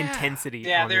like yeah. intensity.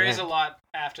 Yeah, on there the is a end. lot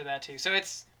after that too. So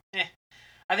it's,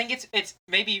 I think it's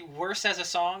maybe worse as a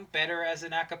song, better as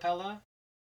an a cappella?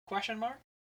 Question mark.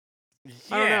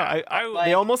 I don't know. I like-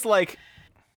 they almost like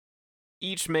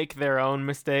each make their own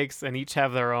mistakes and each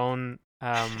have their own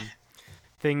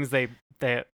things they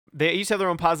each have their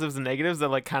own positives and negatives that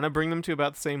like kind of bring them to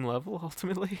about the same level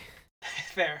ultimately.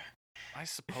 Fair. I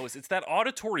suppose it's that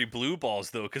auditory blue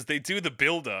balls though, because they do the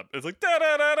build up. It's like da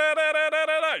da da da da da da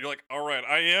da. You're like, all right,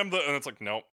 I am the, and it's like,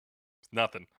 nope,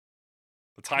 nothing.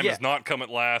 The time Yeah. has not come at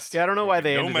last. Yeah, I don't know why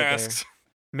they no ended it there. masks.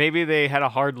 Maybe they had a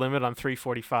hard limit on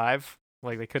 3:45,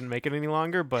 like they couldn't make it any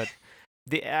longer. But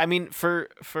I mean, for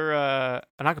an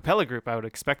a cappella group, I would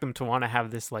expect them to want to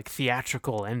have this like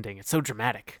theatrical ending. It's so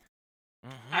dramatic.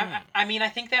 I mean, I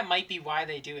think that might be why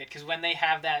they do it, because when they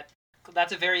have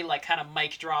that's a very like kind of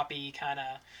mic droppy kind of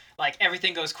like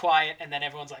everything goes quiet and then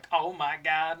everyone's like, oh my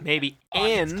god. Maybe.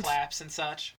 Audience And claps and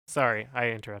such. sorry, I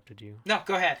interrupted you. No,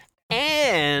 go ahead.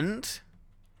 And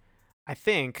I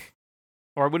think,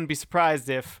 or I wouldn't be surprised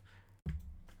if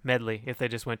medley, if they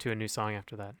just went to a new song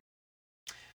after that.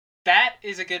 That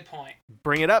is a good point.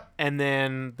 Bring it up, and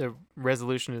then the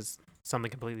resolution is something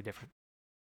completely different.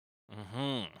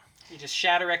 You just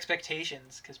shatter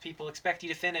expectations because people expect you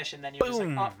to finish, and then you're Boom.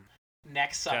 just like, oh,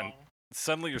 next song.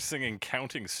 Suddenly you're singing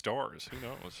Counting Stars. Who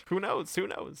knows? Who knows? Who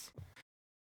knows?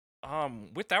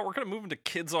 With that, we're gonna move into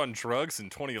Kids on Drugs in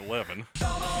 2011.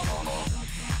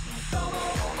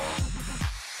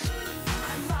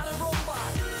 I'm not a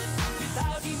robot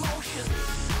without emotions.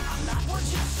 I'm not what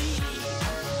you see.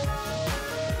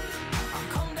 I'm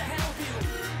come to help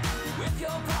you with your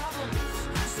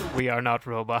problems. So We are not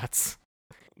robots.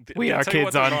 We Yeah, are tell you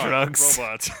kids what, on they're not, drugs.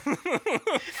 Robots.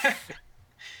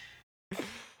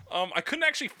 I couldn't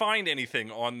actually find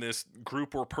anything on this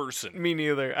group or person. Me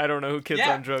neither. I don't know who Kids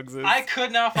Yeah, on Drugs is. I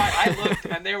could not find. I looked,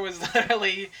 and there was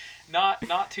literally not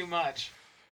too much.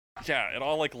 Yeah, it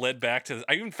all like led back to.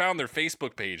 I even found their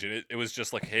Facebook page, and it was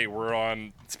just like, "Hey, we're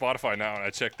on Spotify now," and I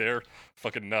checked there,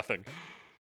 fucking nothing.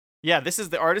 Yeah, this is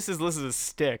the artist is listed as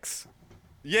Styx.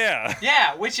 Yeah,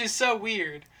 Yeah, which is so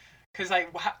weird, cause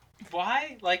like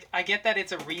why? Like I get that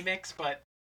it's a remix, but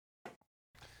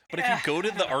but if you go to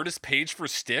the artist page for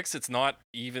Styx, it's not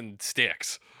even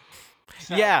Styx.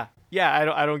 so- Yeah,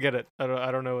 I don't get it. I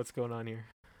don't know what's going on here.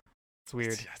 It's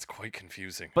weird. Yeah, it's quite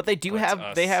confusing. But they do But have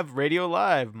us. they have Radio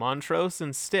Live, Montrose,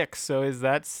 and Styx. So is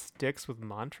that Styx with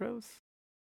Montrose?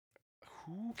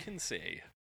 Who can say?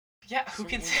 Yeah, who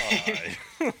can Certainly say?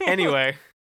 not I. Anyway,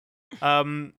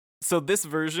 so this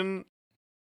version,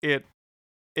 it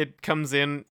comes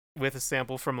in with a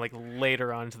sample from like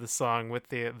later on to the song with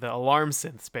the alarm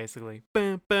synths basically,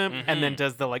 bum, bum, and then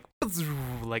does the like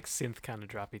synth kind of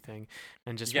droppy thing,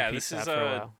 and just Yeah, repeats this is that for a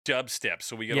while. dubstep,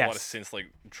 so we get a lot of Yes. synths like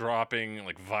dropping,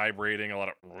 like vibrating, a lot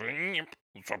of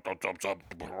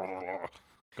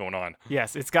going on.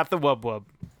 Yes, it's got the wub wub.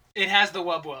 It has the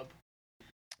wub wub.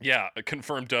 Yeah, a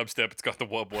confirmed dubstep. It's got the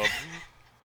wub wub.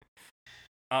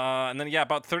 And then yeah,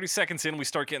 about 30 seconds in, we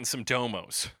start getting some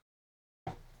domos.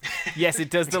 Yes,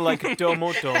 it does the like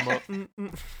domo domo. I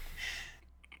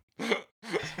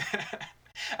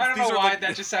don't These know are why like-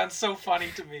 that just sounds so funny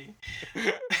to me.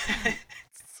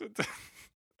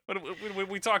 When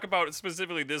we talk about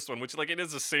specifically this one, which like it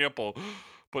is a sample,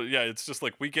 but yeah, it's just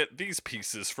like we get these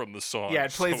pieces from the song. Yeah,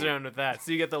 it plays so- around with that.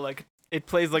 So you get the like, it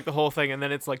plays like the whole thing, and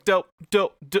then it's like dope,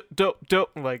 dope, dope, dope,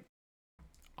 dope, like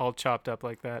all chopped up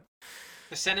like that.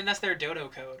 They're sending us their dodo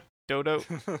code. Dodo.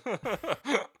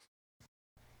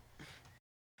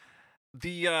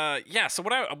 So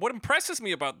what impresses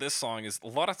me about this song is a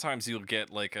lot of times you'll get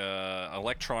like a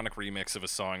electronic remix of a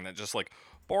song that just like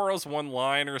borrows one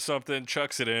line or something,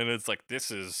 chucks it in. It's like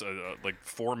this is like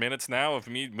 4 minutes now of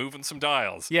me moving some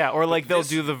dials. Yeah, or like they'll this-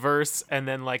 do the verse and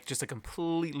then like just a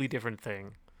completely different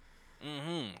thing.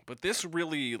 But this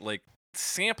really like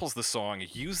samples the song,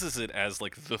 uses it as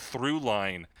like the through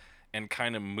line, and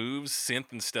kind of moves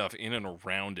synth and stuff in and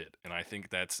around it. And I think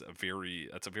that's a very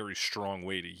strong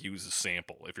way to use a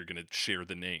sample if you're gonna share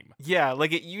the name. Yeah,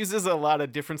 like it uses a lot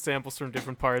of different samples from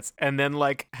different parts, and then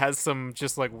like has some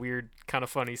just like weird kind of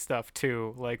funny stuff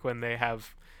too. Like when they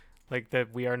have like the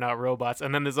 "We Are Not Robots,"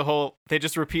 and then there's a whole they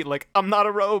just repeat like "I'm not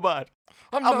a robot.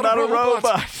 I'm not a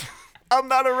robot. I'm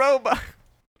not a robot."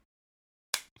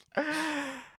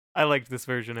 I liked this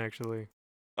version actually.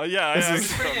 Yeah, This I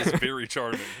is- found this very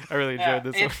charming. I really enjoyed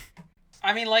this it- one.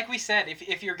 I mean, like we said,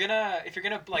 if you're gonna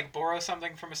like borrow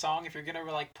something from a song, if you're gonna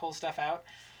like pull stuff out,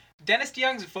 Dennis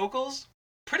DeYoung's vocals,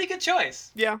 pretty good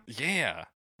choice. Yeah. Yeah.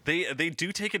 They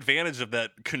do take advantage of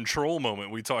that control moment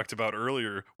we talked about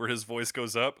earlier where his voice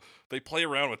goes up. They play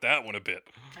around with that one a bit.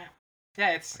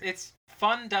 Yeah, it's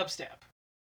fun dubstep.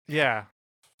 Yeah.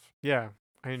 Yeah.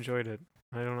 I enjoyed it.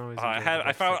 I don't always. enjoy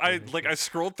the dubstep I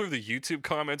scrolled through the YouTube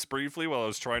comments briefly while I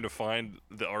was trying to find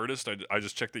the artist. I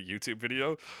just checked the YouTube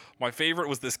video. My favorite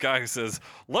was this guy who says,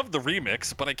 "Love the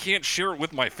remix, but I can't share it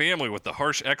with my family with the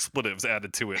harsh expletives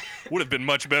added to it. Would have been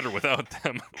much better without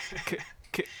them."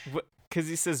 Because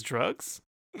he says drugs.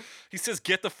 He says,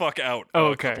 "Get the fuck out" Oh, a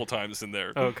okay. couple times in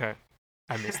there. Okay.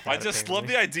 I missed that. I just love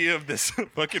apparently. the idea of this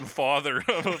fucking father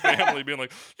of a family being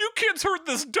like, "You kids heard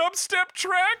this dubstep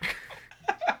track?"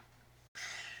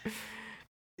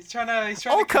 He's trying to.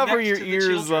 I'll cover connect your to the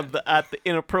ears children. at the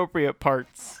inappropriate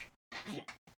parts.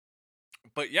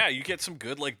 But yeah, you get some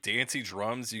good like dancey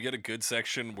drums. You get a good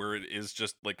section where it is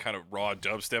just like kind of raw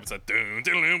dubstep. It's like dun,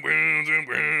 dun, dun, dun, dun,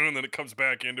 dun, and then it comes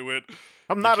back into it.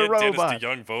 I'm not a robot. Dennis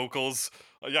DeYoung vocals.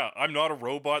 Yeah, I'm not a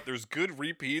robot. There's good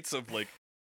repeats of like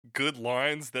good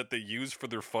lines that they use for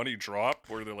their funny drop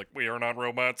where they're like, "We are not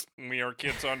robots. We are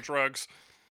kids on drugs."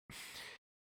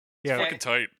 Yeah. Okay. Fucking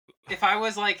tight. If I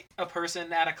was like a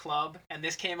person at a club and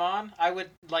this came on, I would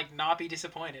like not be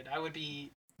disappointed. I would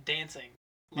be dancing.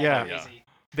 Like Yeah. crazy.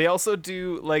 They also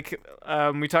do like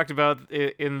we talked about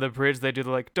in the bridge. They do the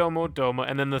like domo domo,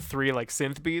 and then the 3 like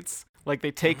synth beats. Like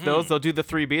they take those, they'll do the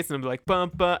 3 beats, and they'll be like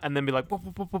bum bum, and then be like whoop,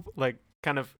 whoop, whoop, whoop, like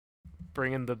kind of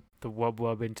bringing the wub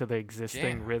wub into the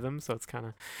existing Yeah. rhythm. So it's kind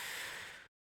of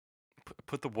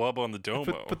Put the wub on the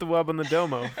domo. put the wub on the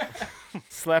domo,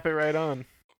 slap it right on.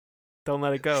 Don't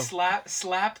let it go. Slap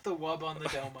the wub on the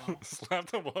domo. Slap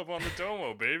the wub on the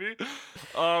domo, baby.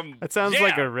 That sounds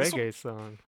like a this reggae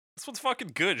song. This one's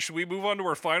fucking good. Should we move on to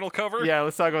our final cover? Yeah,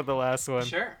 let's talk about the last one.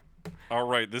 Sure. All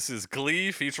right, this is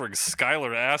Glee featuring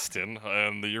Skylar Astin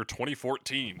in the year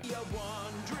 2014. You're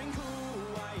wondering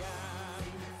who I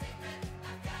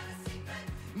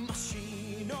am.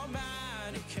 Machine or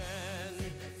mannequin.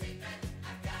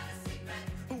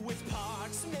 With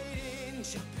parts made in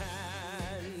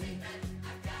Japan.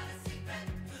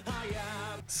 I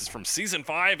am. This is from season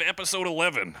 5, episode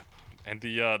 11, and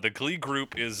the Glee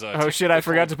group is. Oh shit! I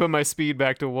forgot to put my speed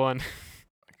back to 1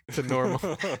 to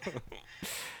normal.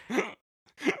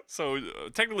 So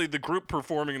technically, the group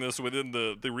performing this within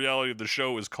the reality of the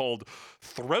show is called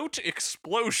Throat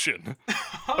Explosion.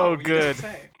 Oh, you didn't good.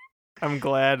 say. I'm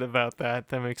glad about that.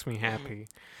 That makes me happy.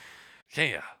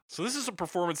 Yeah. So this is a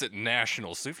performance at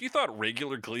Nationals. So if you thought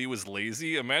regular Glee was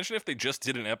lazy, imagine if they just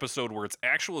did an episode where it's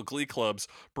actual Glee clubs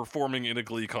performing in a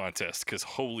Glee contest. Because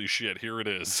holy shit, here it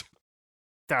is.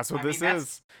 That's what I mean, this that's-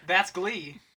 is. That's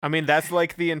Glee. I mean, that's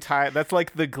like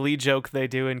the Glee joke they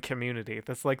do in Community.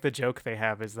 That's like the joke they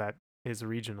have is that is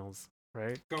regionals,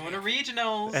 right? Going to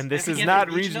regionals. And this if we is get not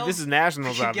into region. This is regionals,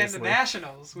 nationals, we can get obviously. into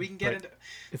nationals. We can get Right. into. It's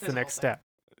there's the a whole next thing. step.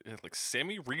 Yeah, like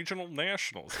semi-regional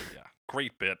nationals. Yeah,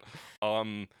 great bit.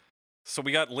 So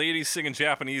we got ladies singing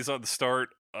Japanese on the start.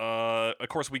 Of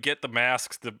course we get the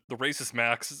masks, the racist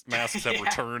masks have Yeah.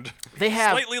 returned. They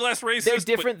have. Slightly less racist. They're but-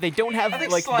 different. They don't have I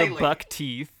think like the slightly. buck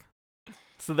teeth,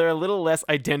 so they're a little less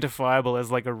identifiable as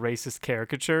like a racist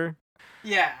caricature.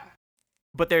 Yeah.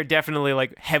 But they're definitely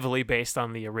like heavily based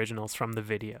on the originals from the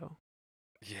video.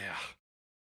 Yeah.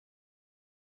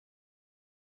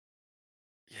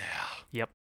 Yeah. Yep.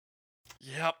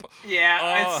 Yep. Yeah,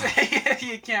 Oh. I'd say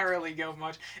you can't really go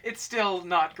much. It's still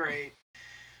not great.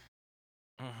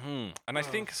 And I Ugh.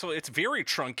 think so. It's very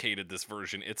truncated. This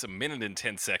version. It's 1 minute and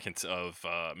 10 seconds of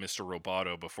Mr.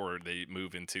 Roboto before they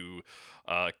move into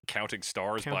Counting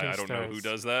Stars by Counting I don't know who Stars.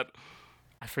 does that.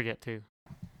 I forget too.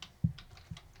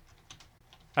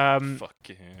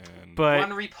 Fucking. But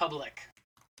One Republic.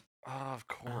 Of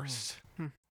course.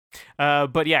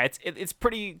 but yeah, it's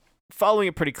pretty following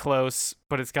it pretty close,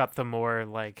 but it's got the more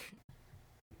like.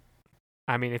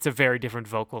 I mean, it's a very different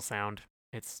vocal sound.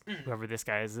 It's Mhm. whoever this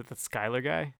guy is. Is it the Skylar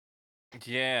guy?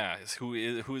 Yeah, who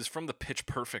is from the Pitch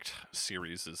Perfect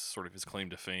series is sort of his claim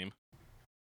to fame.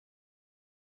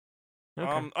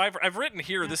 Okay. I've written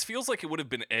here. This feels like it would have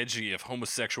been edgy if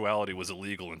homosexuality was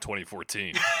illegal in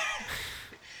 2014.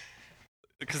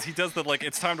 Because he does the like,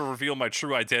 it's time to reveal my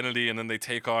true identity, and then they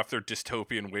take off their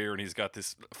dystopian wear, and he's got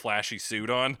this flashy suit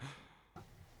on.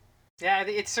 Yeah,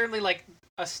 it's certainly like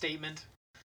a statement.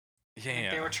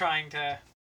 Yeah. They were trying to.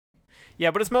 Yeah,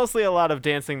 but it's mostly a lot of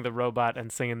dancing the robot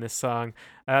and singing this song.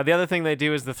 The other thing they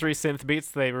do is the 3 synth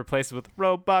beats they replace with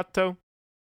Roboto.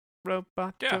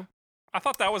 Roboto. Yeah. I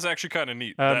thought that was actually kind of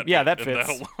neat. Yeah, that bit and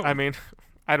fits. alone. I mean,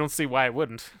 I don't see why it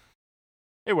wouldn't.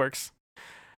 It works.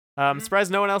 I'm Mhm.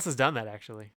 surprised no one else has done that,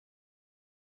 actually.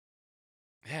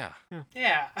 Yeah.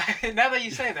 Yeah, now that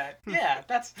you say that. Yeah,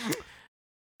 that's.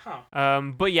 Huh.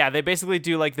 But yeah, they basically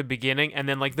do like the beginning and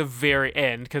then like the very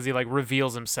end because he like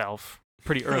reveals himself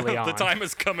pretty early on. The time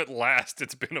has come at last.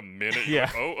 It's been a minute. You're Yeah.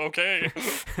 like, oh, okay.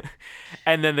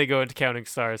 And then they go into Counting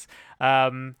Stars.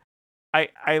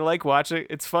 I like watching.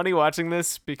 It's funny watching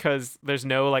this because there's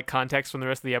no like context from the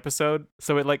rest of the episode,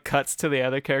 so it like cuts to the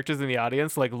other characters in the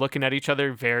audience like looking at each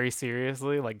other very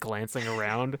seriously, like glancing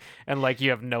around, and like you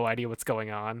have no idea what's going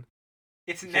on.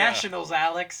 It's nationals,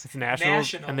 Alex. It's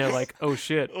nationals, and they're like, "Oh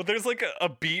shit!" Oh, there's like a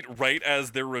beat right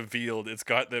as they're revealed. It's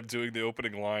got them doing the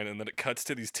opening line, and then it cuts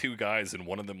to these two guys, and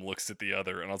one of them looks at the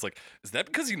other, and I was like, "Is that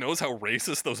because he knows how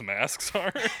racist those masks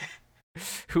are?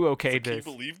 Who Like, okayed can you this?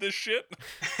 believe this shit?"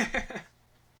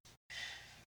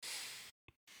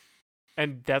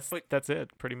 And that's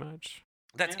it, pretty much.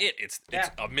 That's Yeah. it. It's Yeah.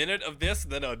 a minute of this,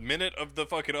 then a minute of the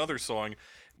fucking other song.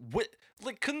 What?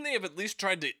 Like, couldn't they have at least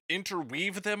tried to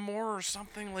interweave them more or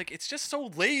something? Like, it's just so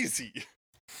lazy.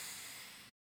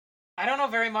 I don't know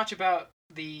very much about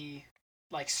the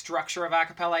like structure of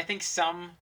acapella. I think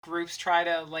some groups try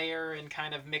to layer and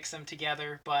kind of mix them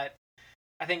together, but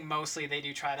I think mostly they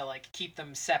do try to like keep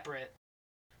them separate.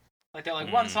 Like they're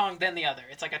like one song then the other.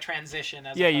 It's like a transition.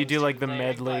 As Yeah, you opposed do to like the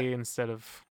layering, but- medley instead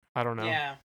of I don't know.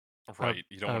 Yeah. Right.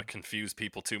 You don't uh, want to confuse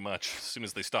people too much. As soon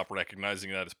as they stop recognizing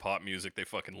that as pop music, they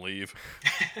fucking leave.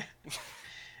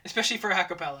 Especially for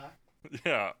acapella.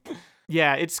 Yeah.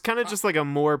 Yeah, it's kind of just like a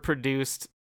more produced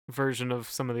version of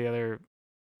some of the other.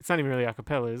 It's not even really a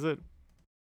cappella, is it?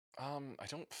 I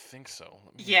don't think so.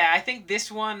 Let me- Yeah, I think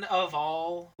this one of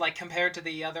all, like compared to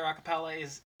the other acapella,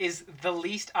 is the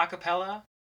least acapella.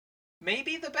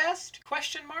 Maybe the best?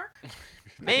 Question mark.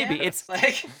 Maybe Yeah, it's.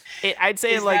 like I'd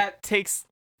say it is like that- takes.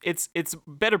 It's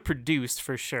better produced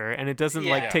for sure, and it doesn't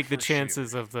like Yeah, take the for sure.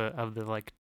 chances of the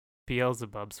like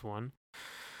Beelzebub's one.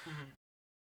 Mhm.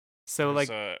 So There's,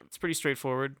 like it's pretty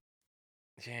straightforward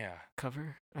yeah.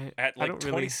 cover. At I like don't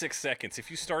 26 seconds, if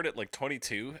you start at like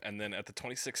 22, and then at the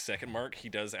 26-second mark, he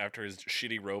does after his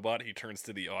shitty robot, he turns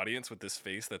to the audience with this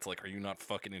face that's like, "Are you not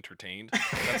fucking entertained?"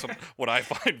 That's what I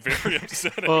find very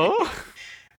upsetting. Oh.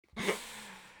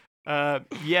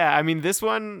 Yeah, I mean this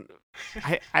one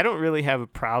I don't really have a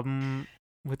problem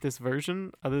with this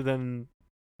version other than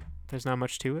there's not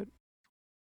much to it.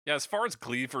 Yeah, as far as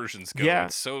Glee versions go, Yeah,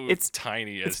 it's so it's-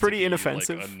 tiny as it's pretty to be,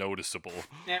 inoffensive. like, unnoticeable.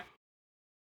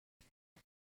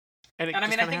 And And I just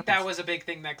mean, I kinda think that happens. was a big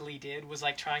thing that Glee did, was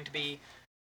like trying to be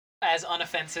as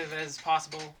unoffensive as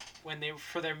possible when they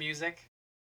for their music.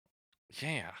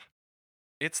 Yeah.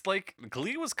 It's like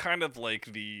Glee was kind of like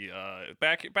the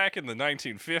back in the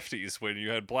 1950s when you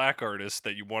had black artists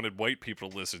that you wanted white people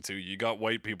to listen to, you got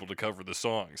white people to cover the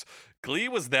songs. Glee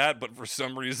was that, but for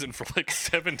some reason for like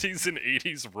 70s and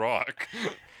 80s rock.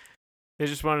 They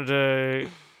just wanted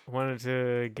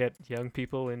to get young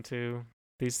people into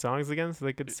these songs again, so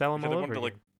they could sell them Yeah, all they over wanted to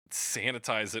again. like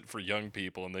sanitize it for young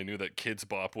people, and they knew that Kids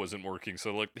Bop wasn't working,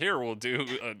 so like, here we'll do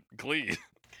Glee.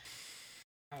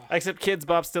 Except Kids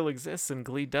Bop still exists and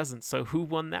Glee doesn't. So who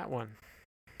won that one?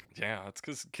 Yeah, it's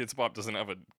because Kids Bop doesn't have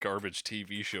a garbage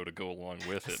TV show to go along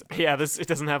with it. Yeah, it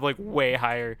doesn't have like way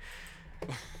higher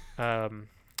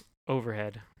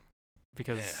overhead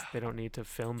because Yeah. they don't need to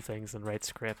film things and write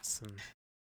scripts, and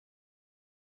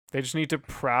they just need to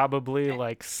probably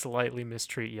like slightly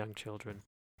mistreat young children.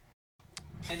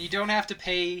 And you don't have to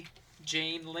pay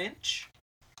Jane Lynch,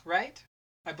 right?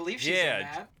 I believe she's Yeah. in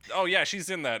that. Oh yeah, she's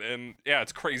in that, and yeah,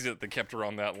 it's crazy that they kept her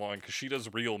on that long because she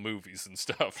does real movies and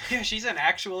stuff. Yeah, she's an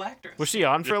actual actress. Was she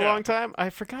on for a Yeah. long time? I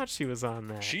forgot she was on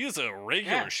that. She is a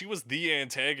regular. Yeah. She was the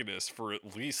antagonist for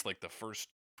at least like the first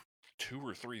 2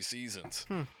 or 3 seasons.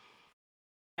 And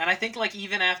I think like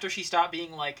even after she stopped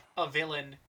being like a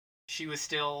villain, she was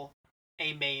still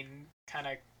a main kind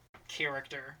of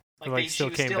character. Like, she still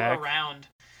was came still back? around.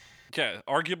 Yeah,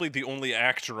 arguably the only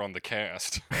actor on the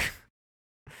cast.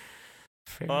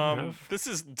 Fair enough. This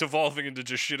is devolving into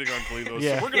just shitting on Glee, though.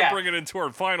 Yeah. So we're gonna Yeah. bring it into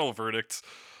our final verdicts.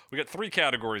 We got 3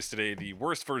 categories today: the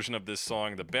worst version of this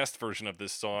song, the best version of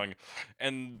this song,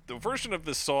 and the version of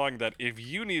this song that if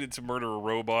you needed to murder a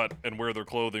robot and wear their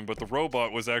clothing, but the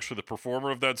robot was actually the performer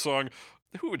of that song,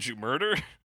 who would you murder?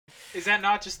 Is that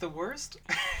not just the worst?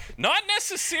 Not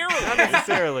necessarily. Not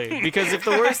necessarily, because if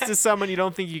the worst is someone you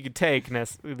don't think you could take,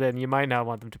 then you might not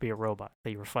want them to be a robot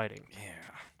that you were fighting. Yeah.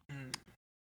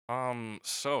 Mm.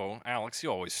 So Alex, you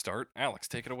always start. Alex,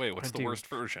 take it away. What's I the do. worst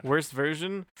version? Worst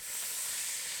version?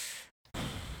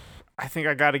 I think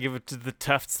I gotta give it to the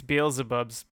Tufts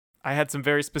Beelzebubs. I had some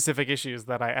very specific issues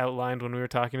that I outlined when we were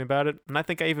talking about it, and I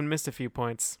think I even missed a few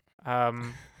points.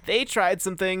 They tried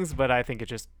some things, but I think it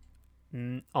just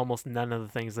almost none of the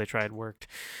things they tried worked.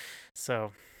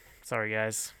 So, sorry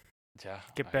guys. Yeah.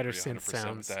 Get I better agree 100% synth with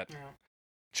sounds. that. Yeah.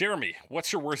 Jeremy,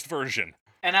 what's your worst version?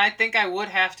 And I think I would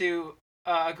have to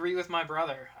agree with my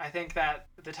brother. I think that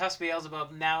the Tufts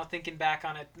Beelzebub, now thinking back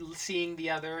on it, seeing the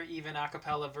other even a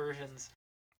cappella versions,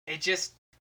 it just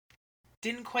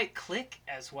didn't quite click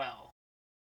as well.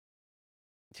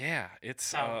 Yeah, it's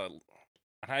So-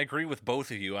 and I agree with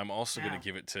both of you. I'm also Yeah. gonna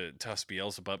give it to Tufts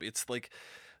Beelzebub. It's like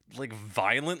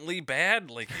violently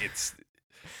bad. Like it's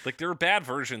like there are bad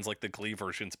versions, like the Glee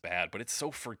version's bad, but it's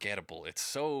so forgettable. It's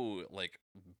so like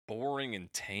boring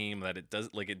and tame that it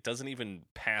doesn't even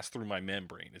pass through my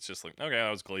membrane. It's just like, okay, that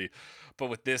was Glee. But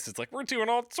with this, it's like we're doing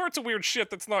all sorts of weird shit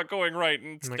that's not going right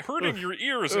and it's Like, hurting ugh, your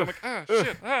ears. And I'm ugh,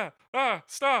 like, ugh.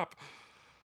 shit, stop.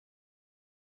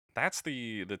 That's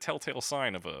the telltale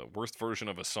sign of a worst version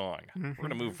of a song. We're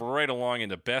gonna move right along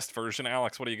into best version.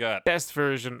 Alex, what do you got? Best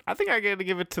version. I think I gotta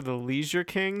give it to the Leisure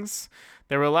Kings.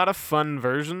 There were a lot of fun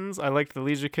versions. I liked the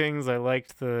Leisure Kings. I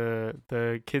liked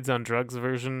the Kids on Drugs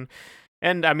version,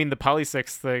 and I mean the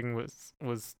Polysix thing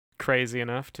was crazy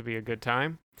enough to be a good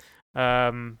time.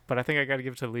 But I think I gotta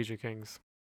give it to the Leisure Kings.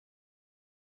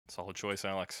 Solid choice,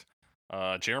 Alex.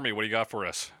 Jeremy, what do you got for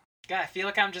us? God, I feel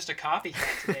like I'm just a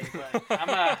copycat today, but I'm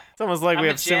a. It's almost like I'm we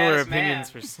a have similar jazz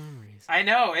opinions man. for some reason. I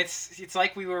know it's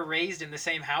like we were raised in the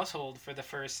same household for the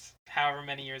first however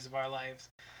many years of our lives.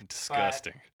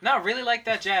 Disgusting. No, really like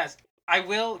that jazz. I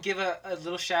will give a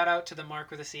little shout out to the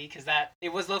Mark with a C because that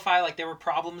it was lo-fi. Like there were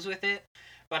problems with it,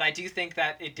 but I do think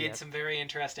that it did Yep. some very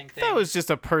interesting things. That was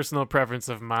just a personal preference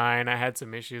of mine. I had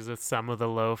some issues with some of the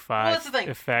lo-fi well, that's the thing.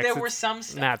 effects. There were It's some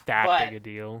stuff, not that but big a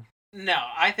deal. no,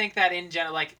 I think that in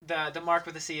general, like the Mark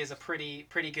with a C is a pretty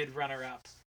good runner-up.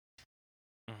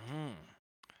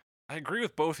 I agree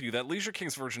with both of you. That Leisure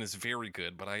Kings version is very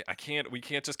good, but we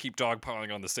can't just keep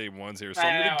dogpiling on the same ones here. So I'm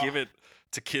I gonna know. give it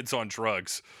to Kids on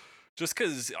Drugs, just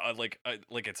because like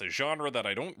it's a genre that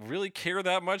I don't really care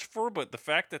that much for, but the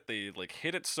fact that they like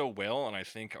hit it so well, and I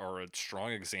think are a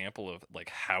strong example of like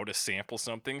how to sample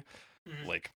something Mhm.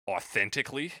 like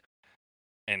authentically.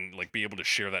 And like be able to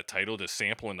share that title to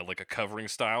sample into like a covering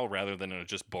style rather than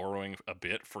just borrowing a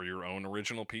bit for your own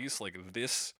original piece. Like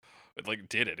this, it like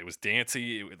did it. It was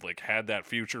dancey. It like had that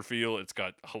future feel. It's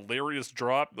got hilarious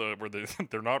drop where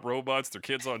they're not robots. They're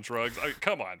kids on drugs.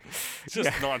 Come on, it's just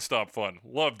Yeah. nonstop fun.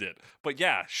 Loved it. But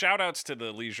yeah, shout outs to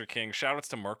the Leisure King. Shout outs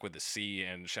to Mark with the C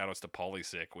and shout outs to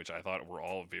Polysic, which I thought were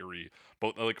all very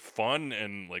both like fun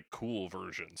and like cool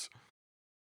versions.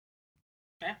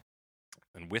 Yeah.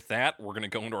 And with that, we're going to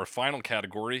go into our final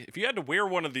category. If you had to wear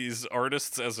one of these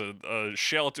artists as a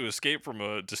shell to escape from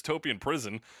a dystopian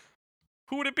prison,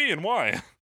 who would it be and why?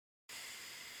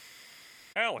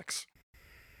 Alex.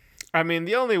 I mean,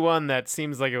 the only one that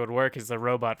seems like it would work is the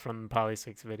robot from the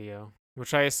Polysix video.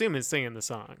 which I assume is singing the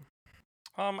song.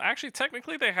 Actually,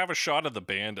 technically, they have a shot of the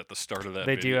band at the start of that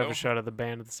They video. do have a shot of the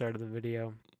band at the start of the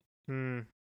video.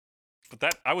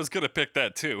 But I was gonna pick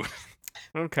that too,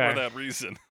 Okay. for that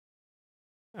reason.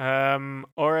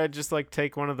 Or I'd just like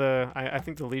take one of the. I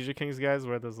think the Leisure Kings guys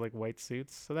wear those like white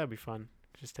suits, so that'd be fun.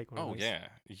 Just take one. Oh of those. yeah,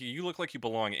 you look like you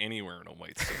belong anywhere in a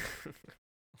white suit.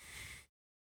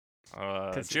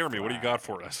 'Cause you're Jeremy, what do you got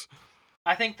fly. for us?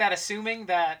 I think that assuming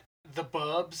that the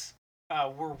Bubs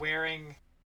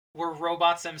were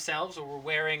robots themselves or were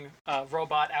wearing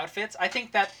robot outfits, I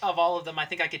think that of all of them, I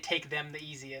think I could take them the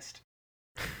easiest.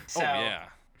 So, Oh yeah,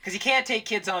 because you can't take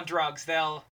kids on drugs;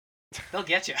 they'll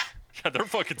get you. yeah, they're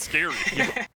fucking scary.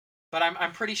 But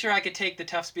I'm pretty sure I could take the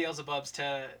Tufts Beelzebubs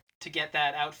to get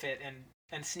that outfit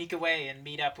and sneak away and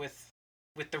meet up with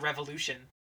the revolution.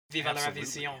 Viva la Absolutely.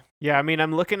 revolution. Yeah, I mean,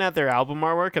 I'm looking at their album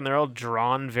artwork, and they're all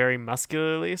drawn very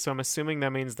muscularly, so I'm assuming that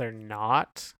means they're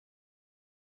not.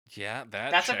 Yeah,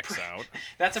 that That's checks out.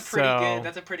 That's a pretty So- good.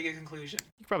 That's a pretty good conclusion.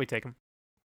 You could probably take them.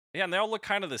 Yeah, and they all look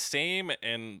kind of the same,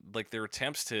 and like their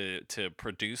attempts to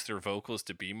produce their vocals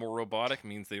to be more robotic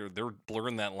means they're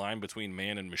blurring that line between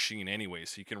man and machine anyway,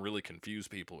 so you can really confuse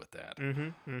people with that.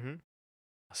 Mm-hmm.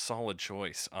 A solid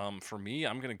choice. For me,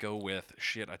 I'm gonna go with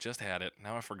shit. I just had it.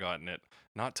 Now I've forgotten it.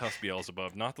 Not Tufts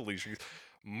Beelzebub. Not the Leisure.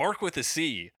 Mark with a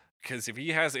C. Because if he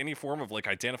has any form of like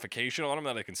identification on him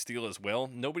that I can steal as well,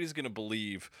 nobody's gonna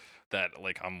believe that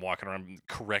like I'm walking around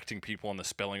correcting people on the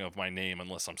spelling of my name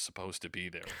unless I'm supposed to be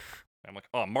there. I'm like,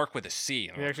 oh, Mark with a C.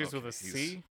 And I'm He like, actually is with "Okay, a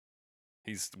C.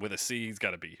 He's with a C. He's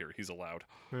got to be here. He's allowed.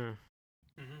 Hmm.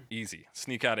 Mhm. Easy.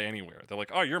 Sneak out of anywhere. They're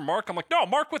like, oh, you're Mark. I'm like, no,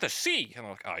 Mark with a C. And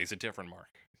I'm like, oh, he's a different Mark.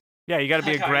 Yeah, you got to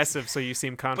be Like, aggressive so you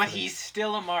seem But confident. he's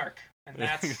still a mark, and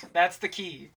that's the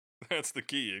key. That's the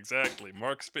key, exactly.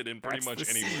 Marks fit in pretty That's much the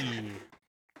anywhere. C.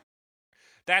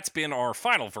 That's been our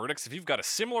final verdicts. If you've got a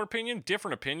similar opinion,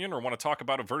 different opinion, or want to talk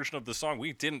about a version of the song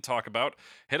we didn't talk about,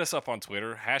 hit us up on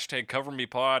Twitter.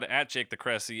 #CoverMePod,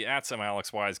 @JakeTheCressy,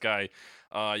 @SomeAlexWiseGuy.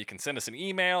 You can send us an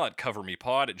email at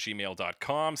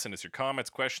covermepod@gmail.com. Send us your comments,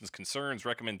 questions, concerns,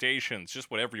 recommendations, just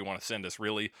whatever you want to send us,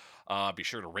 really. Be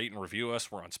sure to rate and review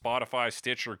us. We're on Spotify,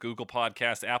 Stitcher, Google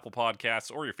Podcasts, Apple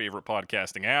Podcasts, or your favorite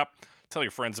podcasting app. Tell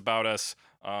your friends about us,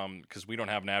 because we don't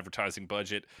have an advertising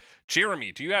budget.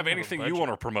 Jeremy, do you have We have a anything you budget.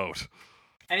 want to promote?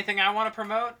 Anything I want to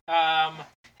promote?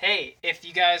 Hey, if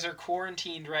you guys are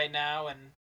quarantined right now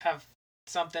and have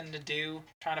something to do,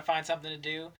 trying to find something to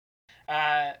do,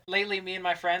 lately me and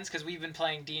my friends, because we've been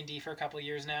playing D&D for a couple of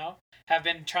years now, have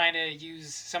been trying to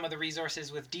use some of the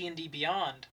resources with D&D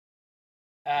Beyond.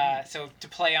 So to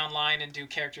play online and do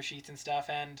character sheets and stuff,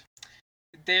 and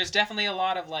there's definitely a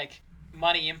lot of like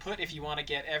money input if you want to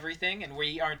get everything, and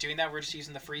we aren't doing that. We're just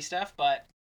using the free stuff. But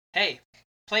hey,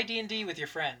 play D&D with your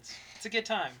friends. It's a good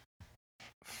time.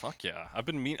 Fuck yeah. I've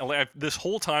been this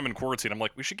whole time in quarantine, I'm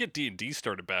like, we should get D&D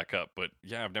started back up. But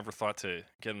yeah, I've never thought to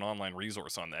get an online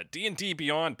resource on that. D&D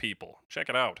Beyond, people. Check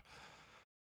it out.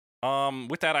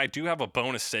 With that, I do have a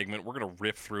bonus segment. We're going to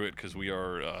rip through it because we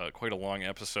are quite a long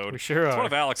episode. We sure It's are. one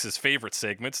of Alex's favorite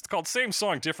segments. It's called Same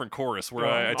Song, Different Chorus, where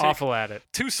I I'm take awful at it.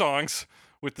 two songs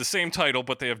with the same title,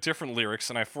 but they have different lyrics,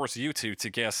 and I force you two to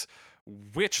guess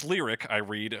which lyric I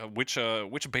read, which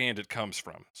band it comes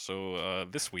from. So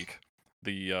this week,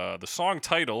 the song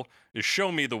title is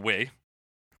 "Show Me the Way."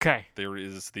 Okay. There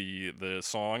is the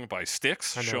song by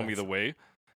Styx, I know "Show Me that the Way,"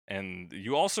 and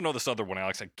you also know this other one,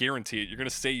 Alex. I guarantee it. You're gonna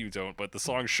say you don't, but the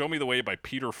song "Show Me the Way" by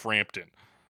Peter Frampton.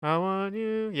 I want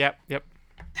you. Yep. Yep.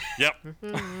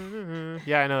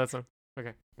 Yeah, I know that song.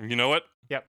 You know it?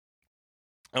 Yep.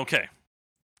 Okay.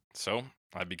 So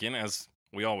I begin as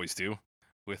we always do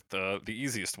with the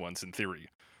easiest ones in theory.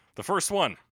 The first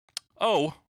one.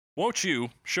 Oh, won't you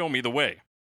show me the way?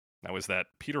 Now, is that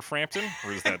Peter Frampton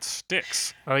or is that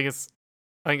Styx? I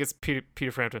think it's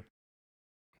Peter Frampton.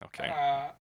 Okay.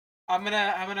 I'm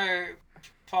gonna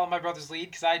follow my brother's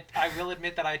lead because I will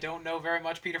admit that I don't know very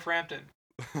much Peter Frampton.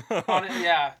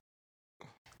 Yeah.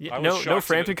 Yeah, I was no shocked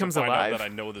Frampton to comes find out alive. that I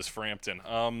know this Frampton.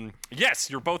 Yes,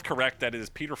 you're both correct. That is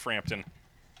Peter Frampton.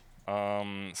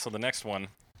 So the next one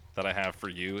that I have for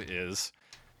you is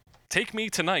 "Take Me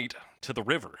Tonight to the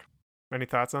River." Any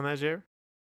thoughts on that, Jer?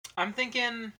 I'm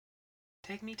thinking,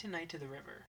 take me tonight to the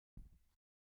river.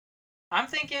 I'm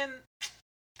thinking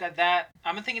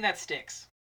that sticks.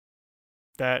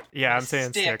 That yeah, I'm With saying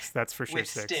Stick. Styx. That's for sure With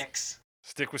Styx. sticks.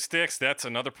 Stick with Styx. That's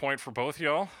another point for both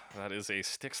y'all. That is a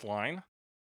Styx line.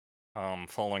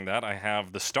 Following that, I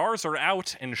have "The Stars Are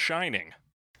Out and Shining."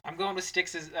 I'm going with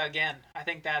sticks again. I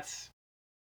think that's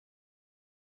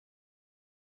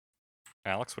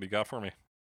Alex, what do you got for me?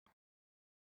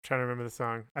 Trying to remember the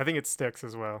song. I think it's Styx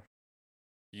as well.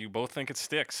 You both think it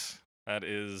sticks. That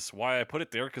is why I put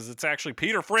it there, because it's actually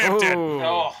Peter Frampton.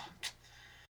 Oh.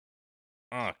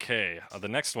 Oh, Okay, the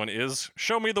next one is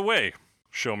Show Me the Way.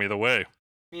 Show me the way.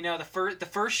 you know, the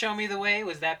first Show Me the Way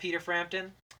was that Peter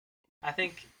Frampton. I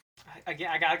think I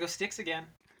gotta go Styx again.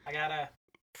 I gotta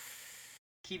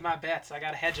keep my bets. I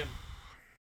gotta hedge them.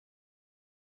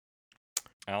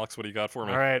 Alex, what do you got for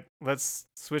me? All right, let's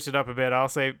switch it up a bit. I'll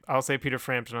say Peter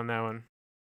Frampton on that one.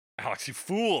 Alex, you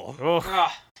fool. Oh,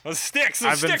 Ah, Sticks.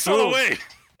 I've been Sticks all the fooled. way.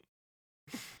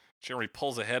 Jeremy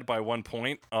pulls ahead by 1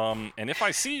 point. And if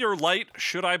I see your light,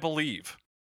 should I believe?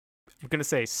 I'm gonna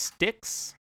say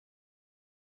Styx.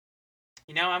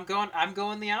 you know, I'm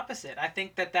going the opposite. I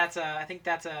think that's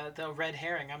the red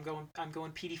herring. I'm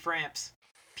going Petey Framps.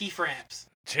 P Framps.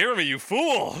 Jeremy, you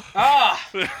fool. Ah,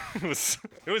 it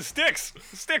was Sticks.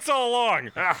 Sticks all along.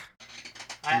 Ah,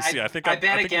 You see, I think I I- I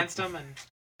bet think against him and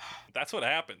that's what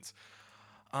happens.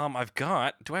 I've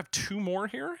got. Do I have 2 more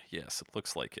here? Yes, it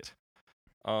looks like it.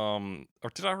 Or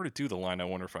did I already do the line? I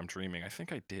wonder if I'm dreaming. I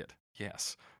think I did.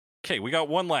 Yes. Okay, we got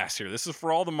one last here. This is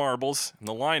for all the marbles, and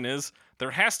the line is: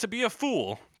 There has to be a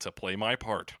fool to play my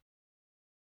part.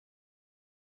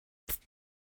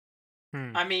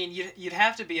 I mean, you'd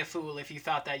have to be a fool if you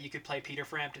thought that you could play Peter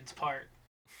Frampton's part.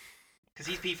 Because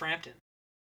he's P. Frampton.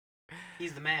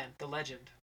 He's the man, the legend.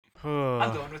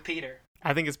 I'm going with Peter.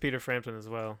 I think it's Peter Frampton as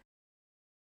well.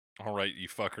 All right, you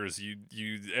fuckers.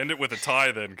 You end it with a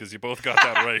tie then, because you both got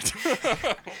that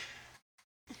right.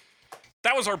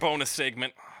 That was our bonus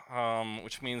segment,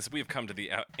 which means we've come to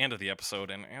the end of the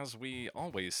episode. And as we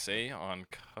always say on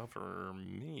Cover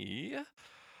Me,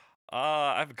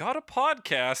 I've got a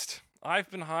podcast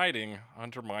I've been hiding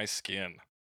under my skin.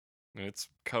 It's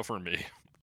Cover Me.